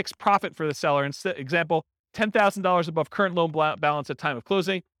to have a fixed profit for the seller. Example, $10,000 above current loan balance at time of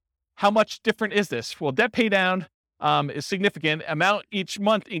closing. How much different is this? Well, debt pay down is significant. Amount each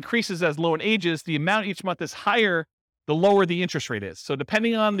month increases as loan ages. The amount each month is higher, the lower the interest rate is. So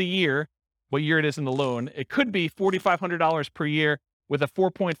depending on the year, what year it is in the loan, it could be $4,500 per year with a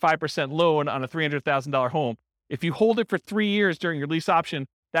 4.5% loan on a $300,000 home. If you hold it for 3 years during your lease option,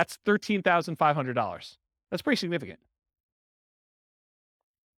 that's $13,500. That's pretty significant.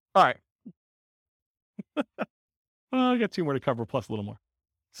 All right. I got 2 more to cover, plus a little more.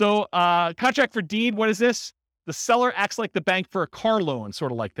 So contract for deed, what is this? The seller acts like the bank for a car loan,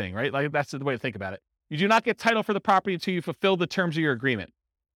 sort of like thing, right? Like that's the way to think about it. You do not get title for the property until you fulfill the terms of your agreement.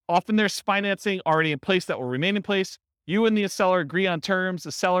 Often there's financing already in place that will remain in place. You and the seller agree on terms.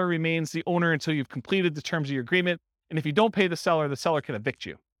 The seller remains the owner until you've completed the terms of your agreement. And if you don't pay the seller can evict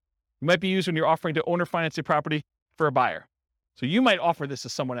you. It might be used when you're offering to owner finance a property for a buyer. So you might offer this to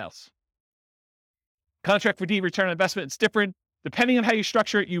someone else. Contract for deed, return on investment, it's different. Depending on how you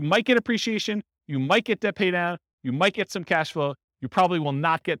structure it, you might get appreciation, you might get debt pay down, you might get some cash flow. You probably will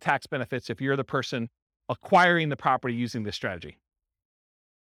not get tax benefits if you're the person acquiring the property using this strategy.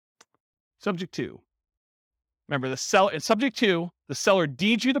 Subject 2. Remember, in Subject 2, the seller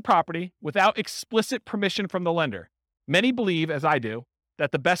deeds you the property without explicit permission from the lender. Many believe, as I do,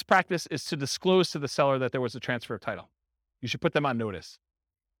 that the best practice is to disclose to the seller that there was a transfer of title. You should put them on notice.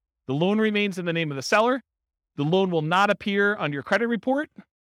 The loan remains in the name of the seller. The loan will not appear on your credit report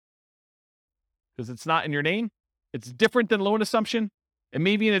because it's not in your name. It's different than loan assumption. It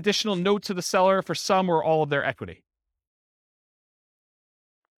may be an additional note to the seller for some or all of their equity.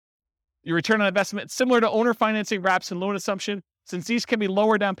 Your return on investment, similar to owner financing, wraps, and loan assumption. Since these can be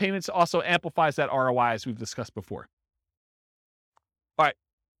lower down payments, also amplifies that ROI as we've discussed before. All right,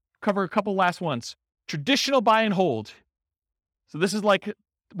 cover a couple last ones. Traditional buy and hold. So this is like,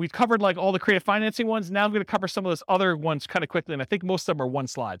 we've covered like all the creative financing ones. Now I'm going to cover some of those other ones kind of quickly. And I think most of them are one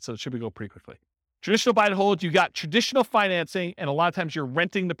slide, so it should go pretty quickly. Traditional buy and hold, you got traditional financing, and a lot of times you're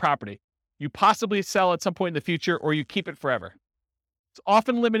renting the property. You possibly sell at some point in the future, or you keep it forever. It's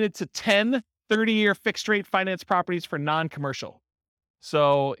often limited to 10 30-year fixed rate finance properties for non-commercial.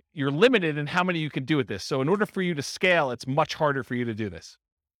 So you're limited in how many you can do with this. So in order for you to scale, it's much harder for you to do this.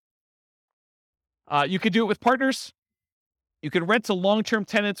 You could do it with partners. You can rent to long-term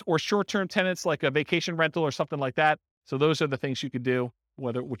tenants or short-term tenants like a vacation rental or something like that. So those are the things you could do,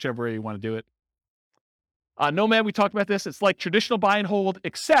 whichever way you want to do it. Nomad, we talked about this. It's like traditional buy and hold,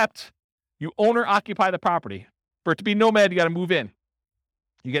 except you owner occupy the property. For it to be Nomad, you got to move in.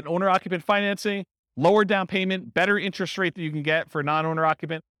 You get owner occupant financing. Lower down payment, better interest rate that you can get for non-owner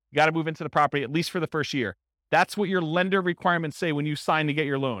occupant. You got to move into the property at least for the first year. That's what your lender requirements say when you sign to get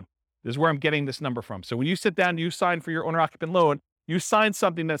your loan. This is where I'm getting this number from. So when you sit down and you sign for your owner occupant loan, you sign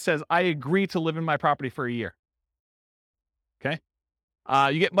something that says, I agree to live in my property for a year. Okay.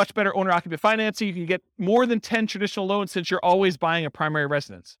 You get much better owner occupant financing. You can get more than 10 traditional loans since you're always buying a primary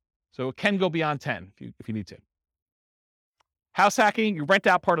residence. So it can go beyond 10 if you need to. House hacking, you rent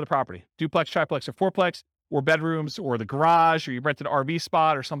out part of the property, duplex, triplex, or fourplex, or bedrooms, or the garage, or you rent an RV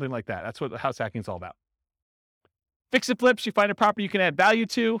spot or something like that. That's what the house hacking is all about. Fix and flips, you find a property you can add value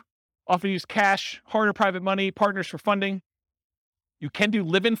to, often use cash, hard or private money, partners for funding. You can do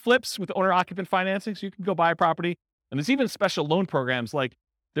live-in flips with owner-occupant financing, so you can go buy a property. And there's even special loan programs, like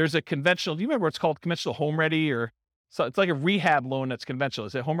there's a conventional, do you remember what it's called, conventional Home Ready, or so it's like a rehab loan that's conventional.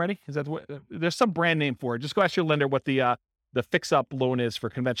 Is it Home Ready? Is that what, there's some brand name for it. Just go ask your lender what the fix-up loan is for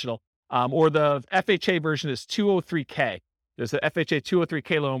conventional. Or the FHA version is 203K. There's the FHA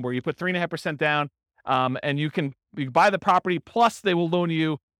 203K loan where you put 3.5% down, and you buy the property, plus they will loan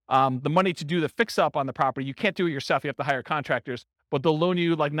you the money to do the fix-up on the property. You can't do it yourself. You have to hire contractors, but they'll loan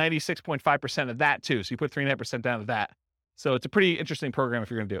you like 96.5% of that too. So you put 3.5% down of that. So it's a pretty interesting program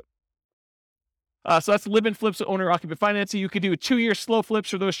if you're going to do it. So that's live-in flips with owner-occupant financing. You could do a 2-year slow flips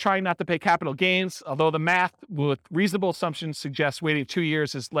for those trying not to pay capital gains, although the math with reasonable assumptions suggests waiting 2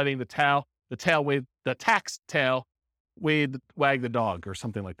 years is letting the tax tail wag the dog or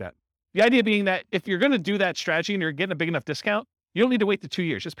something like that. The idea being that if you're going to do that strategy and you're getting a big enough discount, you don't need to wait the 2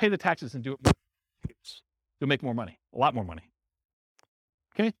 years. Just pay the taxes and do it. You'll make more money, a lot more money.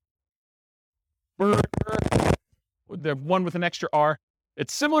 Okay. The one with an extra R.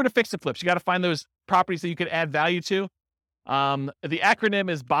 It's similar to fix and flips. You got to find those properties that you could add value to. The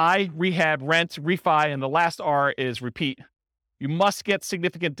acronym is buy, rehab, rent, refi, and the last R is repeat. You must get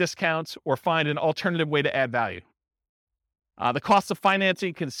significant discounts or find an alternative way to add value. The cost of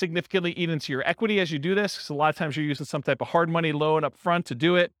financing can significantly eat into your equity as you do this, because a lot of times you're using some type of hard money loan up front to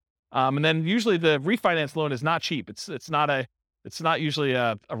do it. And then usually the refinance loan is not cheap. It's not usually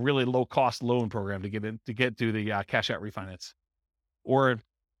a really low cost loan program to get to the cash out refinance. Or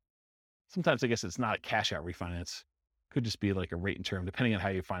sometimes I guess it's not a cash out refinance. Could just be like a rate and term, depending on how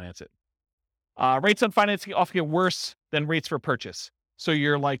you finance it. Rates on financing often get worse than rates for purchase. So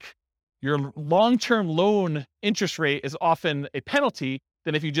your long-term loan interest rate is often a penalty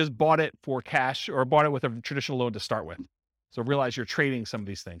than if you just bought it for cash or bought it with a traditional loan to start with. So realize you're trading some of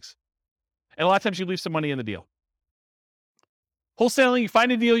these things. And a lot of times you leave some money in the deal. Wholesaling, you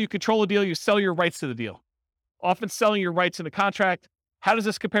find a deal, you control a deal, you sell your rights to the deal. Often selling your rights in a contract. How does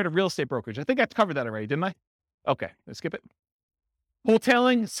this compare to real estate brokerage? I think I covered that already, didn't I? Okay, let's skip it.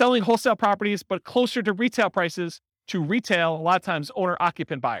 Wholesaling, selling wholesale properties, but closer to retail prices to retail, a lot of times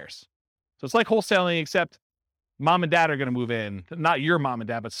owner-occupant buyers. So it's like wholesaling, except mom and dad are going to move in. Not your mom and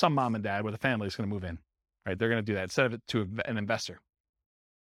dad, but some mom and dad with a family is going to move in. Right? They're going to do that instead of it to an investor.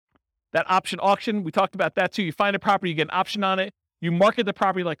 That option auction, we talked about that too. You find a property, you get an option on it. You market the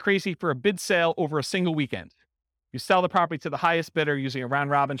property like crazy for a bid sale over a single weekend. You sell the property to the highest bidder using a round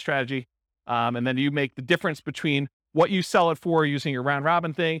robin strategy. And then you make the difference between what you sell it for using your round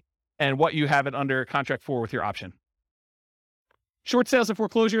robin thing and what you have it under contract for with your option. Short sales and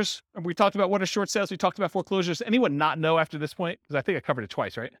foreclosures. We talked about what are short sales. We talked about foreclosures. Anyone not know after this point? Because I think I covered it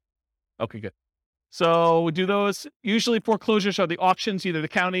twice, right? Okay, good. So we do those. Usually foreclosures are the auctions, either the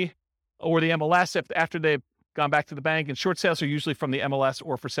county or the MLS after they've gone back to the bank. And short sales are usually from the MLS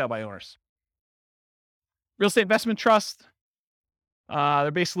or for sale by owners. Real estate investment trust.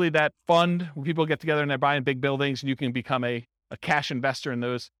 They're basically that fund where people get together and they're buying big buildings and you can become a cash investor in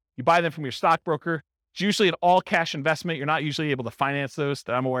those. You buy them from your stockbroker. It's usually an all cash investment. You're not usually able to finance those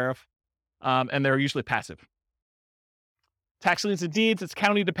that I'm aware of. And they're usually passive. Tax liens and deeds, it's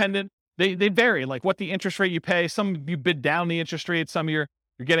county dependent. They vary, like what the interest rate you pay. Some you bid down the interest rate. Some you're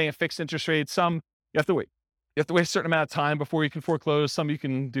getting a fixed interest rate. Some you have to wait. You have to wait a certain amount of time before you can foreclose. Some you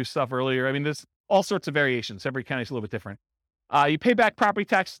can do stuff earlier. I mean, there's all sorts of variations. Every county is a little bit different. You pay back property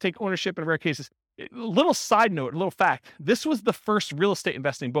taxes, take ownership in rare cases. A little side note, a little fact. This was the first real estate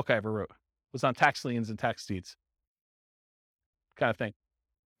investing book I ever wrote. It was on tax liens and tax deeds. Kind of thing.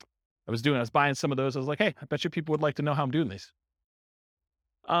 I was buying some of those. I was like, hey, I bet you people would like to know how I'm doing these.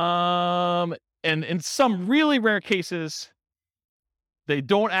 And in some really rare cases, they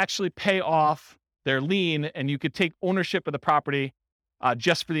don't actually pay off their lien and you could take ownership of the property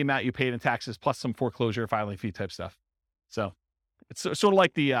just for the amount you paid in taxes, plus some foreclosure filing fee type stuff. So it's sort of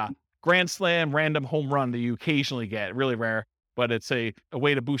like the grand slam random home run that you occasionally get, really rare, but it's a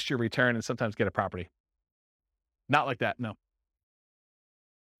way to boost your return and sometimes get a property. Not like that, no.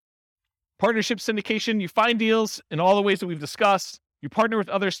 Partnership syndication, you find deals in all the ways that we've discussed. You partner with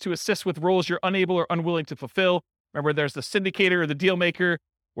others to assist with roles you're unable or unwilling to fulfill. Remember, there's the syndicator or the deal maker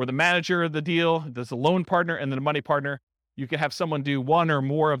or the manager of the deal. There's the loan partner and then the money partner. You can have someone do one or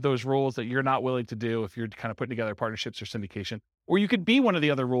more of those roles that you're not willing to do if you're kind of putting together partnerships or syndication. Or you could be one of the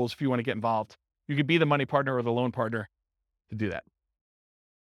other roles if you want to get involved. You could be the money partner or the loan partner to do that.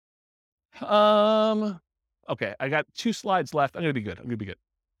 Okay, I got 2 slides left. I'm going to be good.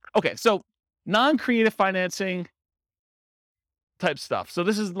 Okay, so non-creative financing type stuff. So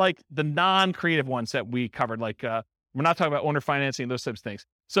this is like the non-creative ones that we covered. Like we're not talking about owner financing, those types of things.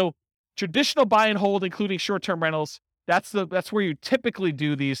 So traditional buy and hold, including short-term rentals, that's where you typically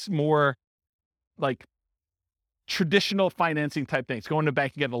do these more like traditional financing type things, going to the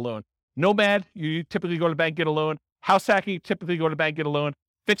bank and getting a loan. Nomad, you typically go to the bank, get a loan. House hacking, typically go to the bank, get a loan.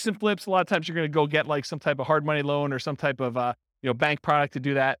 Fix and flips, a lot of times you're going to go get like some type of hard money loan or some type of bank product to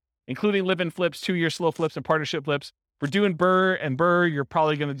do that, including live-in flips, 2-year slow flips, and partnership flips. We're doing BRRRR and BRRRR, you're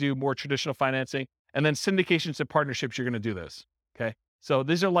probably going to do more traditional financing. And then syndications and partnerships, you're going to do this. Okay. So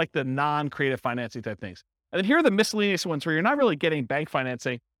these are like the non-creative financing type things. And then here are the miscellaneous ones where you're not really getting bank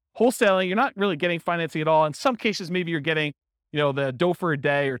financing. Wholesaling, you're not really getting financing at all. In some cases, maybe you're getting, the dough for a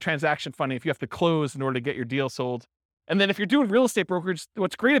day or transaction funding if you have to close in order to get your deal sold. And then if you're doing real estate brokerage,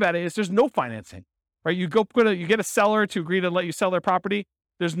 what's great about it is there's no financing, right? You get a seller to agree to let you sell their property.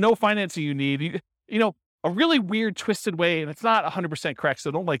 There's no financing you need. A really weird, twisted way, and it's not 100% correct,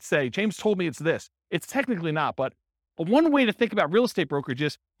 so don't say, James told me it's this. It's technically not, but one way to think about real estate brokerage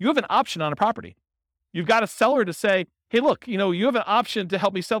is you have an option on a property. You've got a seller to say, hey, look, you have an option to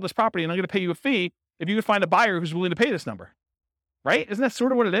help me sell this property, and I'm going to pay you a fee if you can find a buyer who's willing to pay this number, right? Isn't that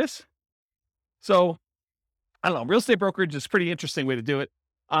sort of what it is? So, I don't know. Real estate brokerage is a pretty interesting way to do it.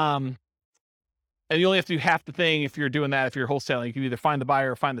 And you only have to do half the thing if you're doing that. If you're wholesaling, you can either find the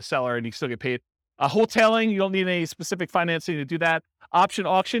buyer or find the seller and you still get paid. Wholesaling, you don't need any specific financing to do that. Option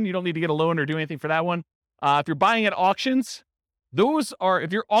auction, you don't need to get a loan or do anything for that one. If you're buying at auctions,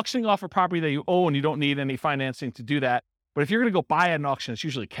 if you're auctioning off a property that you own, you don't need any financing to do that. But if you're going to go buy at an auction, it's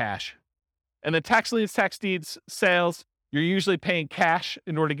usually cash. And then tax liens, tax deeds, sales, you're usually paying cash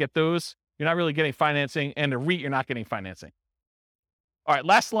in order to get those. You're not really getting financing, and a REIT, you're not getting financing. All right,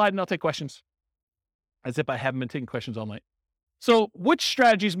 last slide, and I'll take questions. As if I haven't been taking questions all night. So which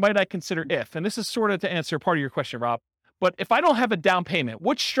strategies might I consider if, and this is sort of to answer part of your question, Rob, but if I don't have a down payment,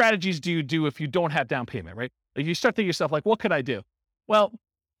 which strategies do you do if you don't have down payment, right? Like you start thinking to yourself, like, what could I do? Well,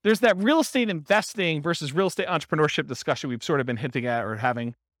 there's that real estate investing versus real estate entrepreneurship discussion we've sort of been hinting at or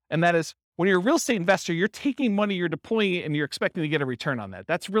having. And that is when you're a real estate investor, you're taking money, you're deploying it, and you're expecting to get a return on that.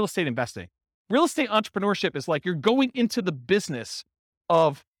 That's real estate investing. Real estate entrepreneurship is like you're going into the business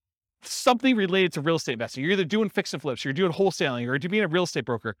of something related to real estate investing. You're either doing fix and flips, you're doing wholesaling, or you're being a real estate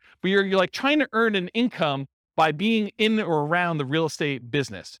broker, but you're like trying to earn an income by being in or around the real estate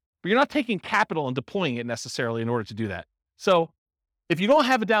business. But you're not taking capital and deploying it necessarily in order to do that. So if you don't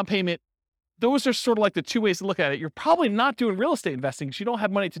have a down payment, those are sort of like the 2 ways to look at it. You're probably not doing real estate investing because you don't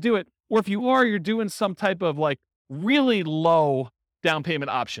have money to do it. Or if you are, you're doing some type of like really low down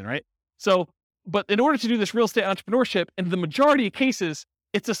payment option, right? So, but in order to do this real estate entrepreneurship, in the majority of cases,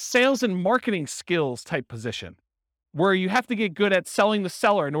 it's a sales and marketing skills type position where you have to get good at selling the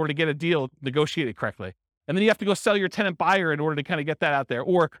seller in order to get a deal negotiated correctly. And then you have to go sell your tenant buyer in order to kind of get that out there.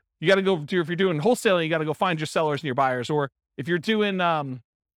 Or you got to go do, if you're doing wholesaling, you got to go find your sellers and your buyers. Or if you're doing,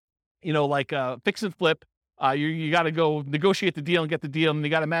 fix and flip, you got to go negotiate the deal and get the deal. And you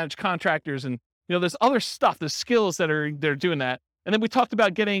got to manage contractors. And, there's other stuff, there's skills they're doing that. And then we talked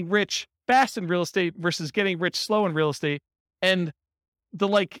about getting rich fast in real estate versus getting rich slow in real estate. And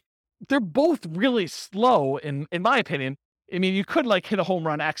they're both really slow in my opinion. I mean, you could hit a home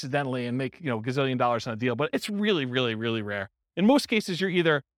run accidentally and make, gazillion dollars on a deal, but it's really, really, really rare. In most cases, you're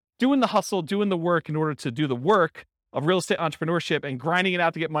either doing the hustle, doing the work in order to do the work of real estate entrepreneurship and grinding it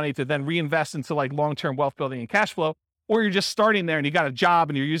out to get money to then reinvest into long-term wealth building and cash flow, or you're just starting there and you got a job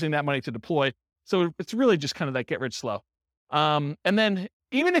and you're using that money to deploy. So it's really just kind of that get rich slow. And then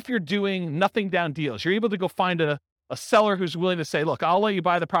even if you're doing nothing down deals, you're able to go find a seller who's willing to say, look, I'll let you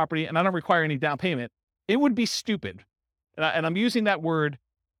buy the property and I don't require any down payment. It would be stupid. And I'm using that word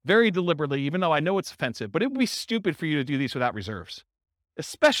very deliberately, even though I know it's offensive, but it would be stupid for you to do these without reserves,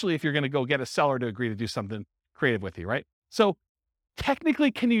 especially if you're going to go get a seller to agree to do something creative with you, right? So technically,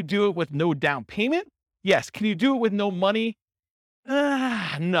 can you do it with no down payment? Yes. Can you do it with no money?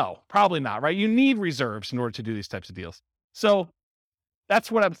 No, probably not, right? You need reserves in order to do these types of deals. So that's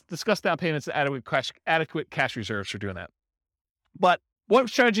what I've discussed, down payments and adequate cash reserves for doing that. But what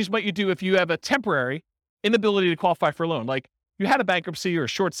strategies might you do if you have a temporary inability to qualify for a loan? Like you had a bankruptcy or a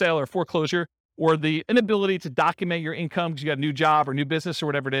short sale or foreclosure, or the inability to document your income because you got a new job or new business or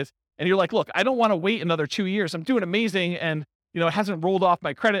whatever it is. And you're like, look, I don't want to wait another 2 years. I'm doing amazing. And, it hasn't rolled off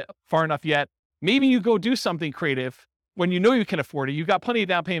my credit far enough yet. Maybe you go do something creative when you know you can afford it. You got plenty of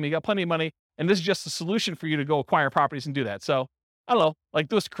down payment, you got plenty of money. And this is just a solution for you to go acquire properties and do that. So I don't know, like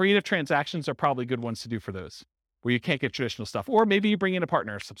those creative transactions are probably good ones to do for those where you can't get traditional stuff. Or maybe you bring in a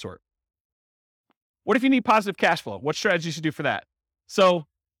partner of some sort. What if you need positive cash flow? What strategies to do for that? So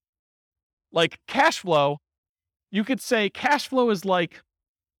like cash flow, you could say cash flow is like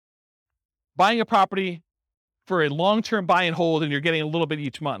buying a property for a long-term buy and hold, and you're getting a little bit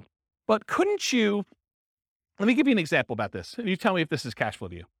each month. But couldn't you, let me give you an example about this, and you tell me if this is cash flow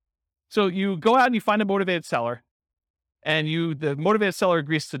to you. So you go out and you find a motivated seller, and the motivated seller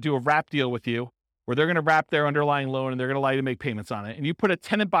agrees to do a wrap deal with you, where they're going to wrap their underlying loan and they're going to allow you to make payments on it. And you put a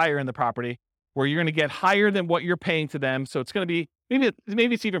tenant buyer in the property where you're going to get higher than what you're paying to them. So it's going to be,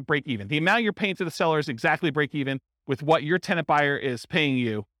 maybe it's even break even. The amount you're paying to the seller is exactly break even with what your tenant buyer is paying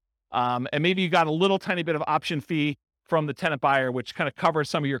you. And maybe you got a little tiny bit of option fee from the tenant buyer, which kind of covers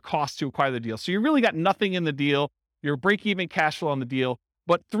some of your costs to acquire the deal. So you really got nothing in the deal. You're break even cash flow on the deal.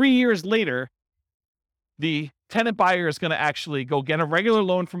 But 3 years later, the tenant buyer is going to actually go get a regular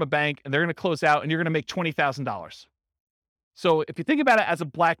loan from a bank, and they're going to close out, and you're going to make $20,000. So if you think about it as a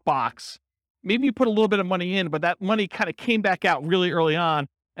black box, maybe you put a little bit of money in, but that money kind of came back out really early on.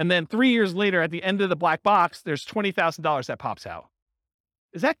 And then 3 years later, at the end of the black box, there's $20,000 that pops out.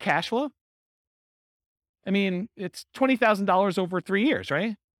 Is that cash flow? I mean, it's $20,000 over 3 years,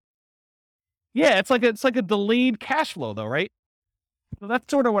 right? Yeah, it's like a delayed cash flow though, right? So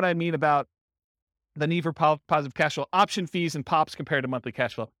that's sort of what I mean about the need for positive cash flow, option fees and pops compared to monthly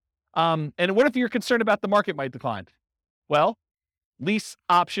cash flow. And what if you're concerned about the market might decline? Well, lease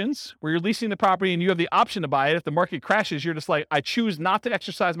options, where you're leasing the property and you have the option to buy it. If the market crashes, you're just like, I choose not to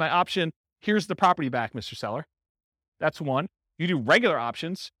exercise my option. Here's the property back, Mr. Seller. That's one. You do regular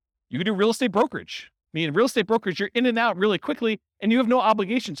options. You can do real estate brokerage. I mean, real estate brokerage, you're in and out really quickly and you have no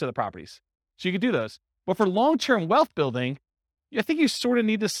obligation to the properties. So you can do those. But for long-term wealth building, I think you sort of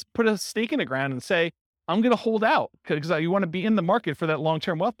need to put a stake in the ground and say, I'm going to hold out because you want to be in the market for that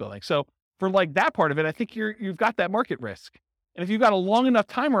long-term wealth building. So for like that part of it, I think you've got that market risk. And if you've got a long enough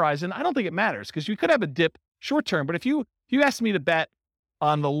time horizon, I don't think it matters because you could have a dip short term. But if you asked me to bet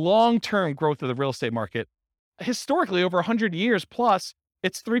on the long-term growth of the real estate market, historically over 100 years plus,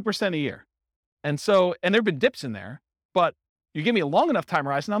 it's 3% a year. And there've been dips in there, but you give me a long enough time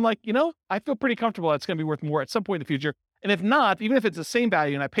horizon, I'm like, I feel pretty comfortable it's going to be worth more at some point in the future. And if not, even if it's the same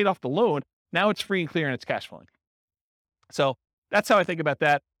value and I paid off the loan, now it's free and clear and it's cash flowing. So that's how I think about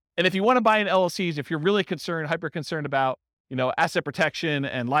that. And if you want to buy in LLCs, if you're really hyper concerned about, asset protection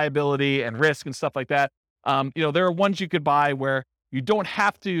and liability and risk and stuff like that, there are ones you could buy where you don't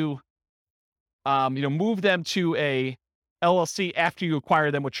have to, move them to a LLC after you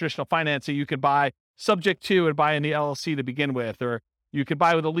acquire them with traditional financing. You could buy subject to and buy in the LLC to begin with, or you could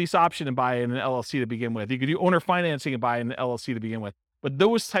buy with a lease option and buy in an LLC to begin with. You could do owner financing and buy in an LLC to begin with. But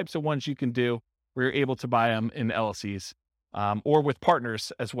those types of ones you can do where you're able to buy them in LLCs or with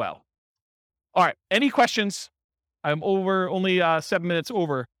partners as well. All right. Any questions? I'm only 7 minutes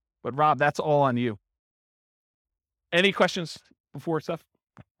over, but Rob, that's all on you. Any questions before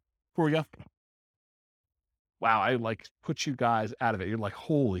we go? Wow, I put you guys out of it. You're like,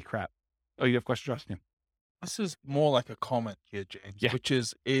 holy crap. Oh, you have questions, Justin? This is more like a comment here, James, Yeah. which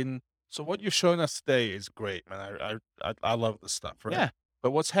is so what you're showing us today is great, man. I love this stuff, right? Yeah.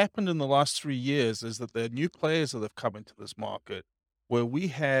 But what's happened in the last 3 years is that there are new players that have come into this market where we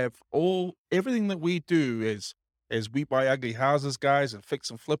have everything that we do is we buy ugly houses, guys, and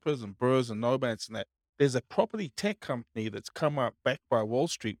fix and flippers and burrs and nomads and that. There's a property tech company that's come up backed by Wall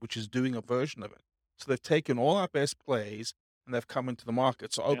Street, which is doing a version of it. So they've taken all our best plays and they've come into the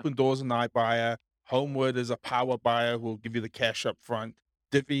market. So Open Doors is an iBuyer, Homeward is a power buyer who will give you the cash up front.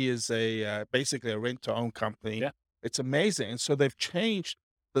 Divvy is basically a rent-to-own company. Yeah. It's amazing. And so they've changed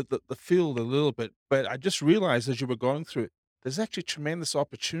the field a little bit. But I just realized as you were going through it, there's actually tremendous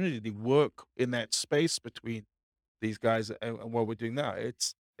opportunity to work in that space between these guys and what we're doing now.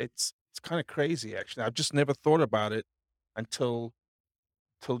 It's kind of crazy, actually. I've just never thought about it until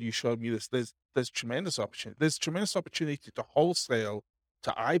you showed me this. There's tremendous opportunity. There's tremendous opportunity to wholesale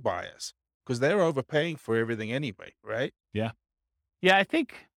to iBuyers because they're overpaying for everything anyway, right? Yeah. Yeah, I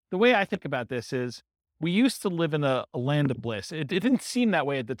think the way I think about this is we used to live in a land of bliss. It didn't seem that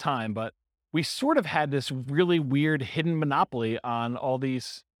way at the time, but we sort of had this really weird hidden monopoly on all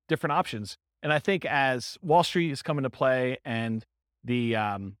these different options. And I think as Wall Street is coming to play and the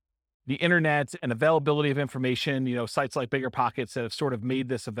internet and availability of information, sites like BiggerPockets that have sort of made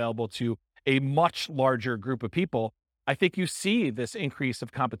this available to a much larger group of people, I think you see this increase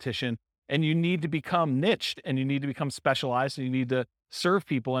of competition, and you need to become niched, and you need to become specialized, and you need to serve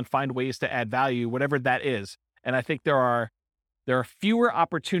people and find ways to add value, whatever that is. And I think there are fewer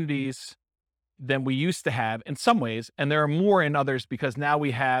opportunities than we used to have in some ways, and there are more in others because now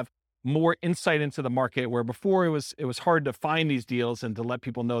we have more insight into the market, where before it was hard to find these deals and to let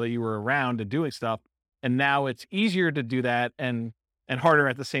people know that you were around and doing stuff. And now it's easier to do that and harder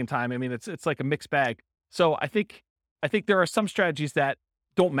at the same time. I mean, it's like a mixed bag. So I think there are some strategies that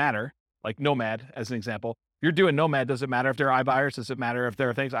don't matter, like Nomad as an example. If you're doing Nomad, does it matter if they're iBuyers? Does it matter if there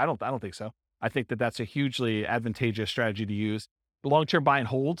are things? I don't think so. I think that's a hugely advantageous strategy to use. Long-term buy and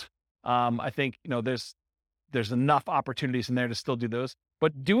hold. I think, there's enough opportunities in there to still do those,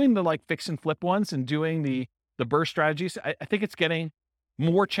 but doing the like fix and flip ones and doing the burst strategies, I think it's getting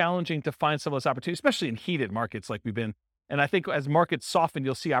more challenging to find some of those opportunities, especially in heated markets like we've been. And I think as markets soften,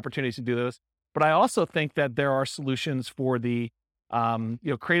 you'll see opportunities to do those. But I also think that there are solutions for the,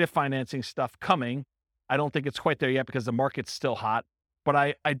 creative financing stuff coming. I don't think it's quite there yet because the market's still hot. But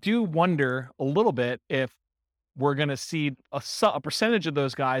I do wonder a little bit if we're going to see a percentage of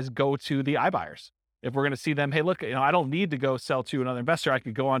those guys go to the iBuyers. If we're going to see them, hey, look, I don't need to go sell to another investor. I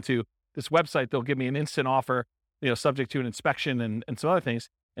could go onto this website. They'll give me an instant offer, subject to an inspection and some other things.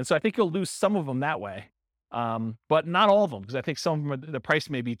 And so I think you'll lose some of them that way. But not all of them, because I think some of them, the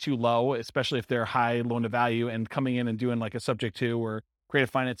price may be too low, especially if they're high loan to value, and coming in and doing like a subject to or creative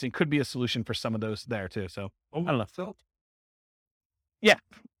financing could be a solution for some of those there too. So I don't know. Yeah.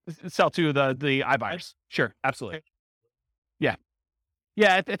 Sell to the iBuyers. Sure. Absolutely. Yeah.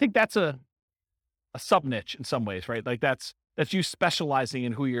 Yeah. I think that's a sub niche in some ways, right? Like that's you specializing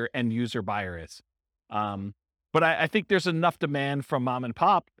in who your end user buyer is. But I think there's enough demand from mom and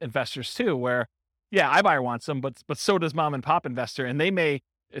pop investors too, where iBuyer wants them, but so does mom and pop investor. And they may,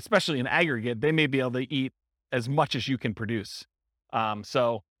 especially in aggregate, they may be able to eat as much as you can produce.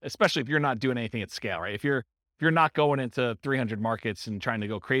 So especially if you're not doing anything at scale, right? If you're not going into 300 markets and trying to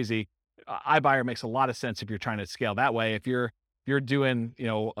go crazy, iBuyer makes a lot of sense if you're trying to scale that way. If you're doing,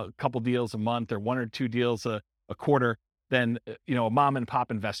 a couple deals a month or one or two deals a quarter, then, a mom and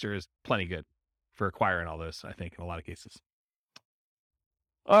pop investor is plenty good for acquiring all those, I think, in a lot of cases.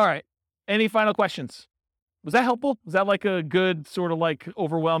 All right. Any final questions? Was that helpful? Was that like a good sort of like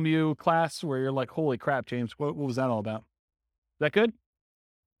overwhelm you class where you're like, holy crap, James, what was that all about? Is that good?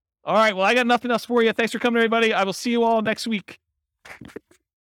 All right. Well, I got nothing else for you. Thanks for coming, everybody. I will see you all next week.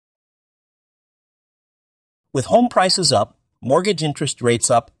 With home prices up, mortgage interest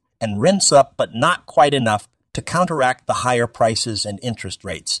rates up, and rents up but not quite enough to counteract the higher prices and interest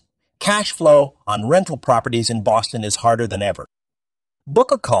rates, cash flow on rental properties in Boston is harder than ever.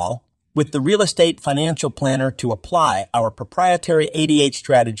 Book a call with the Real Estate Financial Planner to apply our proprietary 88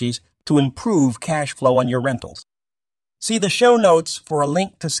 strategies to improve cash flow on your rentals. See the show notes for a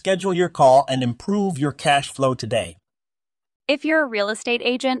link to schedule your call and improve your cash flow today. If you're a real estate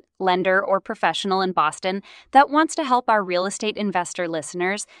agent, lender, or professional in Boston that wants to help our real estate investor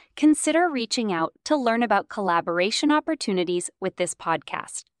listeners, consider reaching out to learn about collaboration opportunities with this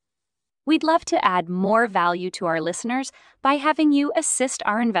podcast. We'd love to add more value to our listeners by having you assist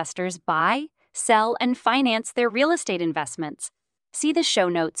our investors buy, sell, and finance their real estate investments. See the show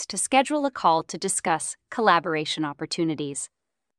notes to schedule a call to discuss collaboration opportunities.